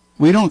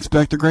 We don't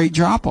expect a great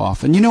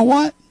drop-off. And you know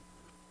what?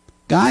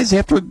 Guys,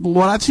 after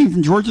what I've seen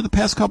from Georgia the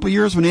past couple of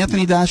years, when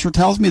Anthony Dasher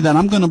tells me that,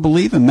 I'm going to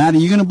believe him. Matt, are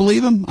you going to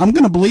believe him? I'm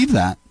going to believe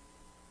that.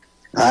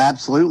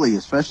 Absolutely,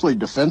 especially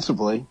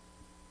defensively.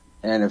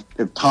 And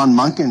if Ton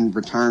Munkin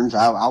returns,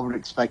 I would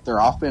expect their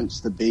offense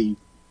to be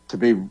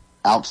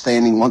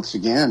outstanding once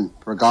again,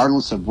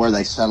 regardless of where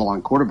they settle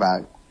on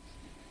quarterback.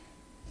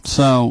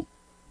 So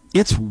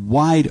it's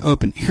wide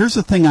open. Here's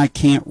the thing I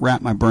can't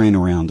wrap my brain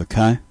around,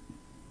 okay,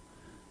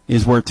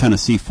 is where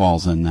Tennessee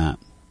falls in that.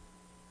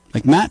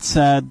 Like Matt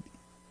said,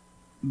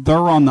 they're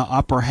on the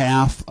upper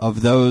half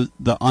of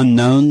the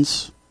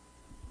unknowns.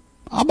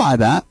 I'll buy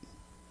that.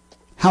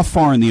 How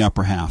far in the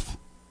upper half?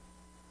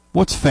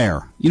 What's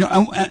fair?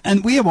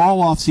 And we have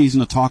all off season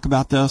to talk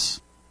about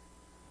this,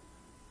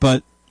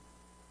 but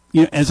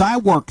as I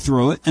work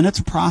through it, and it's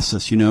a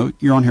process,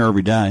 you're on here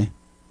every day,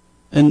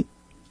 and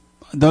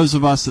those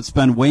of us that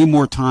spend way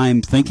more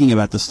time thinking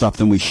about this stuff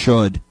than we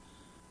should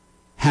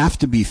have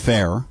to be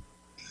fair.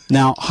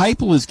 Now,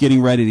 Heupel is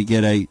getting ready to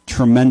get a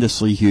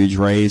tremendously huge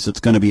raise. It's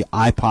going to be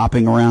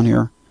eye-popping around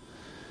here.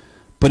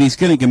 But he's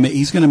going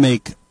to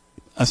make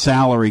a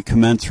salary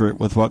commensurate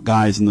with what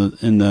guys in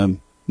the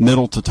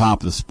middle to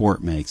top of the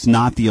sport makes.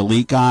 Not the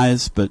elite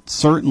guys, but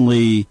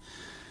certainly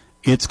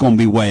it's going to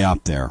be way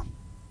up there.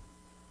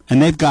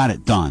 And they've got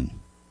it done.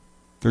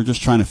 They're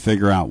just trying to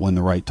figure out when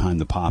the right time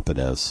to pop it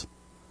is.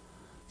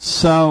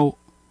 So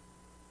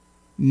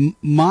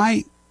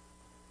my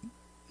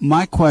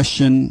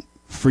question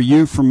for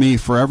you, for me,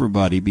 for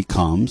everybody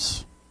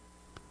becomes,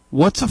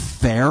 what's a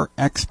fair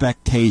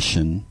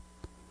expectation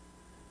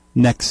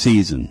next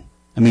season?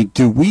 I mean,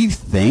 do we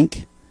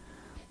think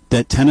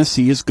that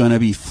Tennessee is going to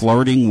be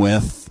flirting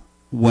with,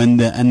 when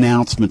the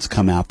announcements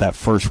come out that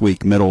first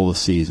week, middle of the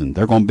season,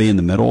 they're going to be in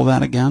the middle of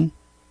that again?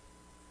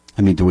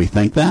 I mean, do we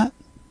think that?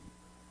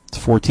 It's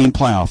a 14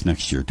 playoff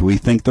next year. Do we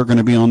think they're going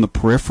to be on the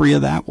periphery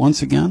of that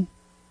once again?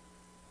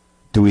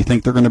 Do we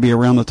think they're going to be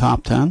around the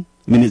top 10?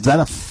 I mean, is that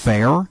a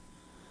fair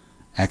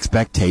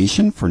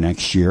expectation for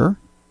next year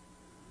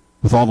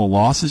with all the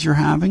losses you're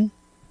having?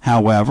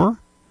 However,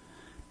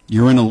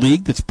 you're in a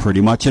league that's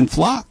pretty much in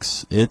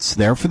flux. It's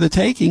there for the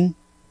taking.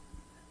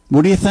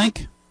 What do you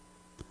think?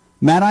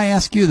 Matt, I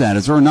ask you that.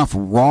 Is there enough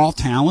raw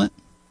talent?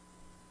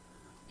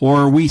 Or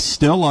are we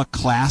still a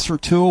class or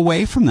two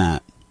away from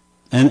that?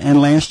 And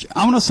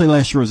I want to say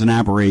last year was an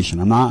aberration.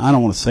 I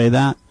don't want to say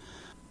that.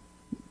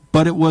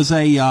 But it was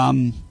a, how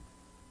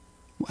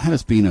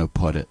does Bino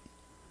put it?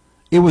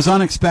 It was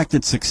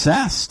unexpected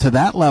success, to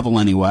that level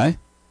anyway.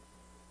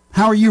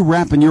 How are you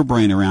wrapping your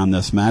brain around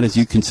this, Matt, as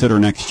you consider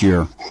next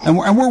year? And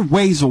we're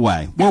ways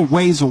away. We're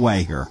ways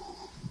away here.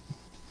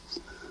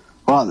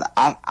 Well,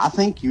 I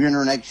think you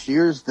enter next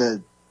year as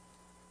the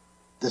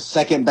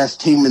second best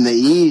team in the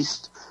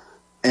East,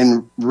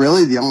 and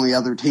really the only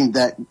other team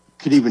that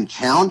could even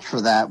challenge for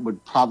that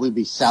would probably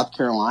be South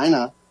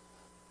Carolina.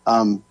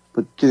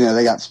 But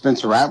they got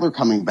Spencer Rattler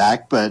coming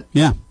back. But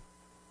yeah,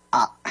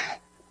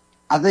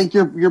 I think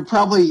you're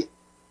probably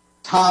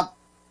top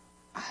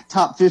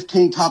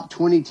 15, top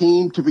 20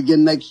 team to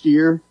begin next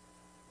year.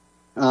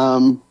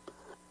 I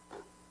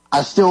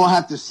still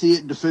have to see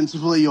it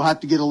defensively. You'll have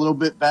to get a little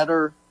bit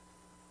better.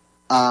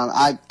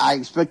 I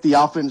expect the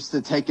offense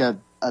to take a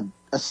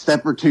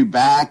step or two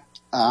back.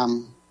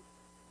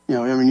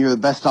 You're the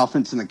best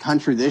offense in the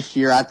country this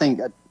year. I think,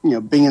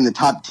 being in the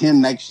top 10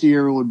 next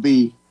year would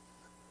be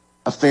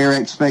a fair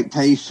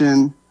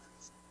expectation.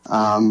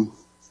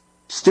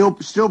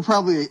 Still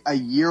probably a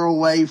year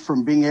away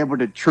from being able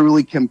to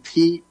truly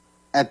compete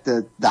at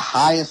the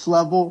highest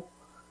level,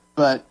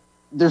 but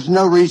there's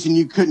no reason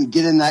you couldn't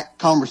get in that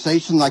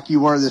conversation like you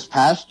were this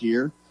past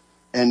year.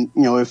 And,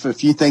 if a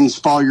few things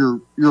fall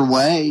your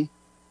way,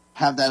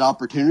 have that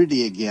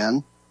opportunity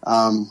again.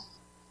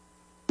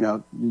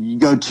 You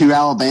go to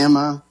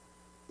Alabama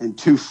and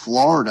to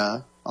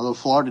Florida, although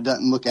Florida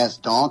doesn't look as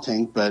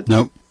daunting, but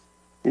nope.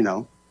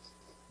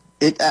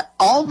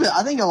 All of it.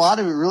 I think a lot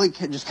of it really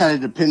just kind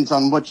of depends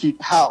on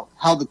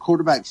how the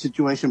quarterback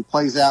situation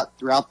plays out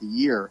throughout the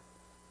year.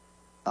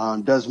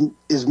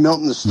 Is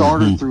Milton the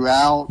starter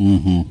throughout?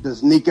 Mm-hmm.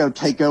 Does Nico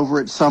take over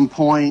at some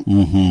point?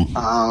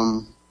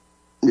 Mm-hmm.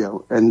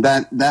 And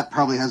that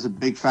probably has a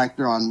big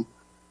factor on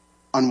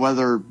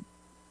whether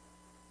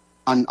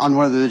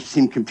this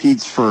team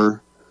competes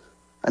for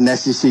an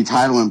SEC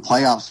title and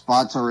playoff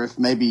spots, or if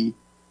maybe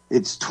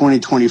it's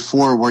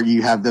 2024 where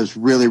you have those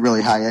really,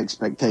 really high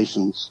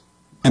expectations.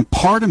 And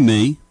part of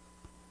me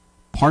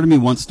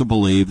wants to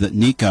believe that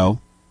Nico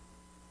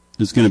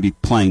is going to be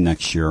playing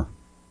next year.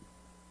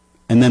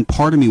 And then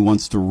part of me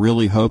wants to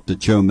really hope that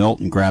Joe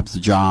Milton grabs the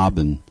job.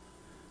 And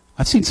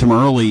I've seen some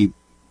early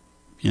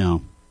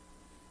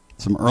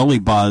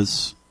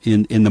buzz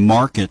in the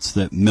markets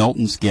that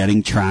Milton's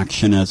getting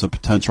traction as a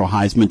potential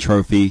Heisman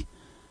Trophy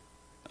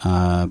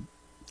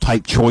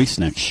type choice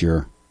next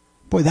year.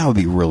 Boy, that would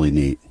be really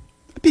neat.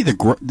 It'd be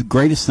the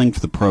greatest thing for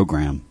the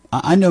program.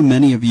 I know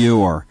many of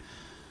you are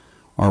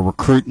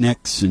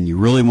recruitniks and you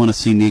really want to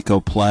see Nico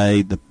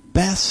play. The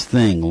best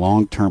thing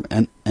long term,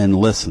 and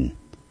listen,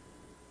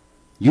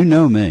 you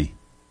know me,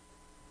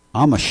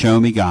 I'm a show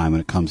me guy when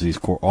it comes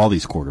to all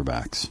these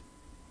quarterbacks,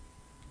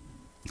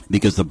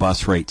 because the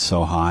bus rate's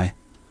so high.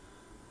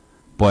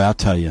 Boy, I'll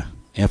tell you,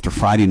 after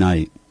Friday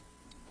night,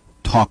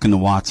 talking to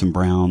Watson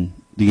Brown,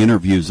 the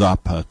interview's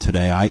up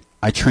today.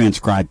 I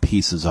transcribed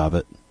pieces of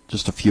it,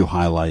 just a few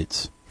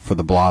highlights for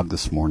the blog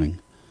this morning.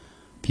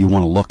 If you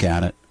want to look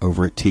at it,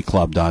 over at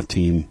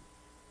tclub.team.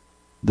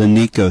 The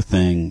Nico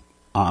thing,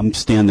 I'm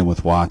standing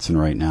with Watson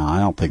right now. I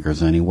don't think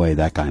there's any way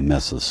that guy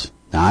misses.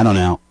 Now, I don't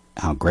know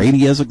how great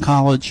he is at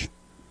college,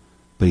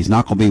 but he's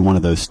not going to be one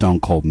of those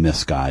stone-cold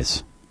miss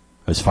guys,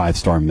 those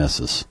 5-star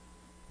misses.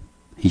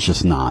 He's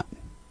just not.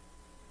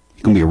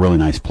 He's going to be a really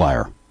nice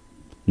player.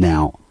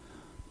 Now,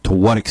 to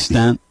what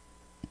extent?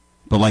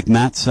 But like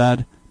Matt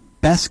said,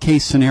 best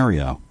case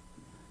scenario,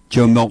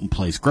 Joe Milton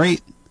plays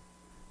great.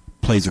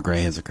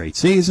 has a great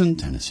season.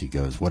 Tennessee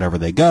goes whatever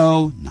they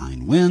go,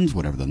 9 wins,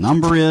 whatever the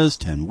number is,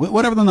 10,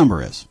 whatever the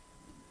number is.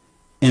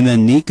 And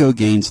then Nico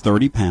gains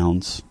 30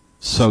 pounds,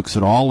 soaks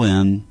it all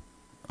in,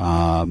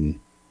 and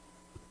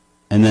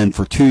then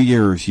for 2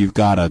 years you've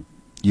got a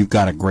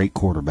great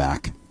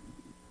quarterback.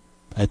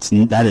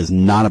 That is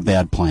not a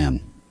bad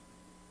plan.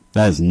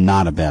 That is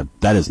not a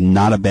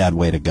bad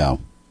way to go.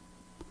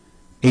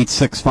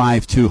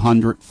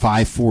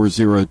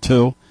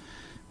 865-200-5402.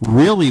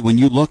 Really, when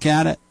you look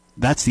at it,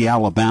 that's the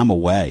Alabama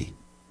way.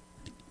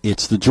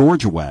 It's the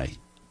Georgia way.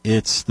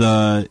 It's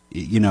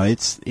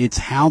it's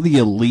how the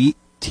elite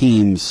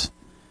teams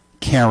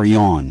carry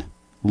on.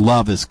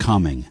 Love is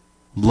coming.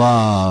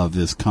 Love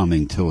is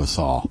coming to us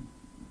all.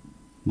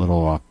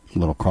 Little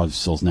Crosby,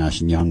 Stills,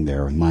 Nash and Young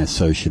there, with my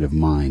associative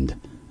mind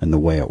and the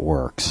way it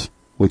works,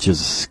 which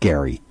is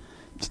scary.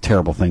 It's a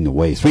terrible thing to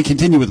waste. We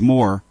continue with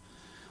more.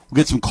 We'll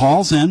get some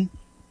calls in.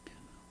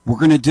 We're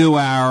going to do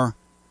our,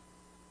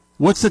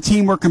 what's the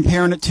team we're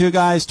comparing it to,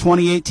 guys?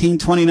 2018,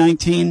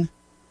 2019?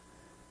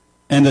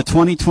 And the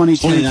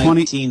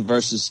 2019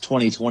 versus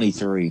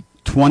 2023.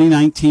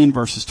 2019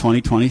 versus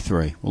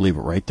 2023. We'll leave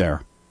it right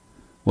there.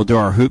 We'll do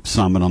our Hoop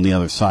Summit on the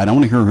other side. I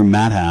want to hear who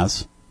Matt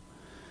has,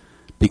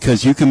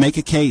 because you can make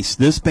a case.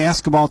 This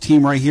basketball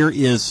team right here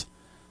is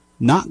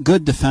not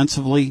good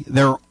defensively.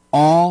 They're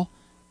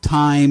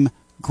all-time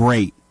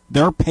great.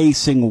 They're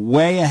pacing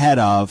way ahead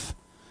of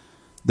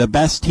the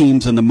best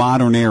teams in the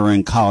modern era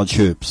in college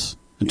hoops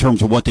in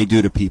terms of what they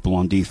do to people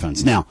on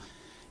defense. Now,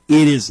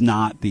 it is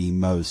not the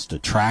most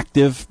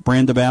attractive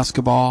brand of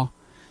basketball.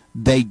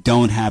 They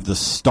don't have the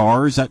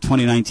stars that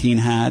 2019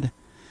 had.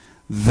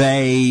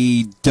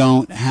 They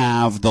don't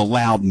have the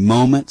loud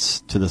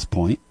moments to this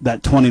point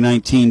that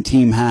 2019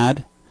 team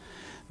had.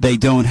 They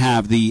don't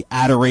have the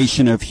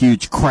adoration of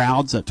huge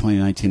crowds that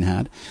 2019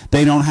 had.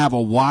 They don't have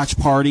a watch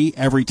party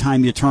every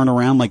time you turn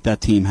around like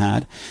that team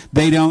had.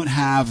 They don't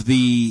have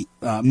the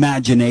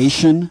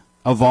imagination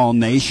of all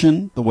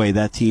nation the way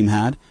that team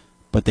had.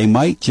 But they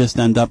might just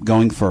end up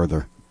going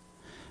further.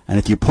 And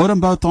if you put them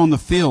both on the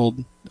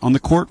field, on the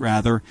court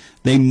rather,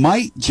 they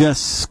might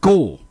just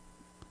school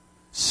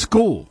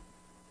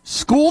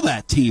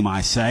that team,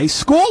 I say.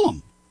 School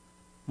them.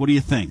 What do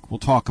you think? We'll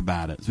talk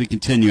about it as we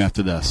continue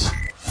after this.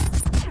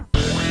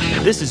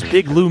 This is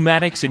Big Lou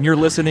Maddox, and you're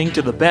listening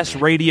to the best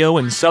radio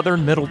in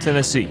southern Middle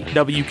Tennessee.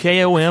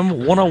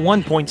 WKOM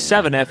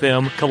 101.7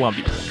 FM,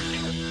 Columbia.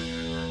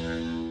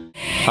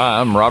 Hi,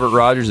 I'm Robert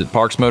Rogers at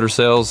Parks Motor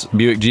Sales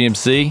Buick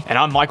GMC. And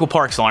I'm Michael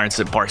Parks Lawrence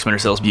at Parks Motor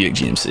Sales Buick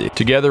GMC.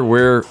 Together,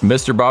 we're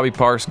Mr. Bobby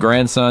Parks'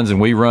 grandsons, and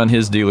we run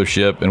his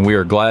dealership, and we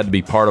are glad to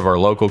be part of our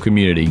local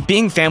community.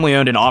 Being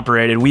family-owned and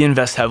operated, we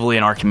invest heavily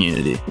in our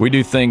community. We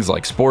do things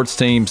like sports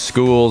teams,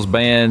 schools,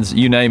 bands,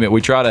 you name it.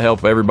 We try to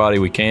help everybody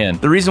we can.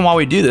 The reason why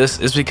we do this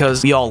is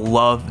because we all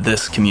love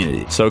this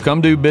community. So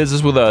come do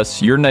business with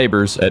us, your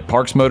neighbors, at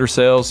Parks Motor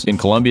Sales in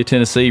Columbia,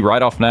 Tennessee,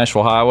 right off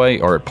Nashville Highway,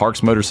 or at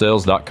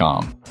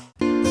parksmotorsales.com.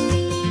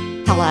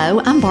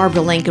 Hello, I'm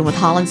Barbara Lincoln with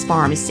Holland's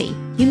Pharmacy.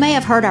 You may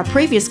have heard our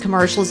previous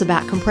commercials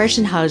about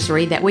compression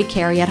hosiery that we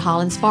carry at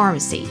Holland's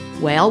Pharmacy.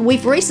 Well,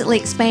 we've recently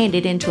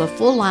expanded into a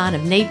full line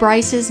of knee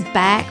braces,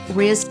 back,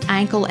 wrist,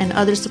 ankle, and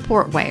other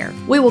support wear.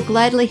 We will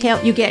gladly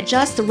help you get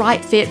just the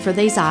right fit for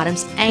these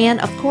items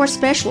and, of course,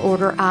 special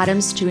order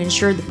items to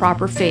ensure the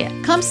proper fit.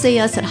 Come see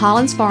us at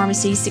Holland's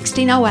Pharmacy,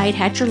 1608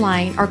 Hatcher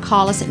Lane, or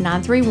call us at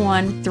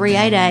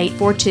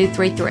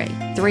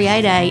 931-388-4233.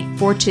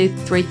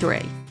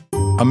 388-4233.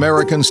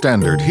 American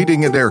Standard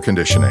Heating and Air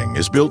Conditioning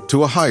is built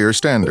to a higher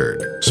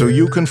standard, so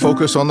you can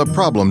focus on the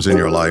problems in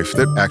your life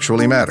that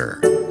actually matter,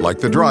 like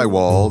the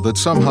drywall that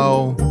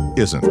somehow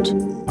isn't.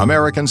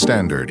 American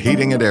Standard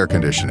Heating and Air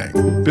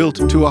Conditioning,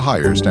 built to a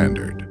higher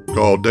standard.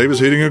 Call Davis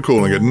Heating and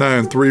Cooling at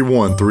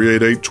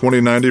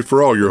 931-388-2090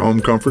 for all your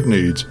home comfort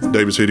needs.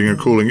 Davis Heating and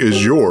Cooling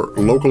is your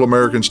local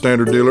American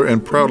Standard dealer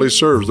and proudly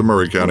serves the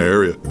Murray County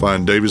area.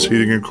 Find Davis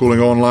Heating and Cooling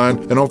online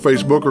and on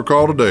Facebook, or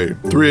call today,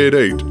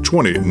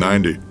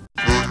 388-2090.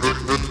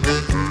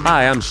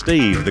 Hi, I'm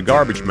Steve, the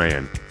garbage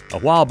man. A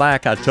while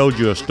back, I told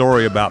you a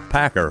story about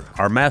Packer,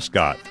 our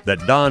mascot,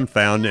 that Don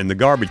found in the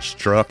garbage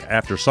truck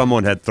after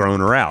someone had thrown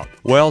her out.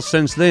 Well,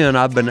 since then,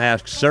 I've been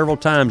asked several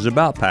times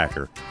about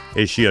Packer.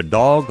 Is she a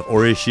dog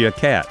or is she a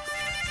cat?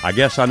 I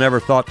guess I never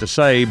thought to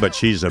say, but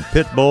she's a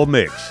pit bull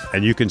mix,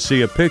 and you can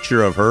see a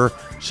picture of her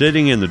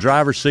sitting in the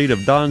driver's seat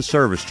of Don's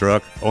service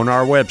truck on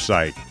our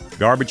website,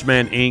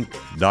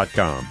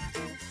 garbagemaninc.com.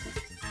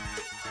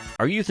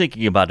 Are you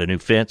thinking about a new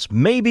fence?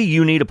 Maybe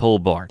you need a pole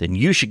barn. Then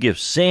you should give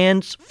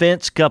Sands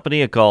Fence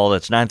Company a call.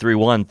 That's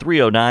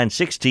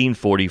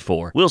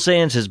 931-309-1644. Will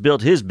Sands has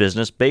built his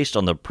business based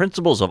on the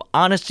principles of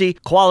honesty,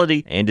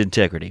 quality, and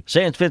integrity.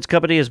 Sands Fence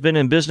Company has been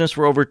in business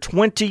for over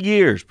 20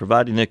 years,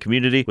 providing the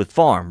community with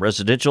farm,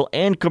 residential,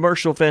 and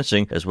commercial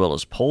fencing, as well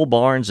as pole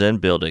barns and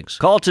buildings.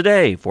 Call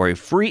today for a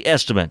free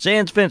estimate.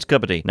 Sands Fence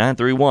Company,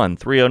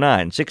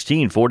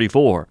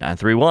 931-309-1644.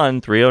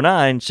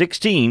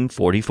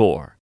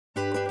 931-309-1644.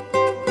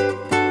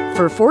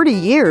 For 40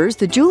 years,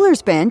 the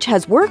Jeweler's Bench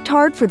has worked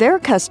hard for their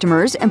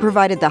customers and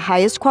provided the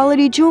highest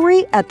quality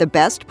jewelry at the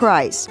best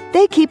price.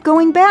 They keep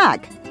going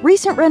back.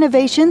 Recent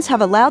renovations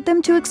have allowed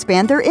them to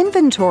expand their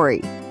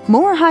inventory.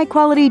 More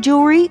high-quality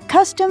jewelry,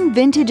 custom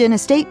vintage and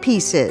estate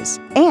pieces,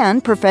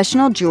 and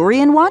professional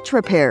jewelry and watch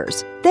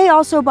repairs. They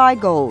also buy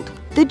gold.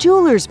 The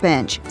Jeweler's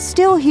Bench,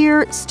 still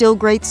here, still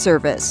great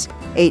service.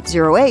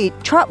 808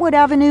 Trotwood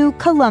Avenue,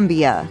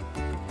 Columbia.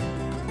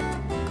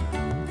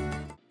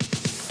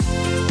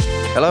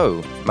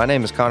 Hello, my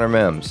name is Connor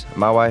Mims.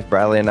 My wife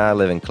Bradley and I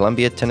live in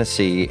Columbia,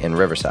 Tennessee in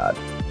Riverside.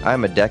 I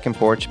am a deck and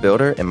porch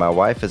builder, and my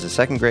wife is a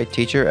second grade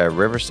teacher at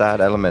Riverside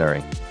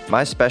Elementary.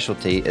 My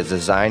specialty is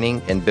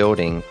designing and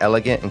building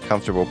elegant and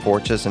comfortable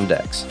porches and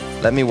decks.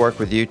 Let me work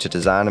with you to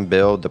design and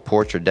build the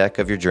porch or deck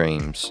of your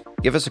dreams.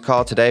 Give us a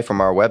call today from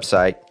our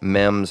website,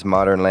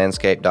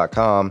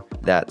 mimsmodernlandscape.com.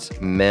 That's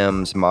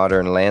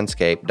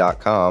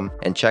mimsmodernlandscape.com,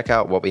 and check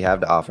out what we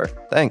have to offer.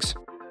 Thanks.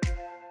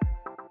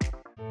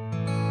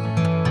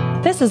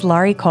 This is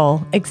Laurie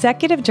Cole,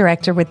 Executive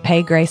Director with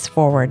Pay Grace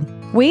Forward.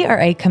 We are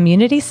a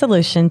community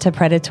solution to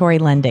predatory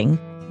lending.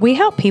 We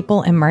help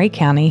people in Murray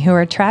County who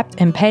are trapped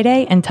in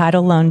payday and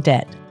title loan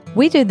debt.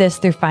 We do this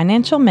through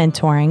financial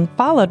mentoring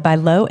followed by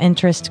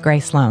low-interest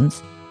grace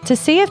loans. To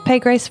see if Pay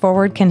Grace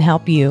Forward can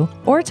help you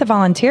or to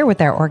volunteer with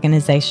our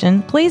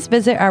organization, please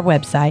visit our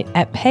website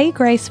at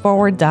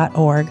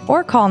paygraceforward.org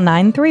or call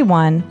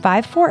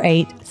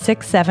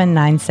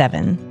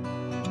 931-548-6797.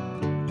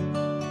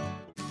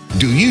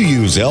 Do you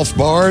use Elf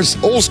bars?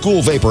 Old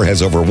School Vapor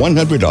has over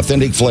 100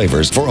 authentic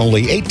flavors for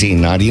only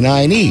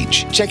 $18.99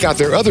 each. Check out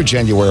their other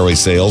January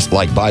sales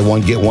like buy one,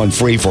 get one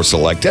free for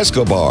select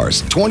Esco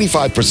bars,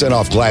 25%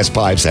 off glass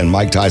pipes and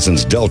Mike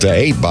Tyson's Delta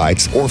 8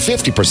 bites, or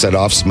 50%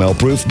 off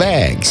smell-proof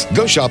bags.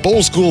 Go shop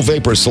Old School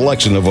Vapor's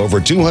selection of over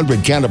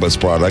 200 cannabis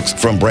products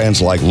from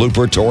brands like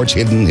Looper, Torch,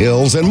 Hidden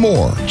Hills, and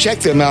more.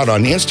 Check them out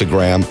on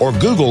Instagram or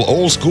Google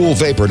Old School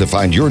Vapor to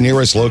find your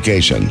nearest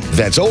location.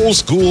 That's Old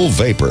School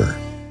Vapor.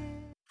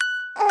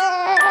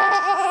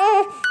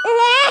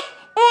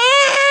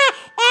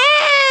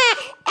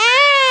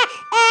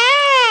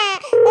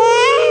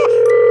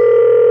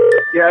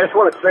 Yeah, I just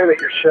want to say that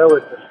your show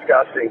is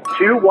disgusting.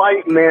 Two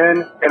white men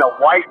and a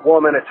white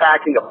woman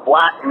attacking a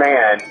black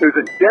man who's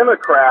a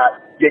Democrat,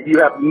 yet you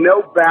have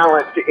no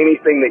balance to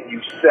anything that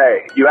you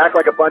say. You act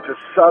like a bunch of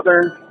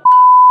Southern.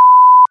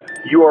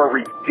 You are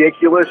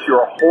ridiculous. You're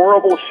a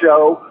horrible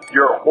show.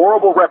 You're a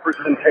horrible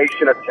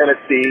representation of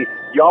Tennessee.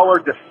 Y'all are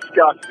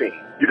disgusting.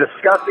 You're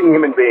disgusting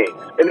human beings.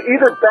 And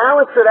either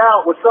balance it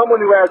out with someone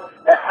who has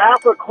a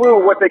half a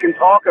clue what they can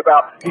talk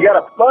about. You got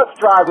a bus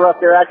driver up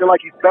there acting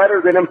like he's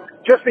better than him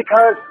just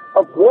because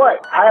of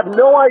what? I have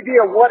no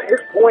idea what his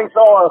points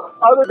are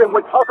other than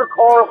what Tucker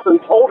Carlson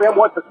told him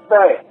what to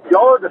say.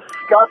 Y'all are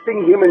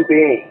disgusting human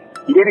beings.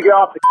 You need to get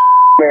off the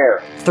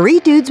air. Three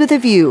Dudes with a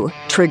View,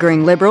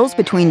 triggering liberals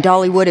between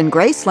Dollywood and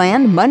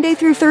Graceland, Monday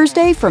through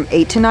Thursday from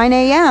 8 to 9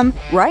 a.m.,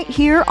 right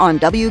here on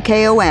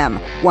WKOM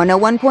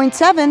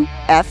 101.7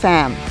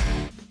 FM.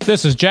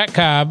 This is Jack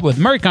Cobb with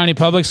Murray County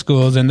Public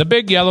Schools and the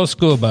Big Yellow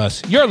School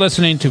Bus. You're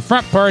listening to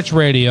Front Porch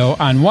Radio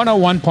on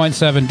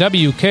 101.7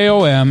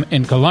 WKOM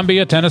in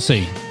Columbia,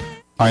 Tennessee.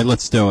 All right,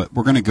 let's do it.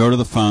 We're going to go to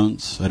the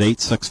phones at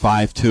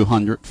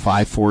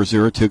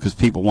 865-200-5402 because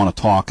people want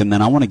to talk. And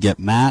then I want to get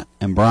Matt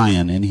and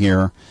Brian in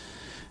here,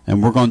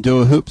 and we're going to do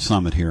a hoop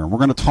summit here. And we're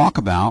going to talk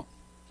about,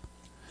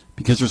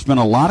 because there's been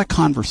a lot of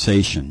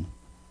conversation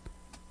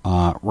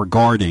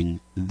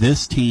regarding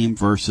this team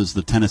versus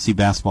the Tennessee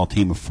basketball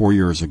team of 4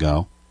 years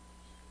ago.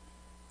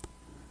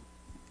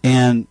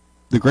 And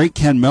the great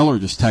Ken Miller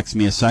just texted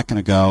me a second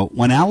ago,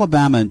 when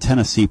Alabama and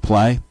Tennessee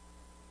play,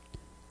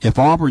 if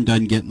Auburn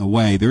doesn't get in the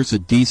way, there's a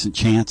decent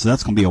chance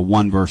that's going to be a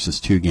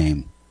 1-2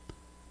 game.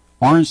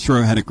 Orange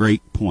Throw had a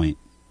great point.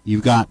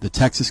 You've got the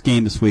Texas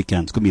game this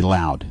weekend. It's going to be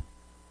loud.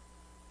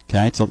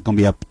 Okay? It's going to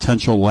be a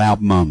potential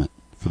loud moment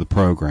for the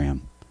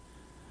program.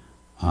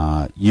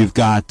 You've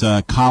got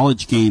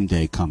College Game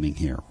Day coming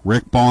here.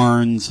 Rick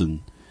Barnes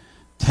and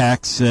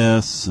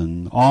Texas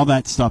and all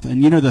that stuff.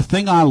 And, you know, the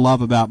thing I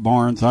love about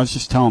Barnes, I was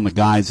just telling the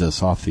guys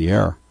this off the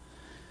air,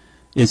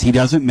 is he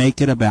doesn't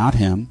make it about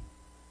him.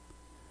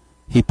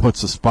 He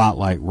puts the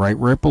spotlight right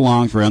where it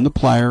belongs, right on the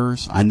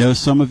players. I know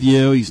some of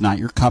you, he's not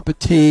your cup of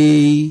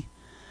tea.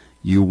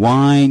 You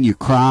whine, you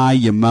cry,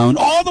 you moan,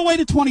 all the way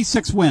to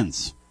 26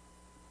 wins.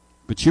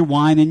 But you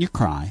whine and you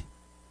cry.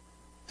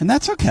 And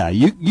that's okay.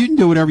 You can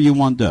do whatever you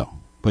want to do.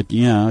 But,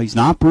 you know, he's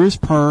not Bruce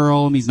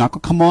Pearl, and he's not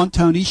going to come on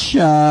Tony's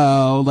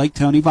show like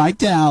Tony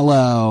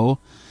Vitello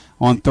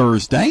on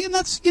Thursday. And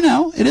that's, you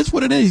know, it is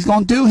what it is. He's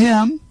going to do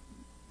him.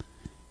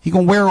 He's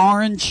going to wear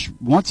orange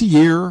once a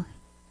year.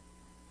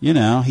 You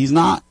know, he's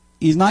not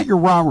your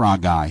rah-rah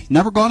guy.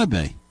 Never going to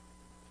be.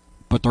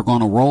 But they're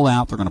going to roll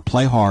out. They're going to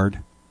play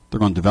hard.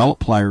 They're going to develop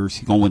players.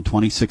 He's going to win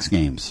 26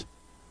 games.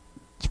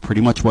 It's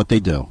pretty much what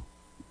they do.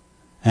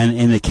 And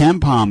in the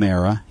Ken Pom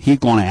era, he's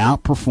going to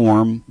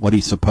outperform what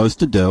he's supposed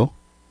to do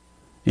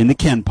in the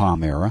Ken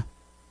Pom era.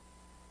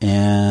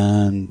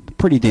 And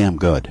pretty damn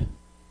good.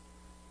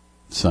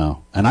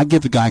 So, and I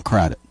give the guy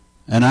credit.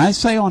 And I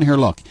say on here,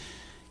 look,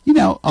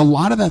 a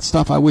lot of that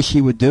stuff I wish he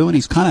would do, and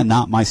he's kind of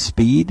not my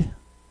speed,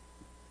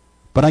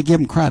 but I give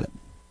him credit.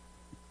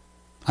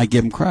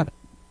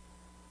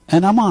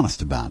 And I'm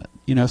honest about it.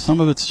 Some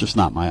of it's just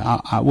not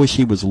I wish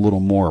he was a little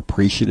more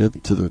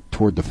appreciative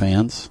toward the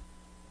fans.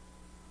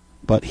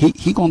 But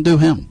he gonna do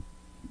him.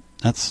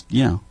 That's,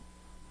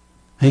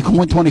 he can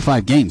win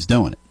 25 games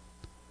doing it.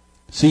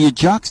 So you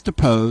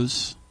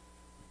juxtapose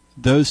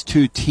those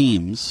two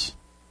teams,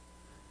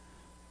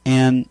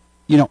 and,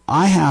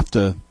 I have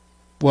to,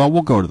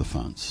 we'll go to the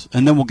phones,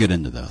 and then we'll get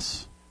into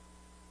this.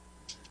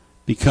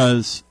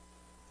 Because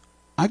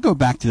I go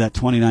back to that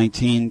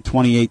 2018,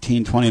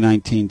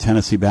 2019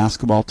 Tennessee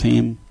basketball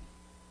team,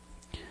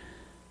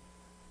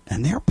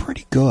 and they're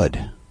pretty good.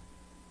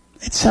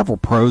 They had several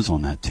pros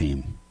on that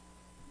team.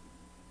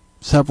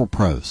 Several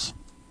pros.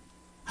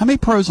 How many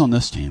pros on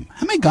this team?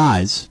 How many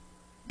guys?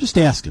 I'm just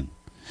asking.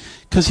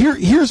 Because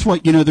here's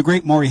what, the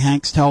great Maury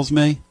Hanks tells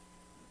me.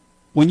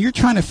 When you're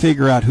trying to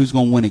figure out who's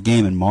going to win a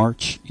game in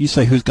March, you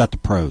say who's got the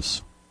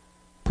pros.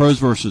 Pros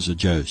versus the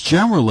Joes.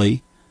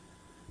 Generally,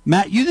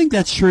 Matt, you think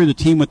that's true? The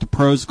team with the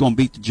pros is going to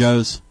beat the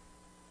Joes?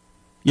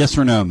 Yes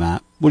or no,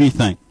 Matt? What do you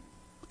think?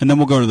 And then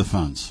we'll go to the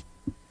phones.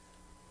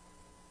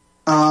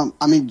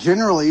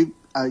 Generally,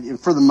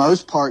 for the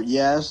most part,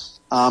 yes.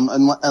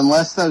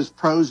 Unless those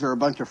pros are a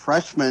bunch of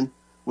freshmen,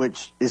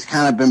 which has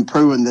kind of been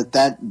proven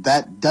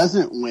that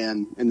doesn't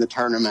win in the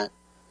tournament.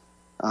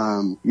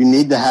 You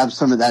need to have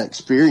some of that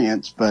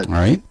experience, but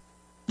right.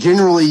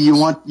 Generally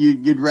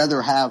you'd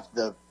rather have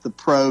the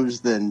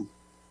pros than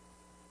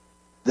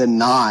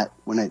not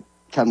when it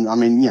comes.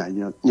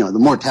 The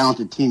more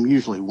talented team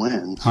usually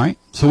wins. All right,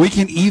 so we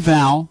can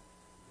eval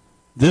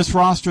this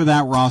roster,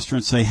 that roster,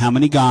 and say how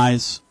many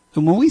guys.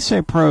 And when we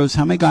say pros,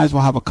 how many guys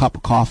will have a cup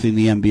of coffee in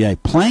the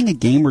NBA? Playing a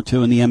game or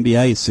two in the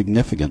NBA is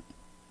significant.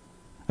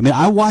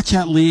 I watch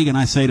that league and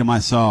I say to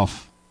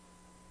myself,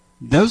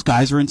 those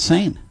guys are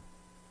insane.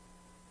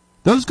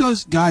 Those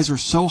guys are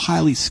so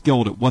highly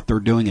skilled at what they're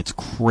doing, it's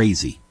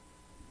crazy.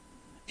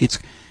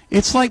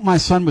 It's like my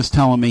son was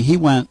telling me. He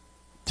went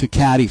to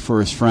caddy for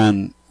his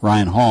friend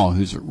Ryan Hall,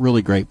 who's a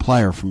really great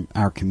player from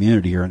our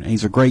community here, and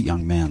he's a great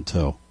young man,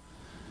 too.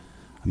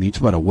 He's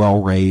about a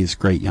well-raised,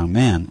 great young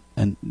man.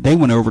 And they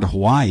went over to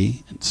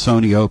Hawaii at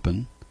Sony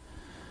Open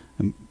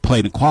and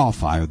played a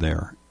qualifier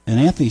there. And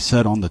Anthony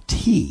said on the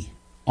tee,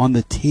 when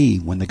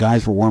the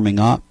guys were warming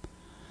up,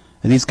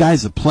 and these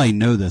guys that play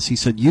know this, he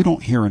said, you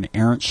don't hear an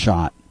errant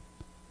shot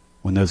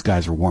when those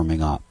guys are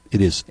warming up.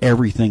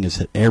 Everything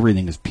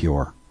is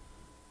pure.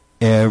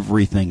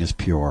 Everything is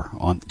pure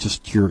on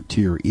just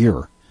to your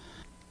ear.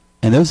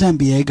 And those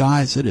NBA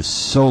guys, it is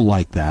so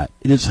like that.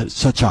 It is at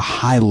such a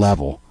high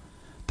level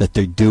that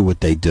they do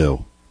what they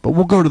do. But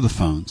we'll go to the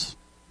phones.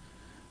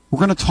 We're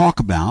going to talk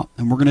about,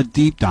 and we're going to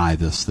deep dive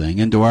this thing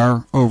into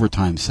our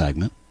overtime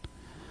segment,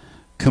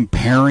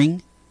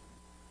 comparing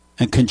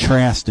and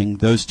contrasting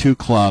those two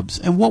clubs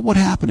and what would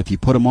happen if you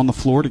put them on the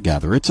floor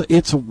together.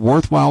 It's a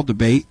worthwhile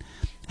debate.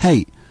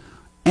 Hey,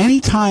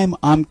 anytime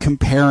I'm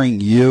comparing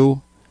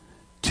you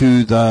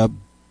to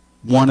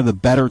one of the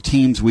better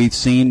teams we've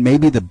seen,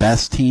 maybe the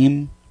best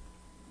team.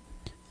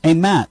 Hey,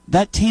 Matt,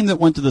 that team that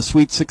went to the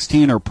Sweet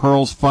 16 or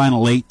Pearl's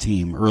Final 8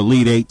 team or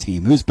Elite 8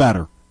 team, who's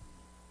better?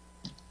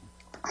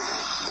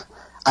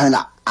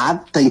 I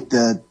think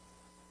the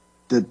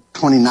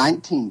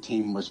 2019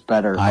 team was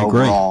better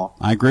overall.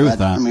 I agree with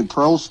that.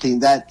 Pearl's team,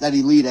 that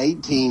Elite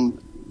 8 team,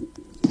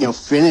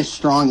 finished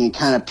strong and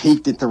kind of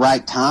peaked at the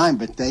right time,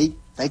 but they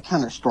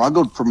kind of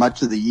struggled for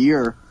much of the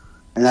year.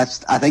 And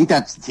I think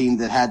that's the team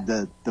that had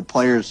the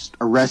players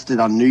arrested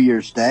on New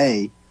Year's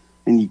Day,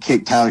 and you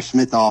kicked Tyler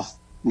Smith off,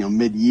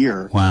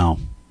 mid-year. Wow.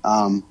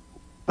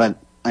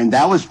 But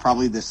that was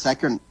probably the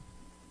second,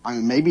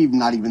 maybe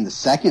not even the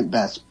second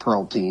best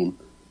Pearl team.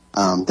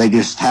 They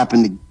just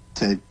happened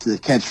to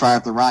catch fire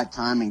at the right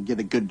time and get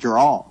a good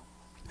draw.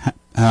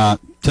 To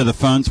the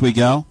phones we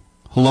go.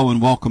 Hello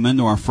and welcome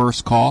into our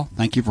first call.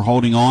 Thank you for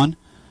holding on.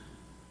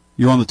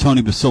 You're on the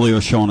Tony Basilio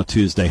Show on a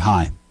Tuesday.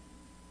 Hi.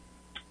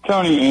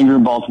 Tony, Andrew,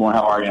 Baltimore.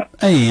 How are you?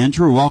 Hey,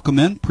 Andrew. Welcome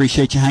in.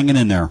 Appreciate you hanging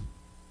in there.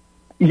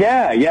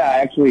 Yeah.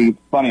 Actually, it's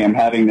funny. I'm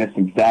having this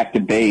exact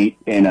debate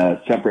in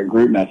a separate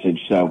group message,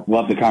 so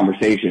love the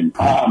conversation.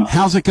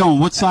 How's it going?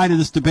 What side of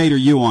this debate are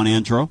you on,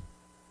 Andrew?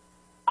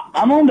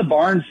 I'm on the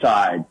Barnes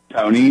side,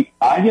 Tony.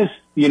 I just,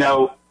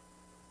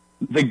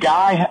 the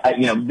guy,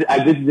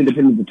 this is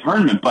independent of the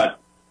tournament, but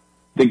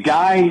the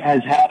guy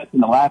has had us in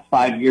the last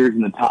 5 years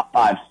in the top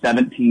 5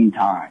 17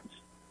 times.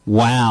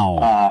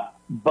 Wow.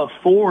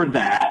 Before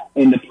that,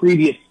 in the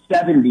previous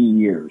 70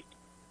 years,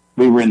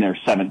 we were in there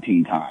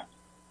 17 times.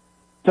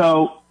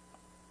 So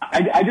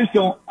I just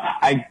don't,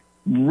 I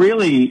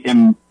really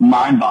am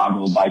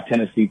mind-boggled by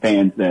Tennessee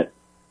fans that,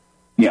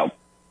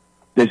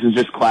 this is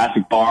just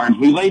classic Barnes.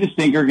 We laid a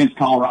stinker against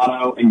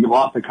Colorado, and you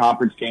lost the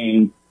conference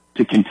game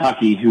to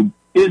Kentucky, who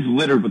is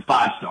littered with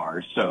 5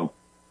 stars. So,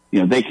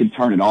 they could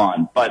turn it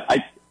on. But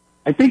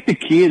I think the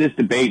key of this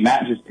debate,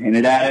 Matt just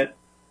hinted at it,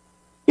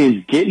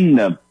 is getting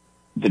the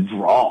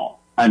draw.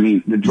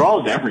 The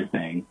draw is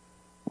everything.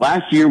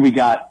 Last year we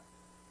got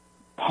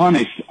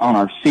punished on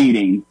our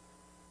seeding,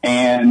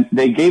 and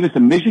they gave us a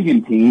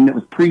Michigan team that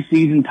was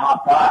preseason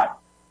top 5.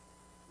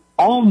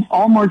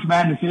 All March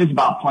Madness is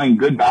about playing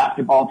good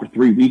basketball for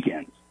 3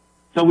 weekends.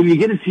 So when you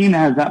get a team that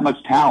has that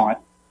much talent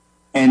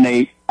and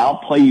they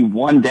outplay you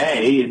one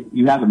day and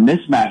you have a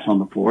mismatch on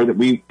the floor that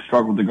we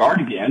struggled to guard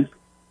against,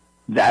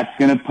 that's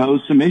going to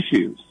pose some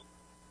issues.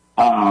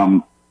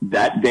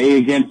 That day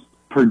against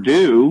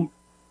Purdue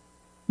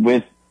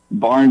with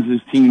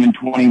Barnes' team in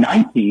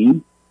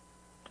 2019,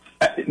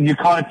 you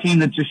caught a team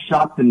that just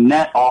shot the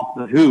net off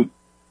the hoop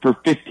for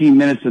 15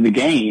 minutes of the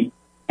game,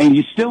 and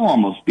you still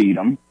almost beat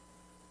them.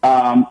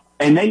 And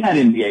they had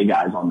NBA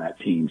guys on that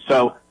team.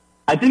 So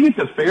I think it's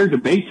a fair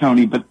debate,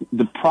 Tony, but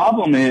the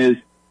problem is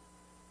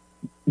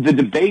the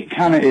debate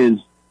kind of is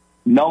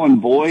null and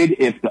void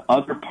if the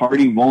other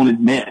party won't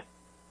admit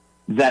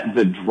that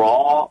the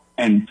draw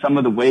and some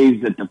of the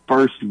ways that the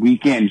first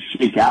weekend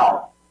shake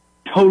out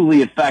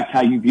totally affect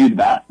how you view the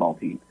basketball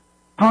team.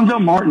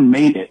 Hanzo Martin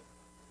made it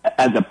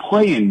as a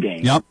play-in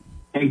game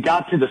and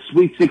got to the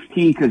Sweet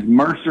 16 because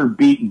Mercer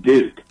beat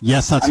Duke.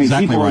 Yes, that's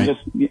exactly right.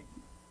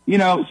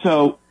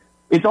 So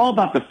it's all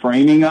about the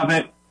framing of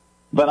it.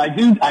 But I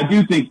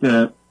do think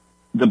the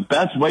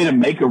best way to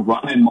make a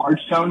run in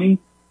March, Tony,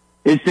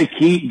 is to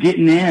keep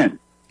getting in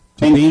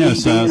and keep being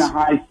a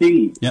high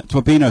seed. Yeah, that's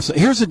what Bino says.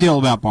 Here's the deal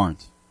about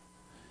Barnes.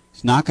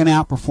 He's not going to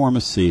outperform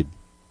a seed.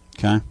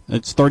 Okay,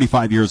 it's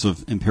 35 years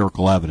of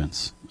empirical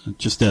evidence. It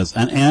just is.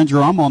 And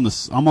Andrew, I'm on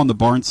the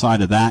Barnes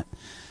side of that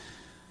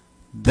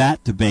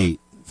debate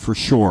for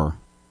sure.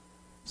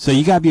 So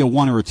you got to be a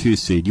 1 or a 2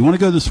 seed. You want to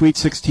go to the Sweet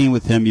 16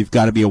 with him, you've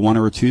got to be a 1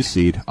 or a 2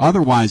 seed.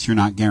 Otherwise, you're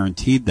not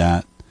guaranteed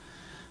that.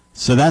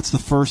 So that's the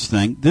first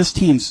thing. This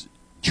team's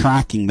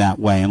tracking that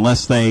way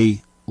unless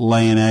they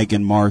lay an egg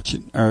in March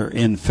or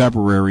in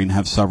February and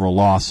have several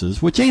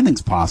losses, which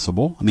anything's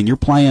possible. I mean, you're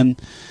playing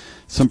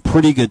some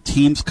pretty good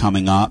teams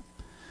coming up.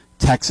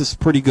 Texas,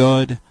 pretty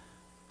good.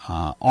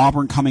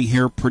 Auburn coming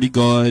here, pretty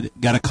good.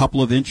 Got a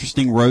couple of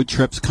interesting road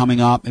trips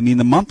coming up. I mean,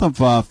 the month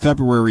of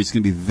February is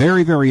going to be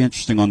very, very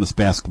interesting on this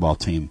basketball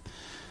team.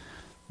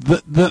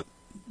 The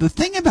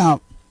thing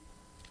about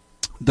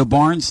the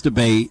Barnes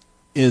debate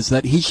is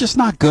that he's just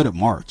not good at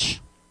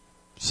March.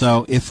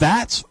 So if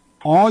that's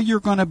all you're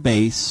going to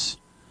base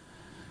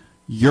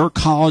your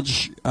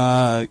college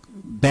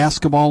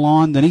basketball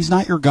on, then he's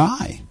not your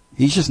guy.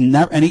 He's just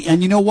never,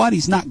 and you know what?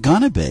 He's not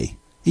going to be.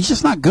 He's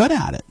just not good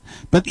at it.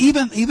 But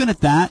even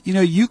at that,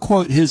 you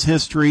quote his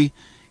history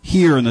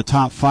here in the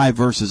top 5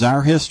 versus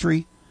our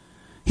history.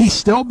 He's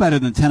still better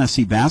than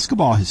Tennessee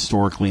basketball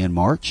historically in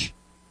March,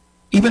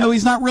 even though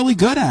he's not really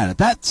good at it.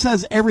 That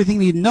says everything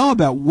you need to know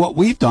about what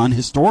we've done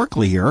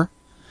historically here.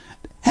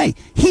 Hey,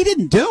 he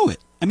didn't do it.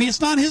 I mean,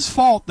 it's not his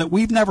fault that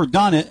we've never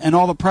done it and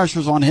all the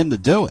pressure's on him to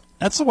do it.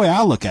 That's the way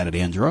I look at it,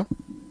 Andrew.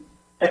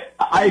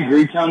 I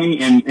agree, Tony,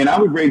 and I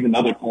would raise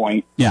another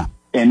point. Yeah.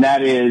 And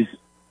that is,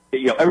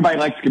 everybody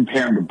likes to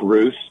compare him to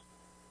Bruce.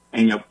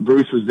 And,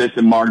 Bruce was this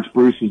in March,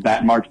 Bruce was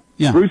that in March.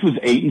 Yeah. Bruce was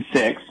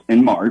 8-6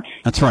 in March.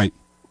 That's right.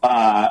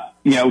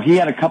 He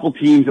had a couple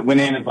teams that went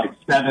in as like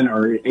 7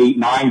 or 8,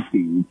 9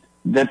 seeds.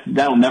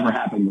 That'll never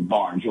happen with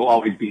Barnes. You'll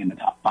always be in the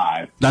top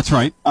 5. That's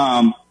right.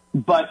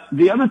 But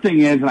the other thing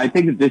is, and I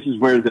think that this is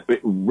where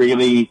it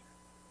really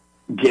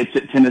gets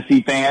at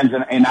Tennessee fans,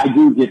 and I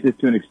do get this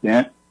to an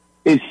extent,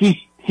 is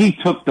he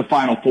took the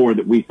Final Four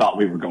that we thought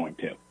we were going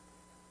to.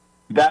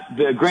 That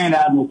the Grand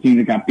Admiral team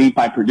that got beat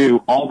by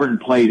Purdue, Auburn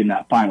played in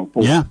that Final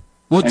Four. Yeah.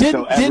 Well,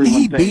 didn't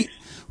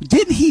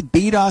he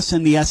beat us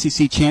in the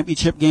SEC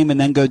championship game and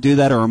then go do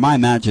that, or am I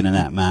imagining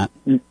that, Matt?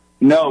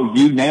 No,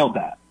 you nailed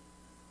that.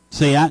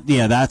 See,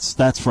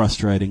 that's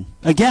frustrating.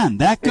 Again,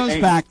 that goes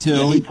back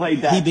to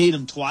he beat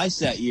him twice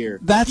that year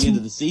at the end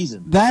of the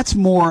season. That's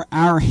more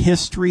our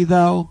history,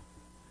 though.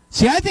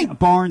 See, I think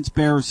Barnes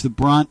bears the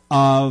brunt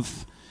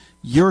of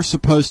you're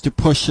supposed to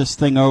push this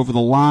thing over the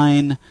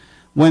line.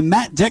 When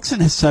Matt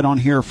Dixon has said on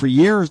here for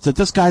years that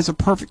this guy's a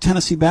perfect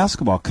Tennessee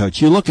basketball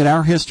coach. You look at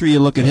our history, you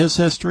look at his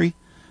history.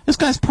 This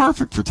guy's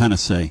perfect for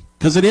Tennessee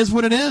because it is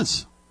what it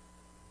is.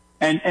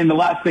 And the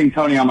last thing,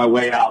 Tony, on my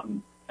way out,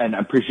 and I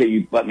appreciate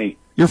you letting me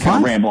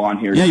ramble on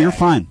here. Yeah, today. You're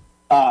fine.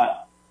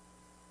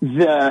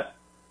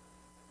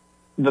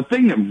 The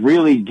thing that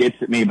really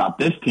gets at me about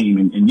this team,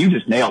 and you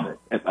just nailed it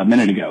a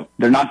minute ago,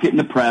 they're not getting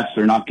the press,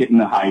 they're not getting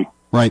the hype.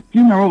 Right. Do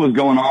you remember what was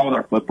going on with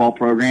our football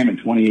program in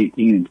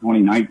 2018 and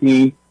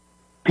 2019?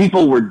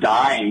 People were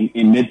dying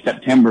in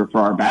mid-September for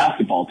our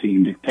basketball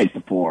team to take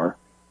the floor,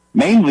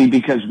 mainly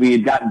because we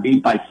had gotten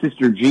beat by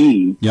Sister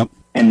Jean. Yep.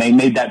 And they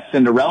made that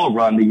Cinderella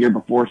run the year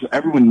before, so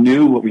everyone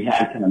knew what we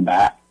had coming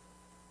back.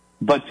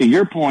 But to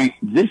your point,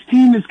 this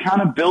team is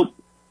kind of built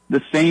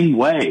the same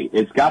way.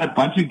 It's got a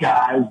bunch of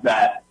guys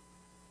that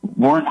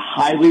weren't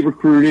highly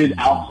recruited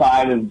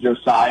outside of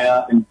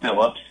Josiah and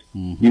Phillips.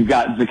 Mm-hmm. You've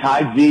got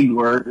Zakai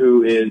Ziegler,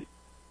 who is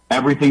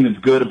everything that's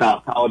good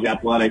about college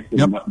athletics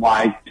and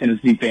why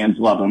Tennessee fans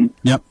love him.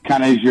 Yep.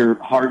 Kind of is your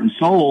heart and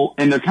soul,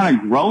 and they're kind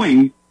of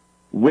growing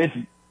with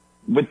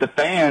the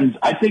fans.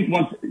 I think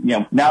once,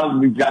 now that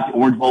we've got the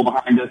Orange Bowl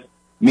behind us,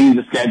 means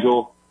the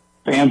schedule.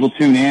 Fans will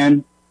tune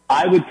in.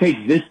 I would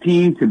take this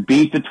team to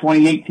beat the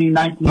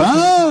 2018-19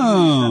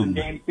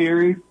 7-game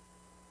series,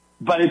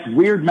 but it's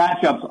weird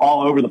matchups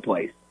all over the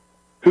place.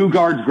 Who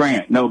guards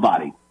Grant?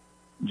 Nobody.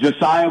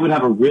 Josiah would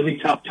have a really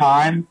tough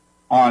time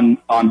on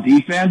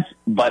defense,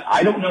 but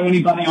I don't know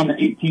anybody on the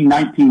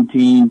 18-19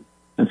 team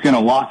that's going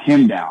to lock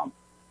him down.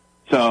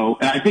 So,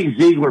 and I think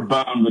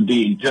Ziegler-Bone would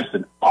be just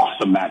an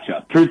awesome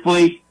matchup.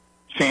 Truthfully,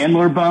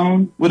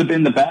 Chandler-Bone would have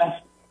been the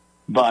best,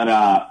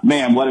 but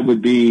man, what it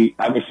would be,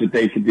 I wish that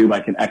they could do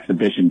like an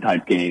exhibition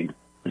type game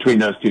between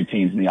those two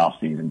teams in the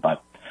offseason.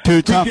 But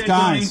two tough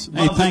guys.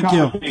 Hey,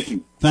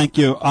 thank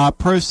you.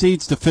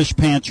 Proceeds to Fish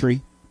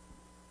Pantry.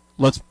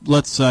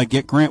 Let's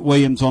get Grant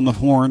Williams on the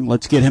horn.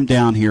 Let's get him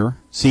down here.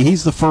 See,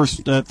 he's the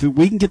first. If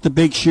we can get the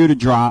big shoe to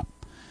drop,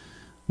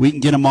 we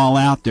can get them all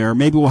out there.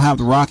 Maybe we'll have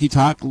the Rocky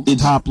Top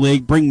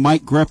League. Bring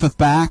Mike Griffith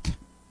back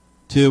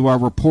to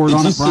report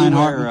on it. Brian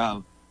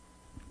Hartman.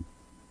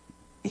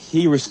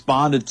 He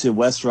responded to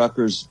Wes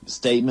Rucker's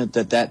statement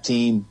that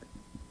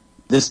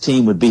this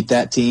team would beat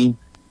that team,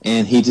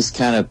 and he just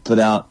kind of put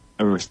out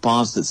a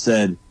response that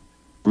said,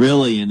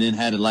 "Really," and then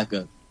had it like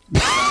a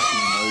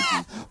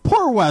emoji.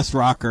 Poor Wes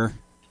Rucker.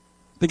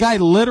 The guy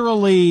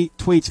literally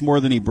tweets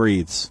more than he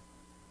breathes.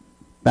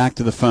 Back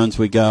to the phones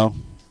we go.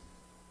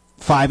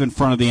 5 in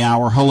front of the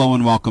hour. Hello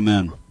and welcome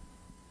in.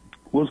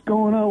 What's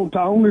going on,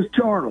 Tom? It's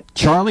Charlie.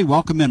 Charlie,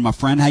 welcome in, my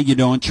friend. How you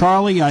doing?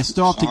 Charlie, I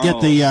still have to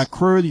get the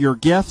crew your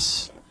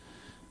gifts.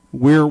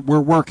 We're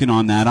working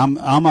on that. I'm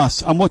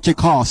what you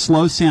call a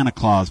slow Santa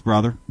Claus,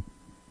 brother.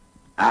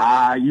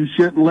 You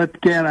shouldn't let the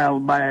cat out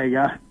of the bag.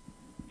 I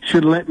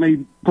should let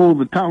me pull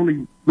the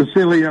Tony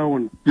Basilio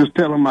and just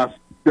tell him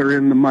they're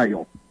in the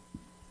mail.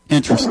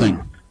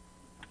 Interesting.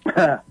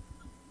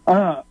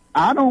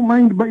 I don't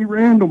mean to be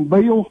random,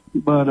 Bill,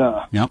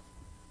 but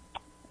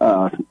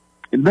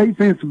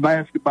defensive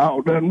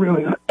basketball doesn't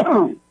really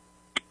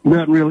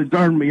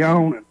turn me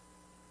on.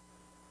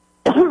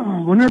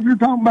 And whenever you're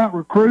talking about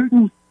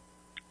recruiting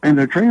and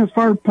the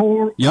transfer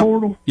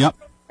portal,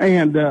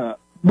 and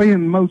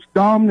being the most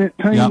dominant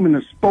team in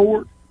the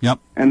sport,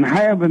 and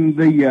having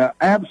the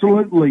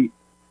absolutely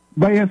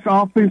best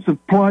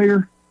offensive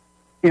player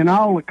in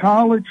all of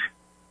college,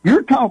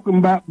 you're talking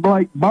about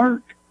Blake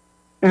Burke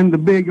and the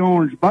Big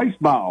Orange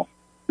baseball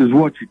is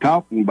what you're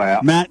talking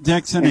about. Matt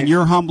Dixon, in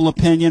your humble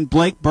opinion,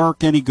 Blake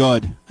Burke any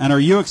good? And are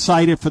you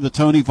excited for the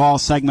Tony Vol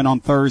segment on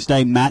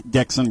Thursday? Matt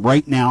Dixon,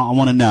 right now, I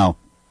want to know.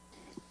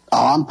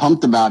 Oh, I'm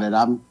pumped about it.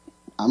 I'm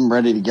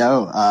ready to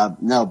go.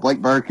 No,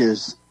 Blake Burke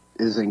is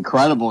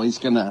incredible. He's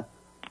going to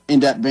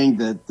end up being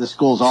the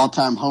school's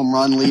all-time home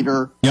run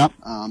leader.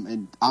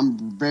 And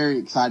I'm very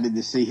excited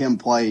to see him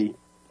play,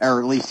 or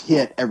at least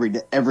hit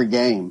every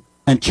game.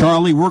 And,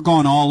 Charlie, we're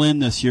going all in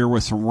this year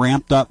with some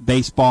ramped-up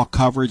baseball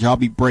coverage. I'll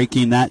be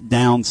breaking that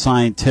down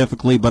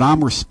scientifically, but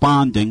I'm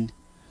responding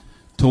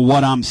to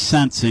what I'm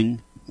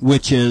sensing,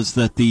 which is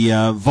that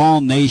the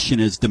Vol Nation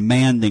is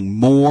demanding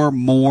more.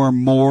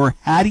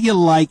 How do you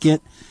like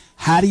it?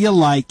 How do you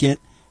like it?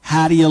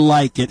 How do you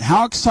like it?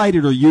 How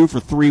excited are you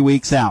for 3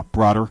 weeks out,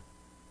 brother?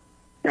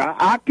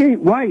 I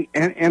can't wait.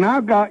 And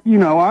I've got,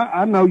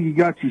 I know you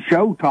got your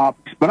show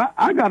topics, but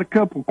I got a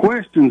couple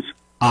questions.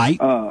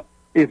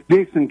 If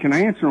Dixon can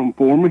answer them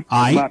for me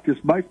about this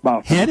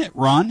baseball team. Hit it,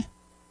 run.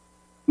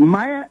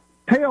 Matt,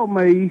 tell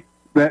me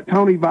that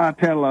Tony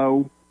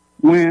Vitello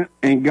went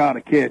and got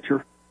a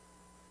catcher.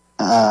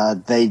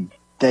 They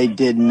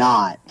did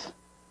not.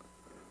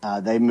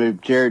 They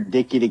moved Jared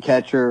Dickey to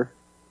catcher,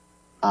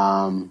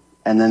 and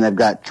then they've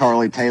got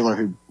Charlie Taylor,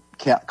 who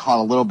caught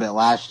a little bit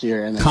last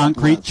year. And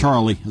Concrete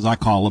Charlie, as I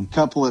call him. A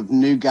couple of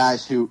new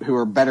guys who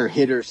are better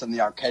hitters than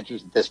they are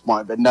catchers at this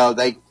point. But no,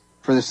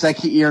 for the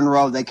second year in a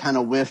row, they kind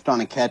of whiffed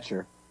on a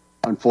catcher,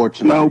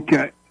 unfortunately.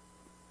 Okay.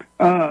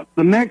 The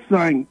next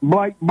thing,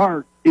 Blake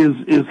Burke, is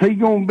he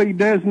going to be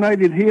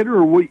designated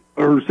hitter,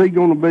 or is he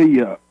going to be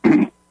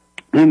in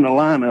the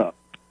lineup?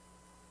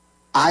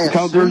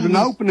 Because there's an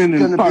opening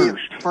in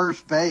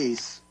first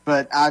base,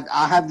 but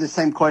I have the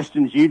same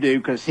questions you do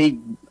because he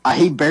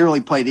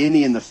barely played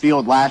any in the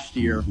field last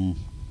year.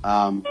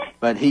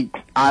 But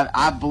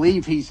I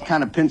believe he's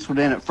kind of penciled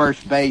in at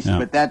first base. Yeah.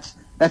 But that's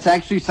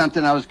actually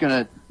something I was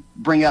going to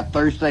bring up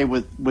Thursday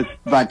with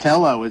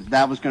Vitello.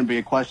 That was going to be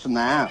a question to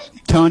ask.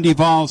 Tony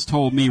Vols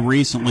told me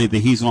recently that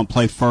he's going to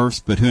play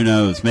first, but who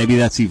knows? Maybe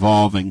that's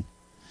evolving.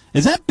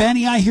 Is that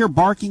Benny I hear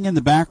barking in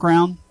the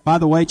background, by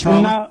the way,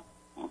 Charlie?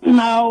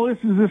 No, this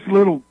is this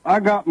little, I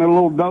got my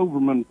little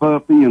Doberman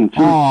puppy and she's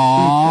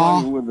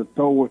playing with a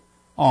toy.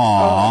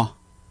 Aww.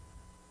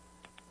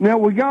 Now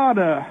we got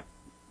now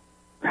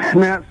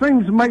it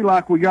seems to me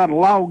like we got a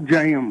log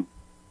jam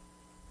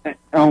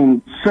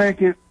on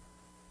second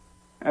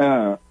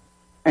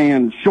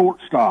and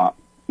shortstop.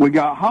 We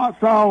got Hot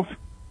Sauce,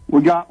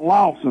 we got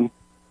Lawson,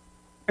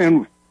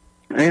 and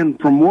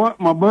from what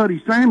my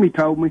buddy Sammy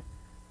told me,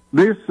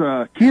 this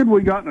kid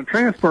we got in the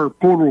transfer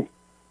portal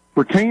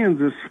for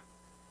Kansas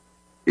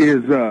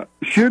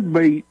should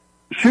beat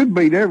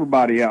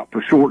everybody out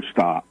for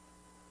shortstop.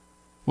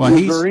 Well, Was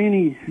he's there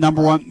any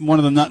number one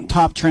of the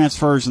top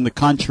transfers in the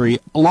country.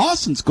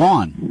 Lawson's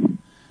gone.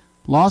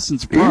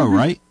 Lawson's pro,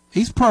 right?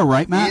 He's pro,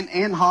 right, Matt?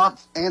 And Hot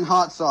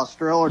Sauce,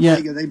 Sterl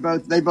Ortega,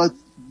 they both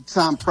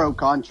signed pro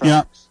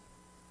contracts.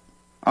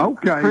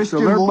 Okay, Christian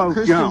so they're Moore, both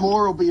Christian gone.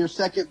 Moore will be your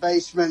second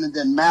baseman, and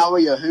then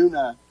Maui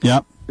Ahuna,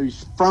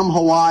 who's from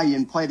Hawaii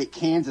and played at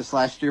Kansas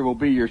last year, will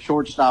be your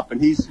shortstop.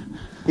 And he's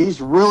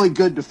really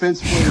good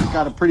defensively. He's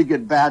got a pretty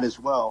good bat as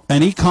well.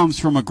 And he comes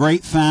from a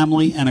great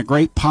family and a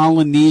great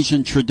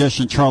Polynesian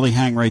tradition. Charlie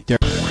Hang right there.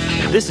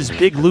 This is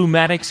Big Lou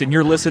Maddox, and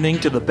you're listening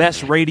to the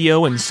best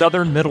radio in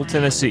southern Middle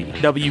Tennessee.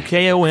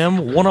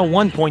 WKOM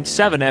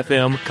 101.7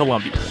 FM,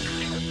 Columbia.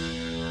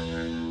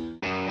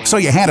 So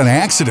you had an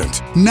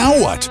accident. Now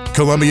what?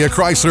 Columbia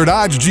Chrysler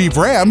Dodge Jeep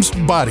Ram's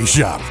Body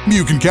Shop.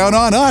 You can count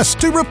on us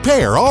to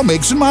repair all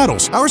makes and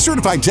models. Our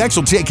certified techs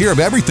will take care of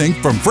everything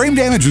from frame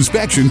damage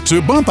inspection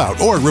to bump out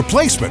or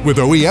replacement with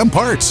OEM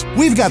parts.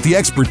 We've got the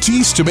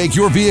expertise to make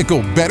your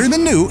vehicle better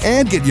than new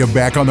and get you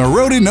back on the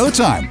road in no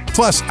time.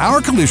 Plus,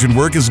 our collision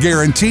work is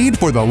guaranteed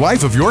for the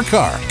life of your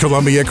car.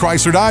 Columbia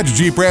Chrysler Dodge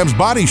Jeep Ram's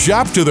Body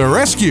Shop to the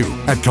rescue.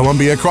 At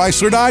Columbia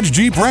Chrysler Dodge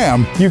Jeep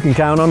Ram, you can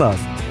count on us.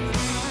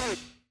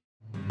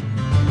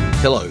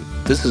 Hello,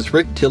 this is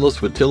Rick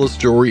Tillis with Tillis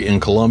Jewelry in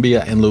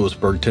Columbia and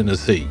Lewisburg,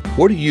 Tennessee.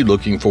 What are you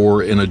looking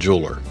for in a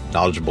jeweler?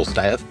 Knowledgeable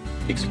staff,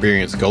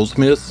 experienced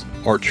goldsmiths,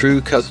 or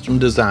true custom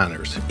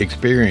designers,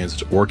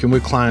 experienced working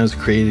with clients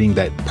creating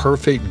that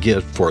perfect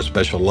gift for a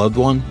special loved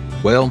one?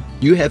 Well,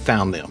 you have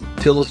found them.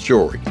 Tillis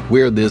Jewelry.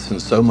 We are this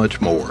and so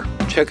much more.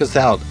 Check us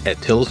out at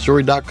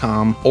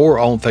tillisjewelry.com or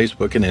on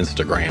Facebook and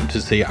Instagram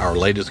to see our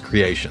latest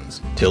creations.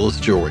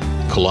 Tillis Jewelry,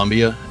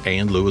 Columbia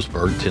and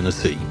Lewisburg,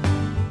 Tennessee.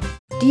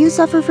 Do you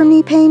suffer from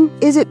knee pain?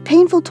 Is it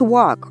painful to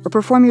walk or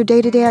perform your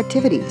day-to-day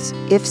activities?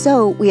 If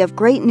so, we have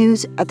great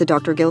news at the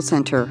Dr. Gill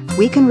Center.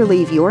 We can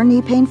relieve your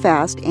knee pain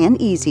fast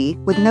and easy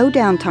with no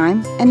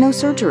downtime and no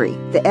surgery.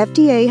 The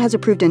FDA has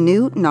approved a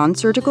new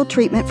non-surgical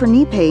treatment for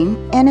knee pain,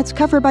 and it's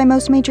covered by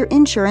most major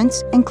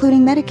insurance,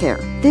 including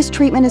Medicare. This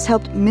treatment has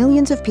helped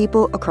millions of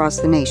people across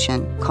the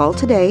nation. Call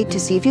today to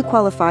see if you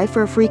qualify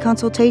for a free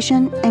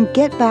consultation and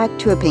get back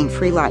to a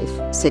pain-free life.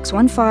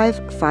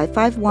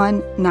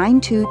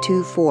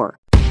 615-551-9224.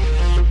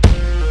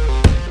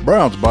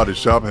 Brown's Body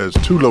Shop has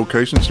 2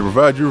 locations to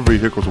provide your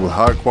vehicles with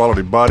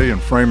high-quality body and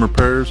frame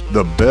repairs,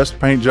 the best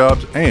paint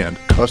jobs, and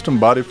custom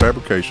body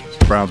fabrications.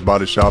 Brown's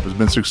Body Shop has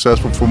been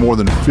successful for more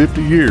than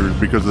 50 years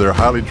because of their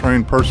highly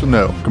trained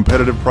personnel,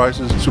 competitive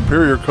prices,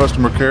 superior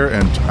customer care,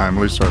 and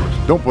timely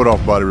service. Don't put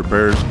off body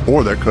repairs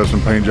or that custom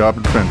paint job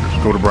at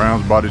Fenders. Go to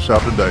Brown's Body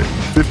Shop today,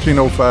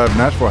 1505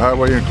 Nashville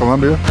Highway in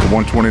Columbia, or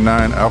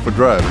 129 Alpha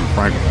Drive in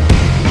Franklin.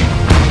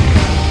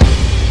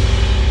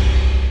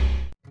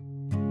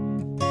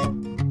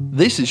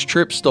 This is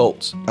Tripp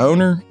Stoltz,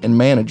 owner and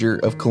manager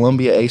of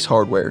Columbia Ace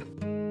Hardware.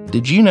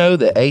 Did you know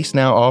that Ace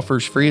now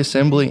offers free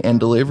assembly and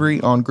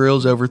delivery on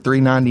grills over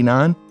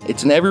 $3.99?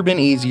 It's never been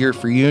easier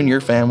for you and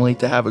your family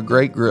to have a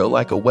great grill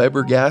like a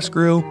Weber gas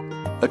grill,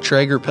 a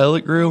Traeger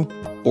pellet grill,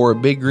 or a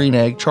Big Green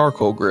Egg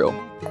charcoal grill.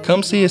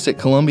 Come see us at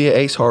Columbia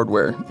Ace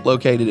Hardware,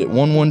 located at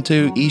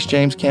 112 East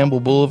James Campbell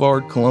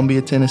Boulevard,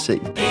 Columbia,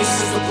 Tennessee.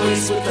 Ace is the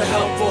place with the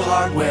helpful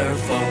hardware,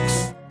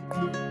 folks.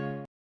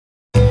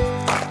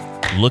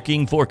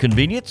 Looking for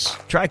convenience?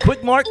 Try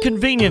Quick Mart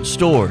Convenience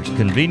Stores,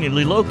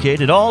 conveniently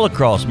located all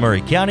across Murray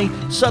County,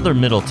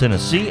 southern Middle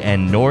Tennessee,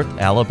 and North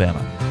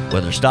Alabama.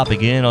 Whether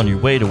stopping in on your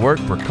way to work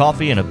for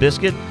coffee and a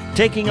biscuit,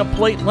 taking a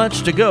plate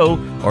lunch to go,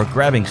 or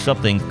grabbing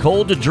something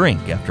cold to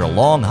drink after a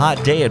long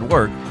hot day at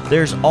work,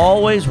 there's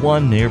always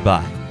one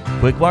nearby.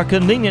 Quick Mart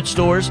Convenience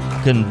Stores,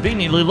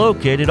 conveniently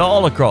located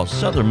all across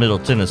southern Middle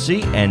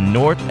Tennessee and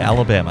North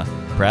Alabama.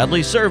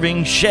 Proudly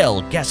serving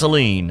Shell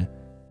gasoline.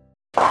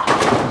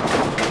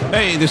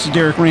 Hey, this is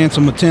Derek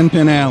Ransom with 10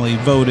 Pin Alley,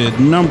 voted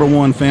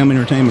 #1 family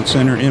entertainment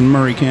center in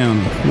Murray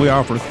County. We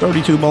offer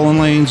 32 bowling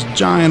lanes,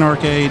 giant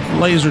arcade,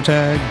 laser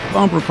tag,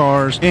 bumper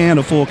cars, and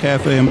a full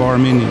cafe and bar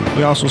menu.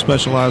 We also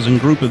specialize in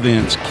group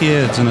events,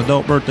 kids and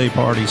adult birthday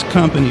parties,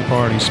 company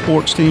parties,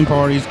 sports team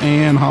parties,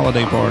 and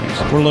holiday parties.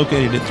 We're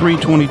located at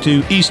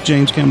 322 East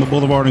James Campbell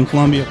Boulevard in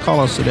Columbia. Call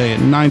us today at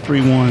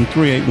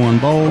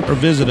 931-381-BOWL or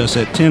visit us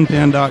at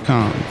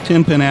 10pin.com.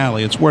 10 Pin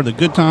Alley, it's where the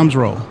good times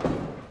roll.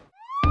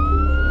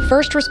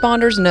 First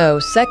responders know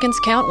seconds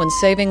count when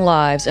saving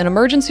lives, and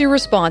emergency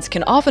response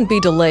can often be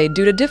delayed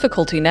due to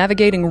difficulty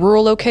navigating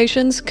rural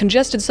locations,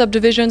 congested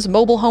subdivisions,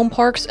 mobile home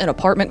parks, and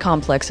apartment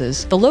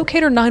complexes. The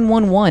Locator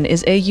 911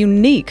 is a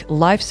unique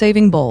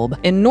life-saving bulb.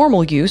 In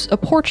normal use, a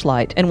porch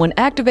light, and when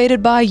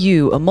activated by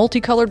you, a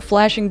multicolored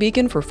flashing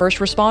beacon for first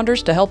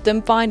responders to help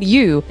them find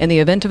you in the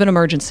event of an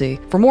emergency.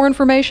 For more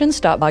information,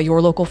 stop by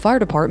your local fire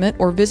department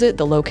or visit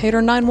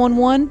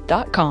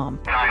thelocator911.com.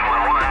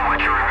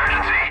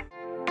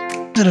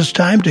 that it's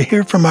time to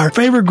hear from our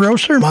favorite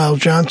grocer, Miles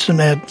Johnson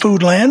at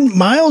Foodland.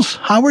 Miles,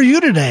 how are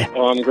you today?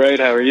 Oh, I'm great.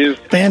 How are you?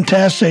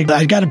 Fantastic.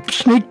 I got a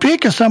sneak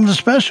peek of some of the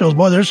specials.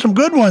 Boy, there's some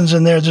good ones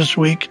in there this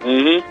week.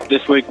 Mm-hmm.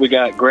 This week we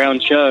got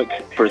ground chuck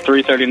for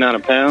 $3.39 a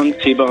pound,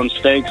 T-bone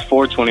steaks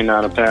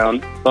 $4.29 a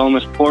pound,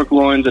 boneless pork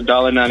loins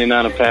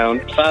 $1.99 a pound,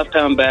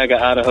 5-pound bag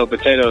of Idaho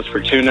potatoes for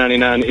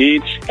 $2.99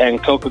 each,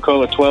 and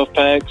Coca-Cola 12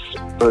 packs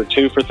for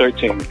 $2 for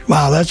 $13.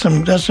 Wow, that's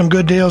some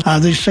good deals.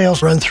 These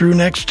sales run through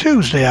next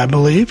Tuesday, I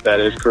believe. That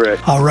is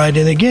correct. All right,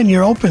 and again,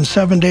 you're open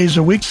 7 days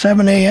a week,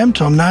 7 a.m.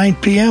 till 9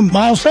 p.m.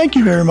 Miles, thank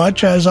you very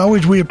much. As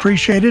always, we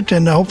appreciate it,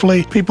 and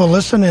hopefully people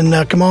listen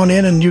and come on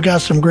in, and you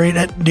got some great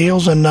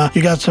deals, and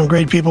you got some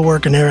great people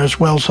working there as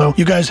well. So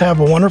you guys have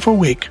a wonderful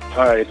week.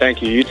 All right,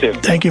 thank you. You too.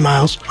 Thank you,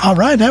 Miles. All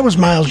right, that was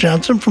Miles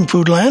Johnson from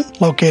Foodland,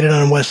 located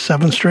on West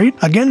 7th Street.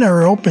 Again,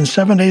 they're open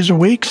 7 days a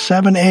week,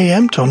 7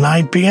 a.m. till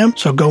 9 p.m.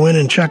 So go in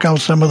and check out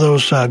some of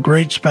those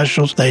great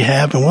specials they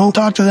have, and we'll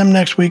talk to them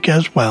next week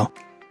as well.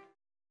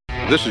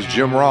 This is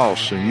Jim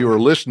Ross, and you are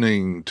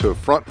listening to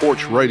Front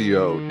Porch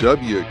Radio,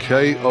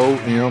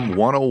 WKOM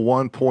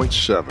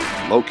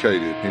 101.7,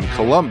 located in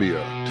Columbia,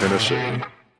 Tennessee.